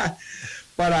 But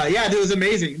it was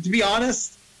amazing. To be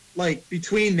honest, like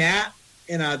between that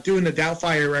and doing the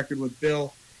Doubtfire record with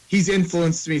Bill, he's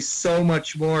influenced me so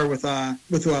much more with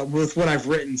what I've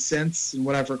written since and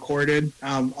what I've recorded.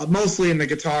 Mostly in the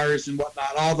guitars and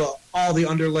whatnot, all the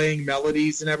underlaying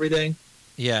melodies and everything.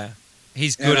 Yeah.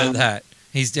 He's good at that.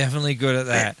 He's definitely good at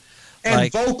that.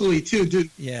 And vocally, too, dude.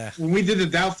 Yeah. When we did the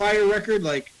Doubtfire record,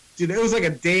 it was like a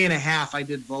day and a half I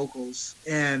did vocals.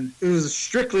 And it was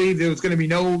strictly, there was going to be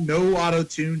no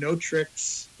auto-tune, no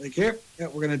tricks. Like, we're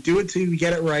going to do it till we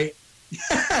get it right.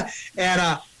 And,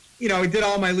 I did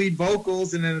all my lead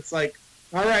vocals, and then it's like,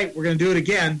 all right, we're going to do it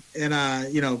again. And,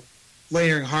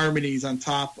 layering harmonies on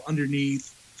top,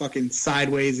 underneath, fucking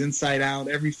sideways, inside out,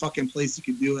 every fucking place you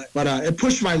could do it. But it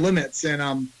pushed my limits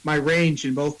and my range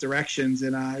in both directions,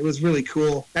 and it was really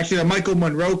cool. Actually, the Michael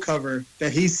Monroe cover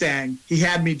that he sang, he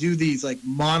had me do these like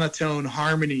monotone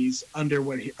harmonies under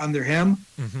him,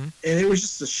 and it was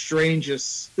just the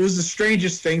strangest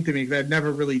thing to me because I'd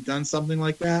never really done something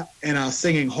like that. And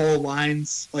singing whole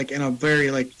lines like in a very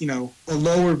a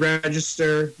lower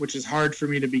register, which is hard for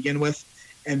me to begin with.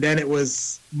 And then it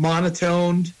was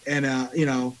monotoned, and,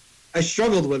 I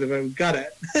struggled with it, but I got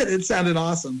it. It sounded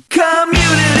awesome.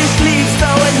 Community sleeps,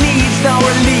 though it needs no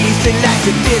release. They like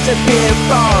to disappear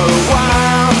for a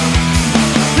while.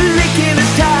 Licking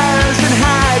his tires and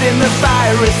hiding the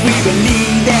virus. We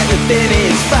believe everything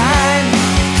is fine.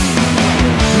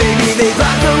 Maybe they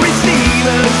brought the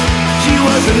receivers. She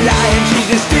wasn't lying, she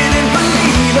just didn't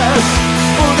believe us.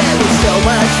 Oh, there was so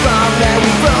much wrong that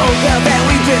we broke up and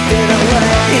we drifted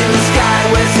away. In the sky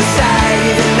where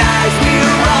society denies we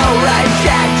were all right,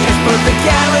 Jack. Just put the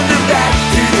calendar back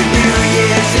to the New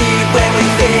Year's Eve when we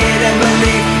feared and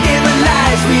believed in the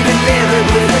lies we delivered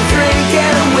with a drink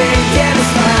and a wink and a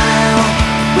smile.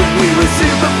 When we were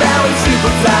superpowered,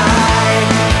 superfly.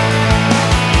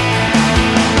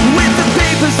 With the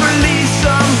papers released,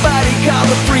 somebody called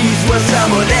the freeze, while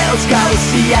someone else called the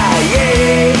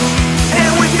CIA. And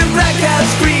with the blackout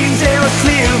screens, they were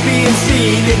clear being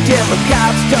seen until the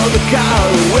cops towed the car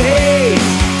away.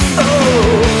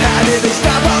 Oh, how did they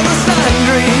stop all the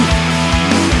sundry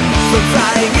from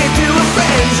flying into a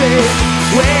frenzy?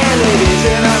 Well, it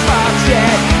isn't our fault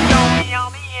yet. Only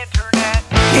on the internet.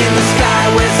 In the sky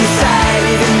where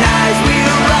society denies we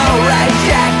were all right,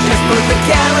 Jack. Just put the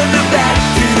calendar back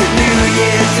to the New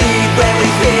Year's Eve when we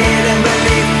feared and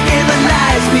believed in the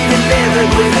lies we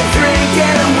delivered with a drink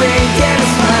and a wink and a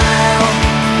smile.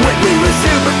 When we were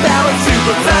superpowered,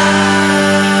 superfly.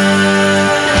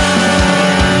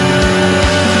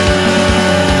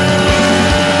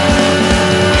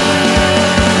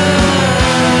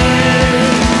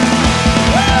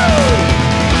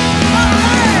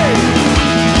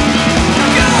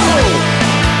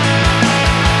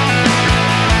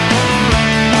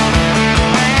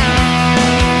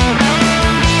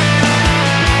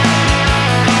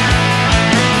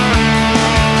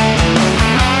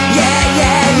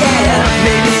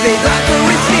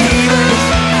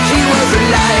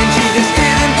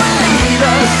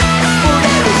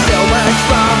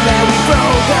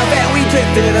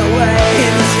 Drifted away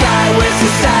in the sky where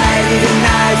society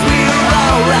denies we were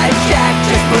all right, Jack.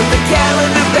 Just put the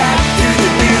calendar back to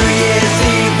the New Year's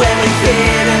Eve when we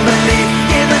feared and believed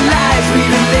in the lies we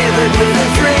delivered with a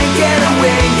drink and a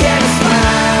wink and a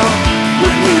smile.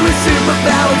 When we were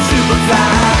superpowered,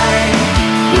 superfly.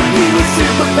 When we were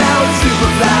superpowered,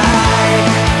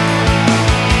 superfly.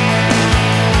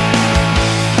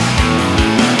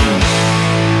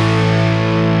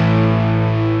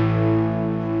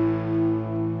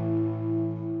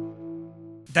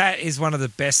 That is one of the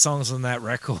best songs on that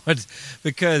record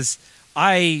because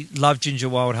I love Ginger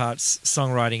Wildheart's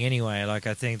songwriting anyway. Like,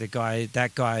 I think that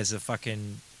guy is a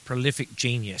fucking prolific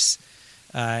genius.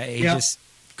 He just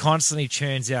constantly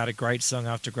churns out a great song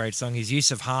after great song. His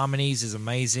use of harmonies is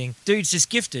amazing. Dude's just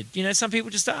gifted. Some people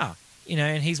just are,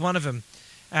 and he's one of them.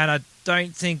 And I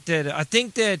think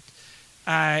that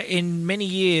in many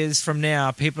years from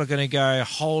now, people are going to go,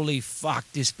 holy fuck,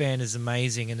 this band is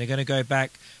amazing. And they're going to go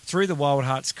back through the Wild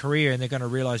Hearts career and they're going to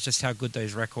realize just how good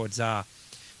those records are.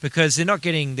 Because they're not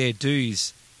getting their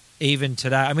dues even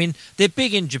today. I mean, they're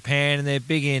big in Japan and they're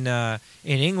big in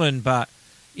England, but,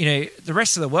 you know, the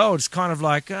rest of the world is kind of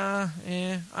like, I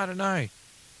don't know.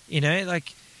 You know,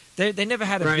 like, they never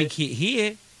had a big hit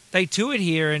here. They toured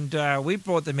here and we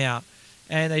brought them out.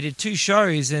 And they did 2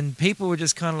 shows, and people were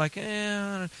just kind of like,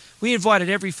 we invited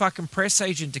every fucking press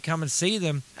agent to come and see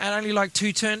them, and only like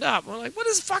 2 turned up. We're like, what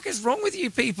the fuck is wrong with you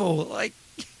people? Like,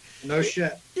 no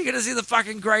shit. You're going to see the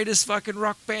fucking greatest fucking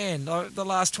rock band of the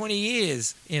last 20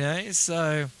 years, you know?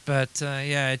 So, but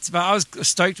but I was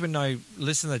stoked when I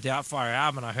listened to the Doubtfire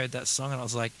album and I heard that song, and I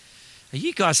was like, are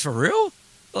you guys for real?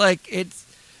 Like, it's...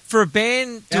 For a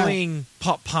band doing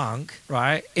pop punk,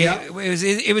 right? It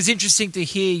was interesting to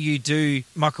hear you do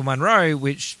Michael Monroe,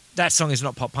 which that song is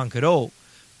not pop punk at all,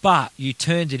 but you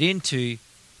turned it into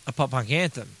a pop punk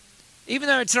anthem. Even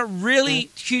though it's not really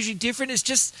hugely different, it's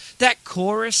just that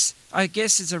chorus. I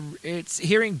guess it's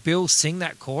hearing Bill sing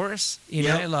that chorus. You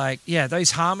know, like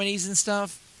those harmonies and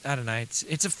stuff. I don't know.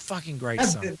 It's a fucking great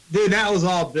song, dude. That was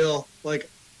all Bill. Like,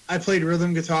 I played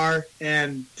rhythm guitar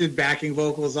and did backing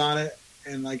vocals on it.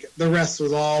 And like the rest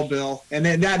was all Bill, and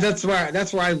then that's where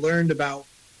I learned about.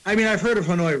 I mean, I've heard of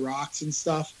Hanoi Rocks and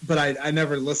stuff, but I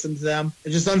never listened to them.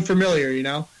 It's just unfamiliar, you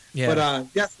know. Yeah. But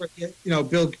that's what, you know.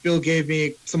 Bill gave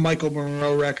me some Michael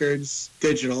Monroe records,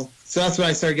 digital. So that's when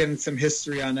I started getting some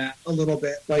history on that a little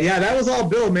bit. But yeah, that was all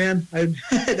Bill, man.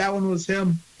 That one was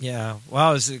him. Yeah.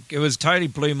 Well, it was totally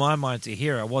blew my mind to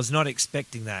hear. I was not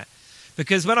expecting that,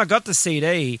 because when I got the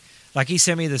CD, like he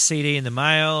sent me the CD in the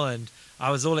mail and I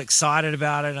was all excited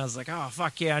about it, and I was like, oh,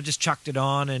 fuck yeah, I just chucked it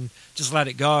on and just let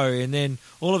it go. And then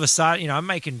all of a sudden, you know, I'm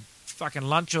making fucking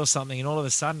lunch or something, and all of a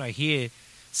sudden I hear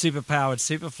Superpowered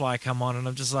Superfly come on, and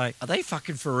I'm just like, are they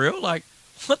fucking for real? Like,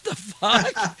 what the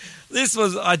fuck?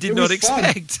 I did not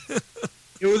expect.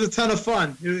 It was a ton of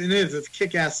fun. It is. It's a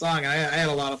kick-ass song. I had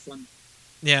a lot of fun.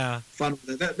 Yeah. Fun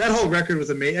with it. That whole record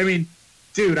was amazing. I mean,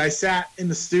 dude, I sat in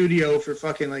the studio for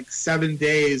fucking like 7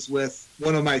 days with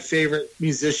one of my favorite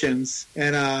musicians,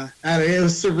 and it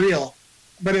was surreal,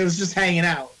 but it was just hanging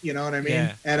out, you know what I mean?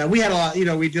 Yeah. And we had a lot, you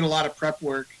know, we did a lot of prep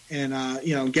work and,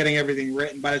 you know, getting everything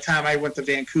written. By the time I went to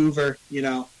Vancouver, you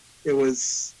know,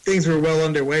 things were well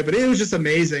underway, but it was just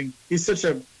amazing. He's such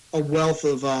a wealth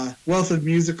of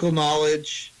musical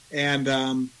knowledge and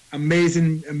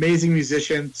amazing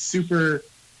musician, super,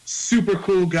 super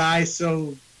cool guy,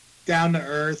 so down to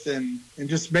earth and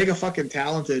just mega fucking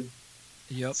talented.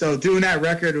 Yep. So doing that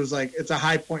record was like, it's a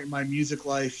high point in my music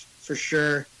life for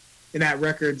sure. And that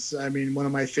record's, I mean, one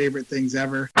of my favorite things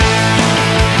ever. I've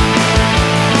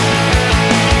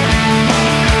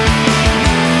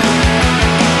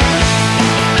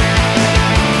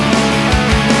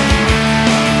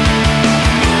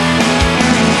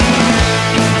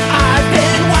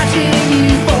been watching you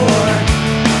for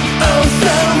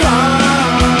so long.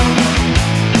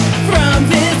 From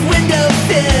this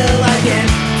windowsill, I can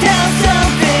tell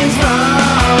something's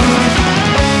wrong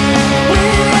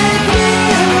with you.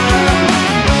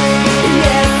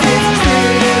 Yes, it's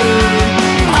true.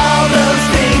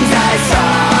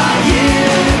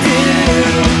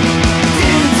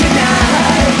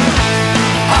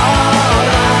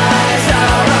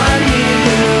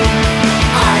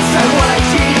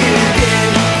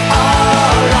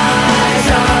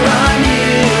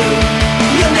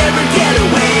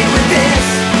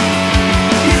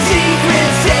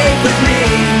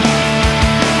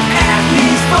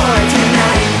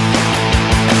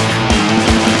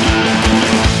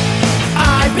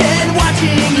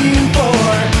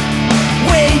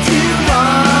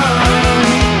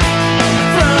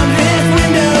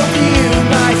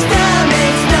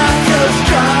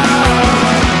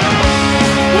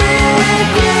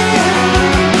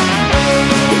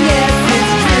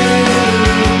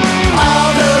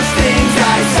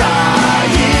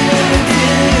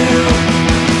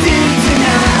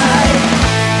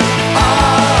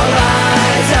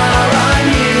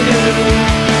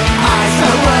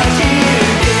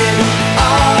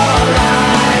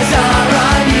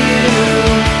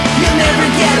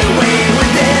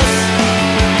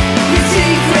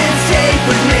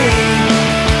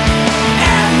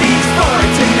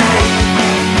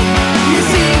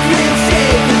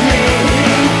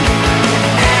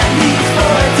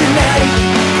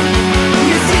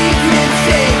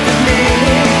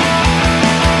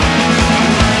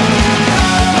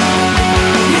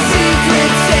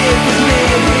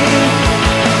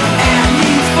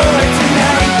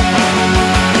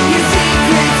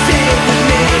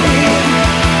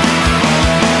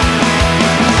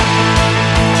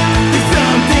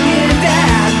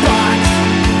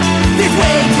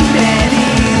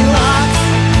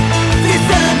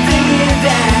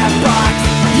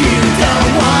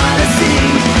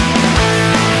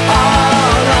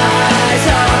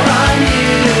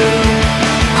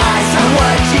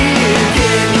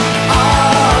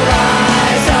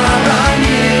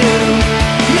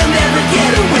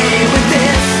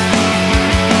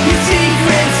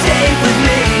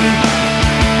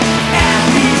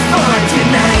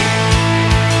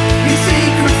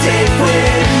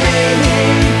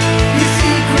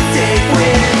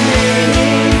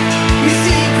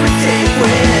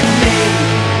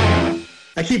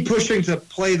 I keep pushing to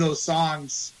play those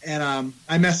songs, and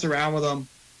I mess around with them,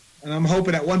 and I'm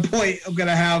hoping at one point I'm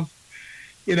gonna have,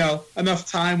 enough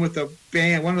time with the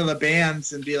band, one of the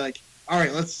bands, and be like, all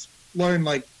right, let's learn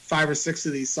like 5 or 6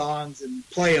 of these songs and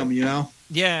play them.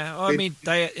 Yeah, well, I mean,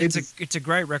 it's a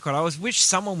great record. I wish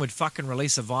someone would fucking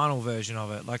release a vinyl version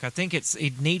of it. Like, I think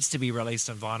it needs to be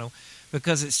released on vinyl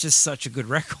because it's just such a good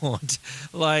record.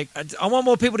 Like, I want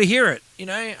more people to hear it, and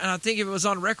I think if it was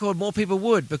on record, more people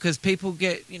would, because people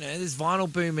get, there's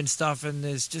vinyl boom and stuff, and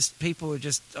there's just people are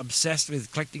just obsessed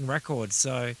with collecting records.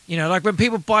 So, like when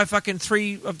people buy fucking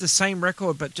 3 of the same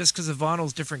record, but just because the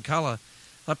vinyl's different color,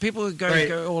 like people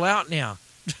go all out now.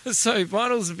 So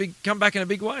vinyls have come back in a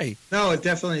big way. No, it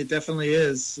definitely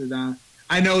is. And,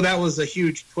 I know that was a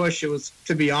huge push. It was,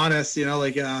 to be honest, Bill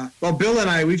and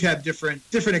I, we've had different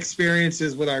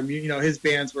experiences with our, his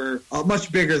bands were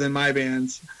much bigger than my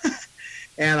bands,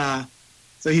 and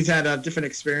so he's had different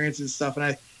experiences and stuff. And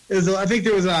I think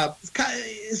there was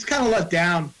it's kind of let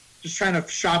down just trying to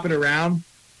shop it around,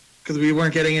 because we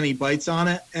weren't getting any bites on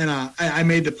it, and I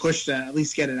made the push to at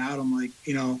least get it out. I'm like,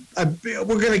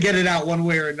 we're gonna get it out one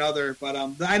way or another. But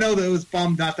I know that it was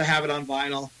bummed not to have it on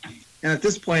vinyl. And at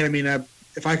this point, I mean,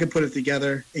 if I could put it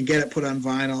together and get it put on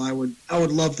vinyl, I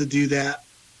would love to do that.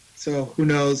 So who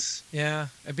knows? Yeah,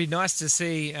 it'd be nice to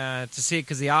see it,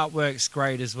 because the artwork's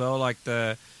great as well. Like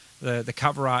the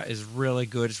cover art is really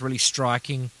good. It's really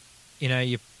striking.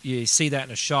 You see that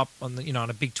in a shop on on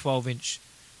a big 12-inch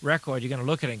record, you're going to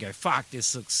look at it and go, fuck,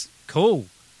 this looks cool.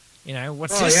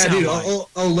 What's this sound like?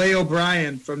 Lay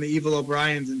O'Brien from the Evil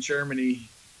O'Briens in Germany.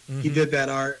 Mm-hmm. He did that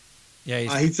art.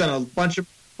 Yeah, he's done a bunch of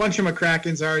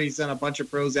McCracken's art. He's done a bunch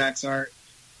of Prozac's art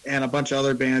and a bunch of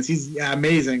other bands. He's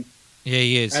amazing. Yeah,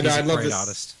 he is. He's a great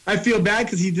artist. I feel bad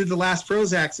because he did the last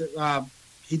Prozac's.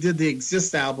 He did the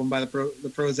Exist album by the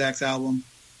Prozac's album.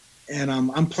 And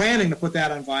I'm planning to put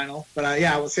that on vinyl. But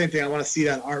same thing. I want to see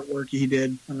that artwork he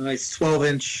did on a nice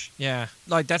 12-inch. Yeah,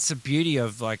 like that's the beauty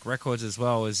of like records as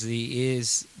well, is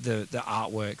the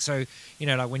artwork. So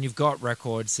like when you've got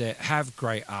records that have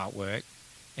great artwork,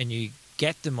 and you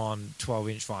get them on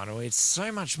 12-inch vinyl, it's so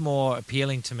much more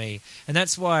appealing to me. And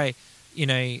that's why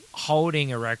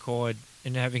holding a record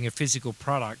and having a physical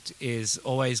product is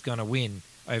always going to win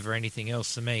over anything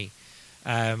else for me.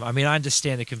 I mean, I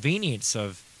understand the convenience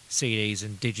of CDs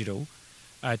and digital.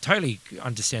 I totally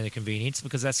understand the convenience,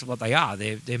 because that's what they are.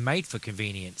 They're made for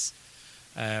convenience.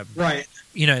 Right.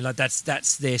 Like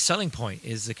that's their selling point,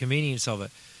 is the convenience of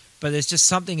it. But there's just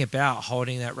something about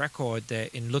holding that record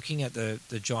that, in looking at the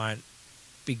giant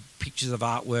big pictures of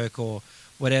artwork or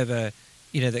whatever,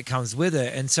 that comes with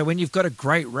it. And so when you've got a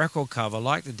great record cover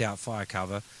like the Doubtfire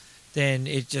cover, then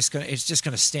it's just going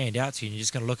to stand out to you, and you're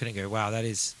just going to look at it and go, wow,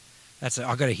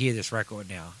 I've got to hear this record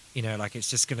now. Like it's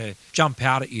just going to jump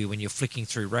out at you when you're flicking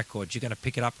through records. You're going to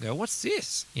pick it up and go, what's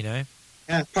this? Yeah,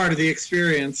 part of the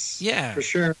experience. Yeah. For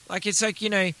sure. Like it's like,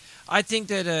 I think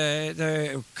that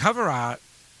the cover art,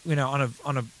 on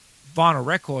a vinyl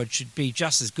record should be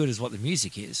just as good as what the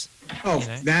music is. Oh,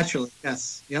 naturally.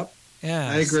 Yes. Yep. Yeah.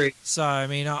 I agree. So, I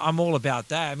mean, I'm all about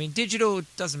that. I mean, digital,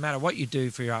 doesn't matter what you do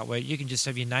for your artwork. You can just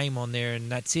have your name on there and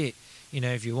that's it.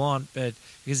 If you want, but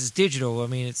because it's digital, I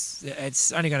mean,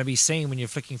 it's only going to be seen when you're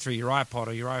flicking through your iPod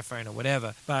or your iPhone or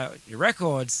whatever. But your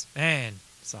records, man,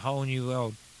 it's a whole new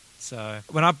world. So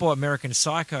when I bought American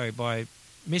Psycho by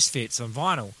Misfits on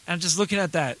vinyl, and just looking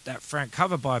at that front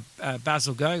cover by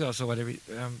Basil Gogos or whatever,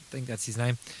 I think that's his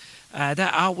name, that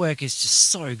artwork is just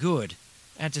so good.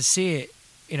 And to see it,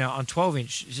 on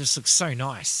 12-inch, it just looks so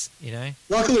nice,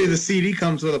 Luckily, the CD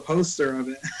comes with a poster of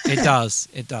it. It does.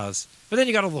 But then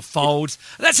you got all the folds.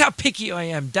 That's how picky I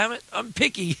am, damn it. I'm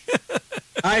picky.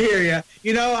 I hear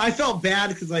you. I felt bad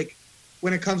because, like,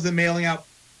 when it comes to mailing out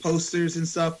posters and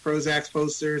stuff, Prozac's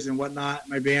posters and whatnot,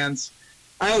 my bands,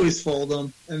 I always fold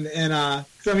them. And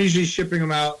cause I'm usually shipping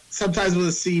them out, sometimes with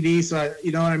a CD, so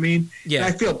you know what I mean? Yeah.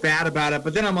 And I feel bad about it.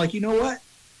 But then I'm like, you know what?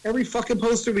 Every fucking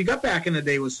poster we got back in the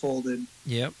day was folded.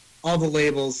 Yep. All the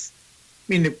labels.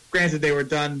 I mean, granted, they were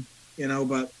done,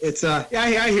 but it's, I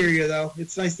hear you, though.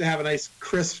 It's nice to have a nice,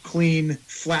 crisp, clean,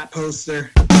 flat poster.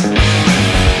 Get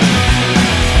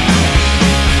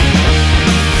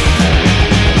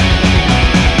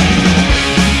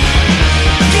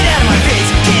out of my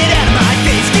face!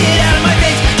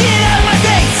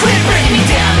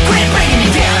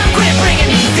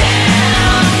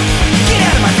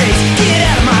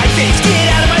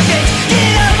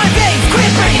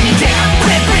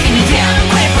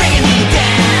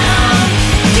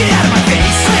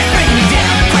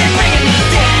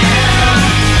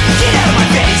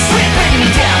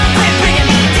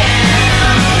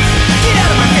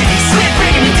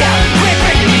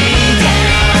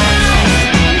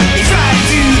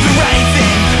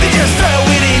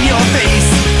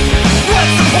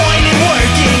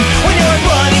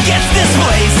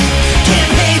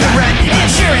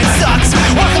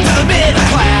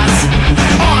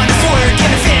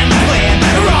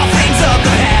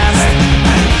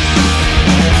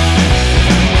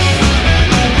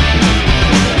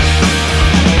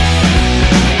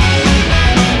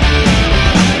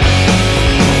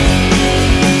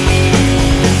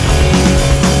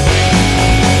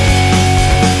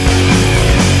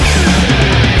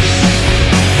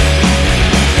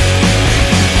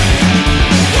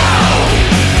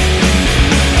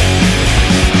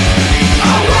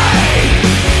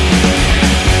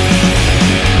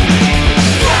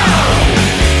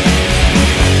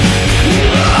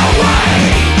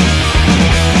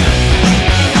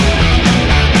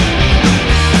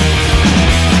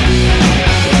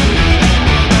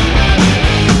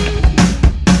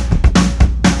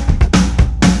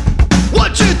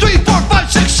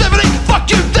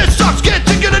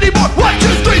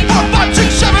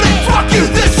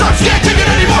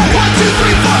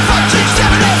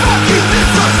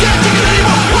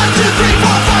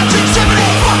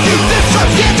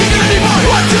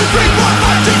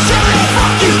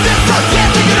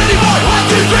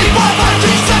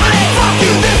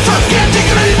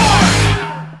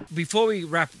 before we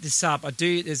wrap this up,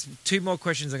 there's 2 more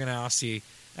questions I'm going to ask you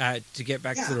to get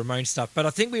back to the Ramones stuff. But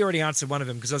I think we already answered one of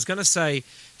them, because I was going to say,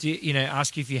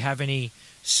 ask you if you have any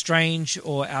strange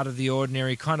or out of the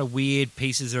ordinary kind of weird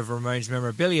pieces of Ramones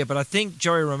memorabilia. But I think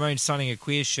Joey Ramone signing a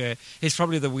Queer shirt is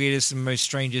probably the weirdest and most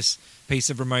strangest piece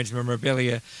of Ramones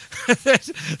memorabilia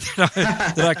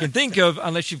that I can think of,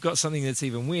 unless you've got something that's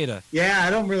even weirder. Yeah, I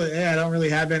don't really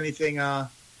have anything else.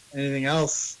 I mean,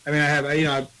 I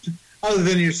have, other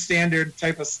than your standard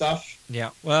type of stuff.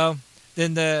 Yeah. Well,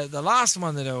 then the last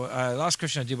one last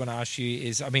question I did want to ask you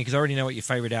is, because I already know what your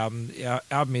favorite album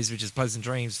is, which is Pleasant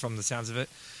Dreams, from the sounds of it.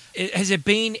 Has there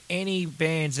been any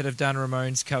bands that have done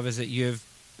Ramones covers that you've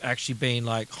actually been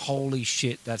like, holy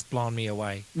shit, that's blown me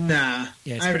away? Nah.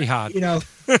 Yeah, it's pretty hard.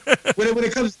 when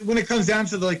it comes down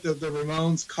to the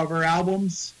Ramones cover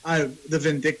albums, the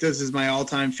Vindictas is my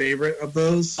all-time favorite of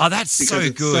those. Oh, that's so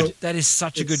good. That is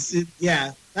such a good.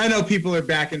 Yeah, I know people are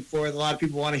back and forth. A lot of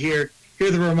people want to hear the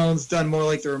Ramones done more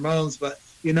like the Ramones, but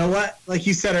you know what? Like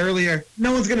you said earlier,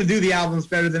 no one's going to do the albums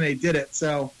better than they did it.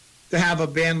 So to have a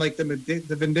band like the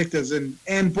Vindictas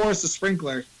and Boris the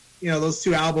Sprinkler, those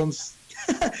 2 albums,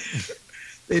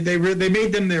 they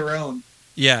made them their own.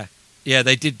 Yeah,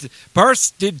 they did.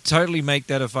 Boris did totally make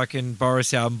that a fucking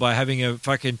Boris album by having a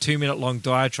fucking 2-minute long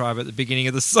diatribe at the beginning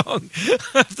of the song,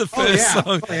 of the first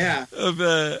song. Oh yeah.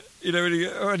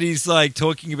 When he's like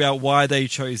talking about why they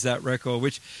chose that record,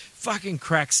 which fucking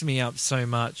cracks me up so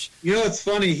much. It's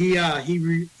funny.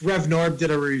 Rev Norb did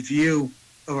a review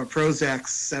of a Prozac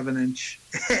 7-inch,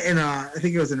 and I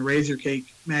think it was in Razor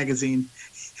Cake magazine.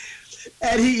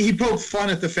 And he poked fun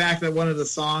at the fact that one of the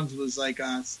songs was like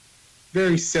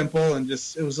very simple and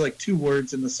it was like 2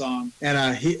 words in the song.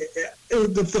 And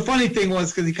the funny thing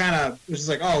was, because he kind of was just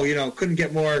like, couldn't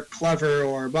get more clever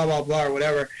or blah blah blah or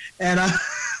whatever. And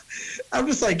I'm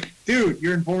just like, dude,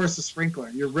 you're in Boris the Sprinkler.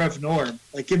 You're Rev Norb.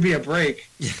 Like, give me a break.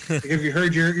 Like, have you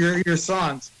heard your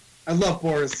songs? I love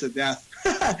Boris to death.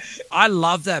 I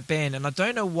love that band, and I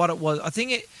don't know what it was. I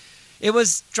think it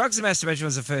was Drugs and Masturbation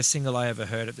was the first single I ever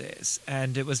heard of theirs,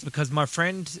 and it was because my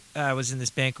friend was in this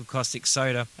band called Caustic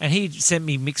Soda, and he sent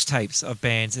me mixtapes of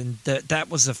bands, and that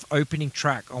was the opening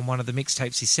track on one of the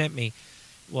mixtapes he sent me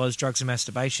was Drugs and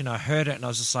Masturbation. I heard it, and I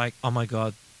was just like, oh my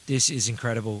God, this is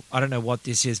incredible. I don't know what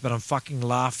this is, but I'm fucking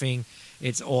laughing.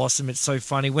 It's awesome. It's so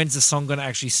funny. When's the song going to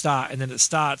actually start? And then it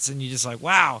starts, and you're just like,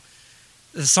 wow.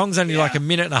 The song's only like 1.5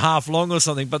 minutes long or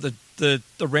something, but the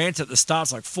rant at the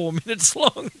start's like 4 minutes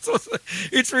long.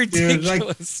 It's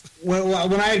ridiculous. Dude,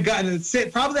 when I had gotten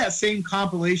it, probably that same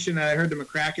compilation that I heard the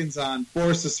McCrackens on,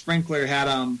 Boris the Sprinkler had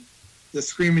the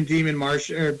Screaming Demon Marsh,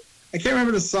 or I can't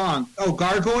remember the song. Oh,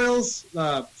 Gargoyles,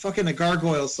 the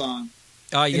Gargoyles song.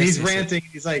 Oh, yes. And he's ranting.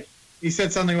 He's like, he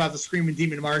said something about the Screaming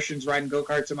Demon Martians riding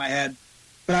go-karts in my head.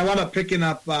 But I wound up picking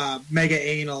up Mega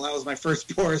Anal. That was my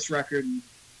first Boris record. And,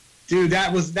 dude,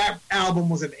 that album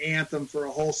was an anthem for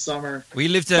a whole summer. We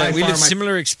lived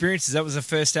similar experiences. That was the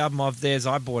first album of theirs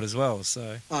I bought as well.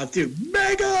 So, dude,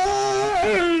 Mega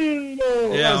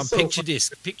Anal! Yeah, on picture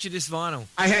disc vinyl.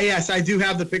 Yes, I do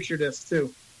have the picture disc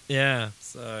too. Yeah,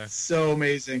 so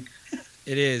amazing.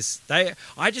 It is.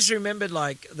 I just remembered,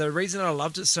 like, the reason I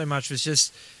loved it so much was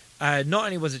just not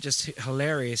only was it just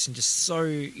hilarious and just so,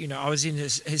 I was in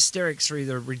hysterics through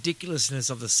the ridiculousness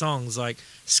of the songs, like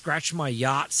Scratch My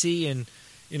Yahtzee and,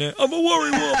 I'm a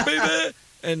worrywart, baby.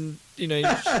 And,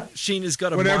 Sheena's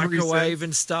got a microwave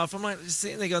and stuff. I'm like, just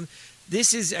sitting there going,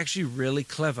 this is actually really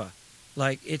clever.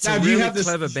 Like, it's a really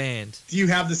clever band. Do you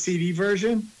have the CD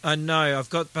version? No,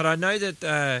 but I know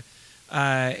that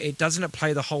it doesn't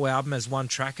play the whole album as one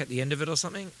track at the end of it or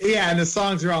something. Yeah, and the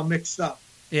songs are all mixed up.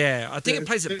 Yeah, I think it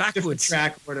plays it backwards.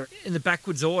 Track order. In the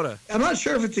backwards order. I'm not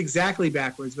sure if it's exactly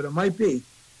backwards, but it might be.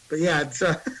 But yeah, it's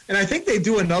and I think they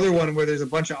do another one where there's a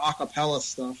bunch of a cappella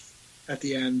stuff at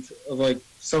the end of like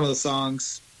some of the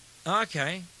songs.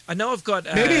 Okay, I know I've got.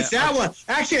 Maybe it's that one.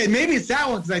 Actually, maybe it's that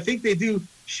one because I think they do.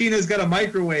 Sheena's Got a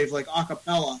Microwave like a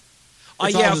cappella. Oh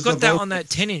yeah, I've got that on that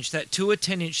 10-inch, that tour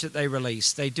 10-inch that they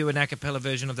released. They do an a cappella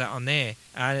version of that on there,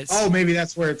 and it's. Maybe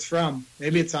that's where it's from.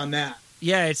 Maybe it's on that.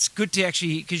 Yeah, it's good to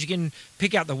actually, because you can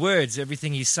pick out the words,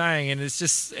 everything he's saying, and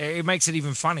it makes it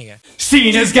even funnier.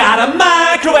 Sheena's got a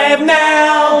microwave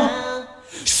now.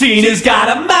 Sheena's got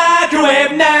a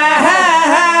microwave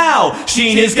now.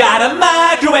 Sheena's got a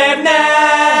microwave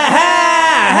now.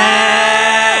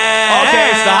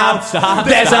 Okay, stop.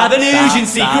 There's other news in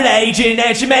Secret Agent,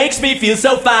 and she makes me feel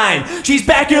so fine. She's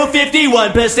Batgirl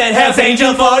 51%, Hell's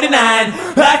Angel 49.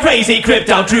 A crazy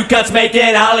Krypton true cuts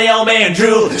making Holly old man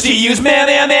drool. She used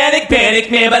manic panic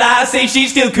man, but I say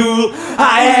she's still cool.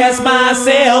 I ask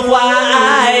myself why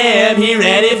I am here,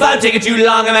 and if I'm taking too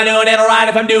long, am I doing it alright?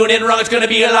 If I'm doing it wrong, it's gonna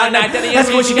be a long night. Ask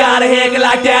her what she got a haircut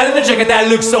like that, and the jacket that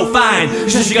looks so fine.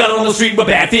 She says she got it on the street where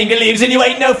Badfinger lives, and you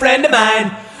ain't no friend of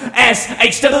mine.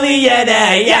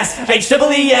 S-H-E-E-N-A, yes,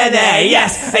 H-E-E-N-A,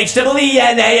 yes,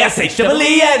 H-E-E-N-A, yes,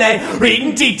 H-E-E-N-A.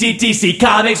 Reading TTTC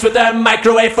comics with her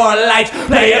microwave for light.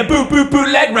 Playing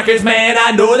bootleg records, man,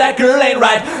 I know that girl ain't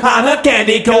right. I'm a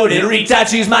candy-coated retard,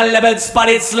 she's my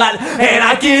lemon-spotted slut. And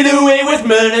I get away with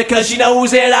murder cause she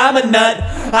knows that I'm a nut.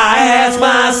 I ask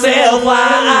myself why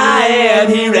I am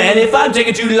here, and if I'm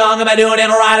taking too long, am I doing it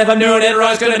alright? If I'm doing it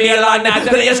wrong, it's gonna be a long night.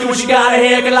 Then I ask her what she got a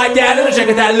haircut like that, and a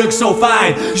jacket that looks so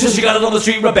fine. She says she got it on the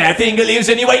street where Badfinger lives,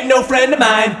 and you ain't no friend of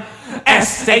mine.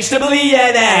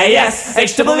 S-H-E-E-N-A, yes,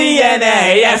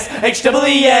 H-E-E-N-A, yes,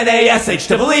 H-E-E-N-A, yes,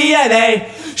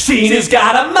 H-E-E-N-A. Sheena's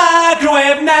got a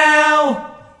microwave now.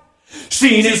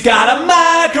 Sheena's got a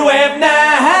microwave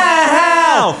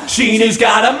now. Sheena's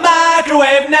got a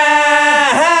microwave now.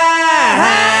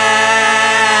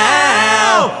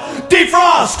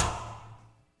 Defrost!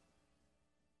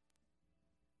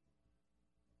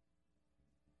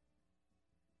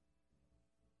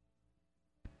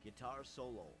 Guitar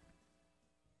solo.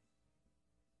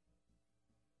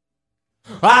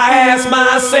 I ask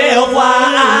myself why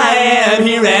I am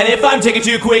here, and if I'm taking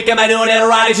too quick, am I doing it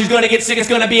right? If she's gonna get sick, it's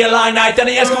gonna be a long night. Then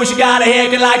I ask her when she got a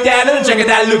haircut like that, and a jacket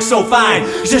that looks so fine.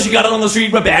 She says she got it on the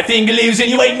street where Badfinger lives, and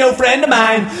you ain't no friend of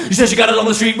mine. She says she got it on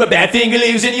the street where Badfinger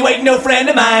lives, and you ain't no friend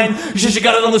of mine. She says she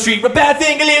got it on the street where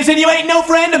Badfinger lives, and you ain't no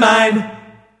friend of mine.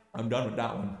 I'm done with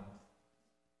that one.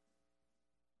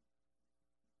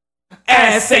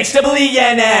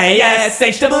 S-H-E-E-N-A,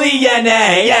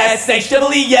 S-H-E-E-N-A,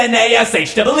 S-H-E-E-N-A,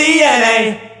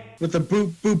 S-H-E-E-N-A. With the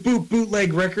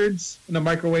bootleg records and a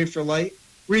microwave for light.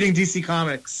 Reading DC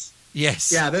Comics. Yes.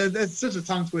 Yeah, that's such a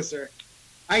tongue twister.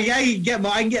 I can get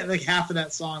like half of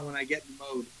that song when I get in the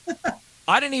mode.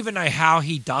 I don't even know how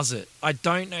he does it. I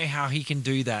don't know how he can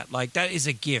do that. Like, that is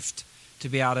a gift to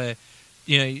be able to,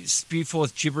 spew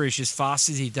forth gibberish as fast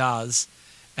as he does.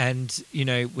 And,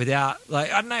 without, I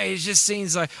don't know, it just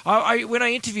seems like, when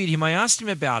I interviewed him, I asked him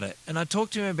about it, and I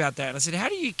talked to him about that, and I said, how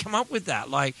do you come up with that?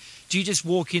 Like, do you just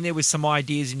walk in there with some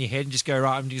ideas in your head and just go,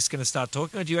 right, I'm just going to start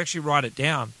talking, or do you actually write it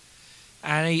down?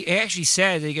 And he actually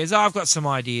said, he goes, I've got some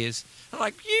ideas. I'm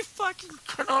like, you fucking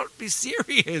cannot be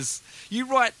serious. You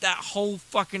write that whole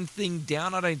fucking thing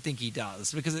down? I don't think he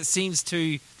does, because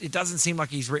it doesn't seem like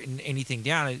he's written anything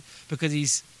down, because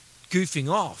he's goofing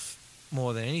off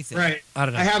more than anything. Right. I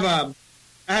don't know.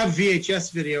 I have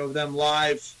VHS video of them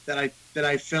live that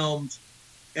I filmed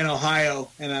in Ohio,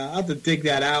 and I'll have to dig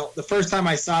that out. The first time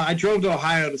I drove to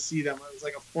Ohio to see them. It was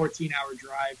like a 14-hour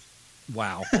drive.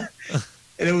 Wow.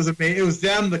 And it was amazing. It was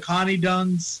them, the Connie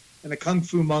Dungs, and the Kung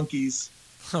Fu Monkeys.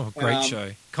 Oh, great show.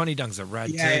 Connie Dungs are rad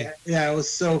too. Yeah, it was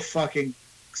so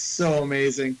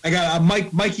amazing. I got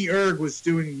Mikey Erg was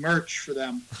doing merch for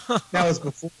them. That was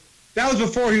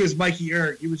before he was Mikey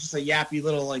Erg. He was just a yappy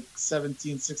little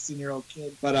 17, 16-year-old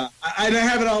kid. But I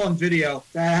have it all on video.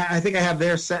 I think I have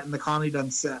their set in the Connie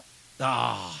Dunn set.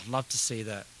 Oh, love to see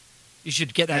that. You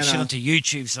should get that shit onto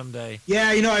YouTube someday. Yeah,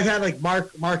 I've had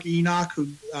Mark Enoch, who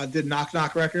did Knock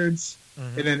Knock Records,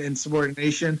 and then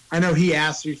Insubordination. I know he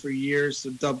asked me for years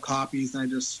to dub copies, and I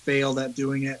just failed at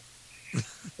doing it.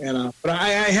 And but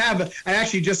I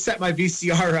actually just set my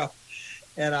VCR up,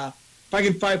 and if I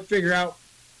can figure out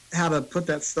how to put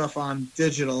that stuff on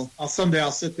digital, someday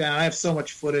I'll sit down. I have so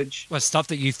much footage. What, stuff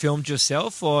that you filmed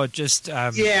yourself, or just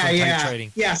tape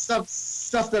trading? Yeah,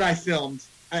 stuff that I filmed.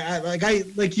 I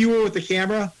like you were with the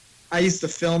camera. I used to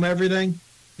film everything.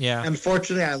 Yeah.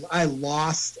 Unfortunately, I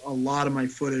lost a lot of my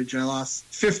footage. I lost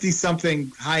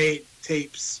 50-something high-8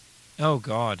 tapes. Oh,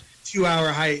 God.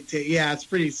 2-hour high-8 tape. Yeah, it's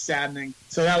pretty saddening.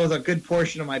 So that was a good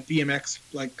portion of my BMX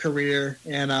career,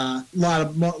 and a lot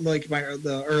of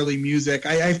the early music.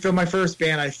 I filmed my first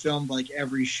band. I filmed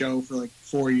every show for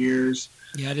 4 years.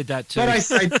 Yeah, I did that too.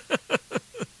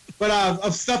 But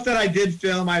of stuff that I did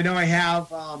film, I know I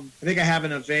have. I think I have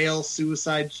an Avail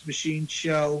Suicide Machine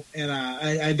show, and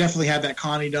I definitely have that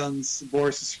Connie Dunn's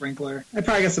Boris the Sprinkler. I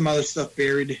probably got some other stuff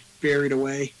buried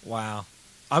away. Wow,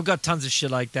 I've got tons of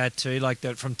shit like that too, like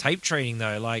that from tape trading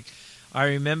though. I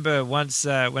remember once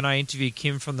when I interviewed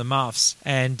Kim from the Muffs,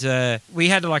 and we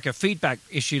had a feedback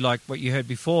issue like what you heard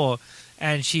before.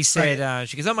 And she said,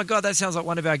 she goes, "Oh my God, that sounds like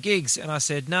one of our gigs." And I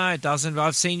said, "No, it doesn't. But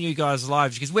I've seen you guys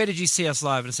live." She goes, "Where did you see us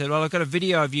live?" And I said, "Well, I've got a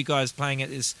video of you guys playing at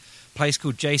this place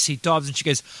called JC Dobbs." And she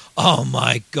goes, "Oh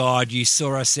my God, you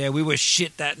saw us there. We were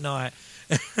shit that night."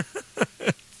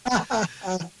 But I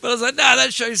was like, "No,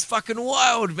 that show's fucking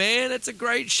wild, man. It's a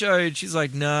great show." And she's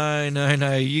like, No.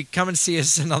 You come and see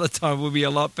us another time. We'll be a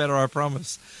lot better, I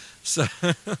promise." So,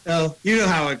 Well, you know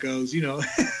how it goes, you know.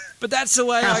 but that's the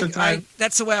way Half the time.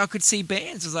 that's the way I could see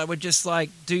bands. Is I would just like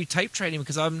do tape trading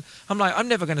because I'm like I'm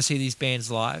never going to see these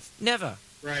bands live, never.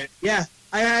 Right. Yeah.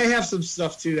 I have some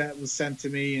stuff too that was sent to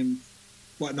me and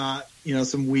whatnot. You know,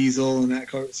 some Weasel and that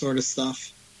sort of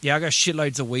stuff. Yeah, I got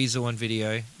shitloads of Weasel on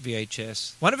video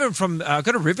VHS. One of them from I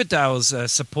got a Riverdale's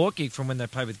support gig from when they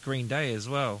played with Green Day as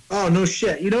well. Oh no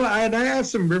shit! You know, I have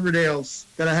some Riverdales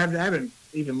that I haven't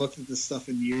even looked at this stuff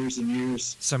in years and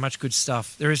years. So much good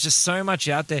stuff. There is just so much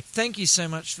out there. Thank you so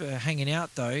much for hanging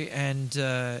out though and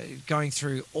going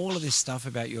through all of this stuff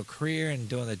about your career and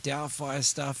doing the Doubtfire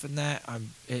stuff and that.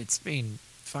 It's been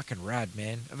fucking rad,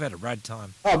 man. I've had a rad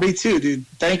time. Oh, me too, dude.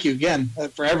 Thank you again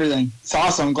for everything. It's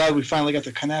awesome. I'm glad we finally got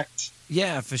to connect.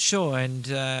 Yeah, for sure. And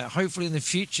hopefully in the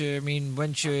future, I mean,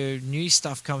 once your new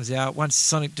stuff comes out, once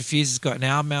Sonic Diffuser's got an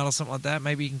album out or something like that,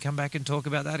 maybe you can come back and talk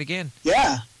about that again.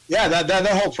 Yeah. That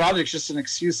whole project's just an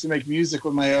excuse to make music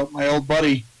with my old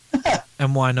buddy.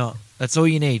 And why not? That's all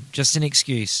you need. Just an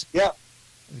excuse. Yeah.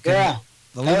 Okay. Yeah.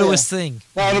 The littlest thing.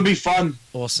 No, it'll be fun.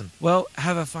 Awesome. Well,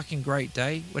 have a fucking great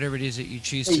day, whatever it is that you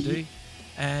choose to do.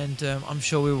 And I'm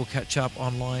sure we will catch up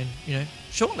online,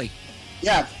 shortly.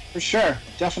 Yeah, for sure.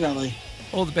 Definitely.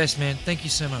 All the best, man. Thank you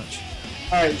so much.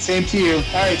 All right, same to you. All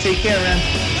right, take care,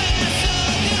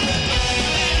 man.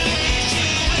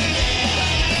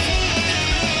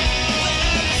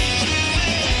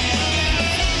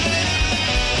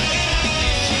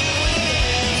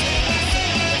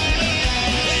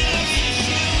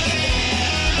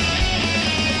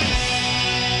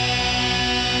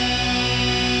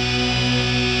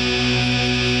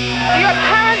 Do your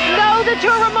parents know that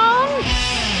you're Ramon?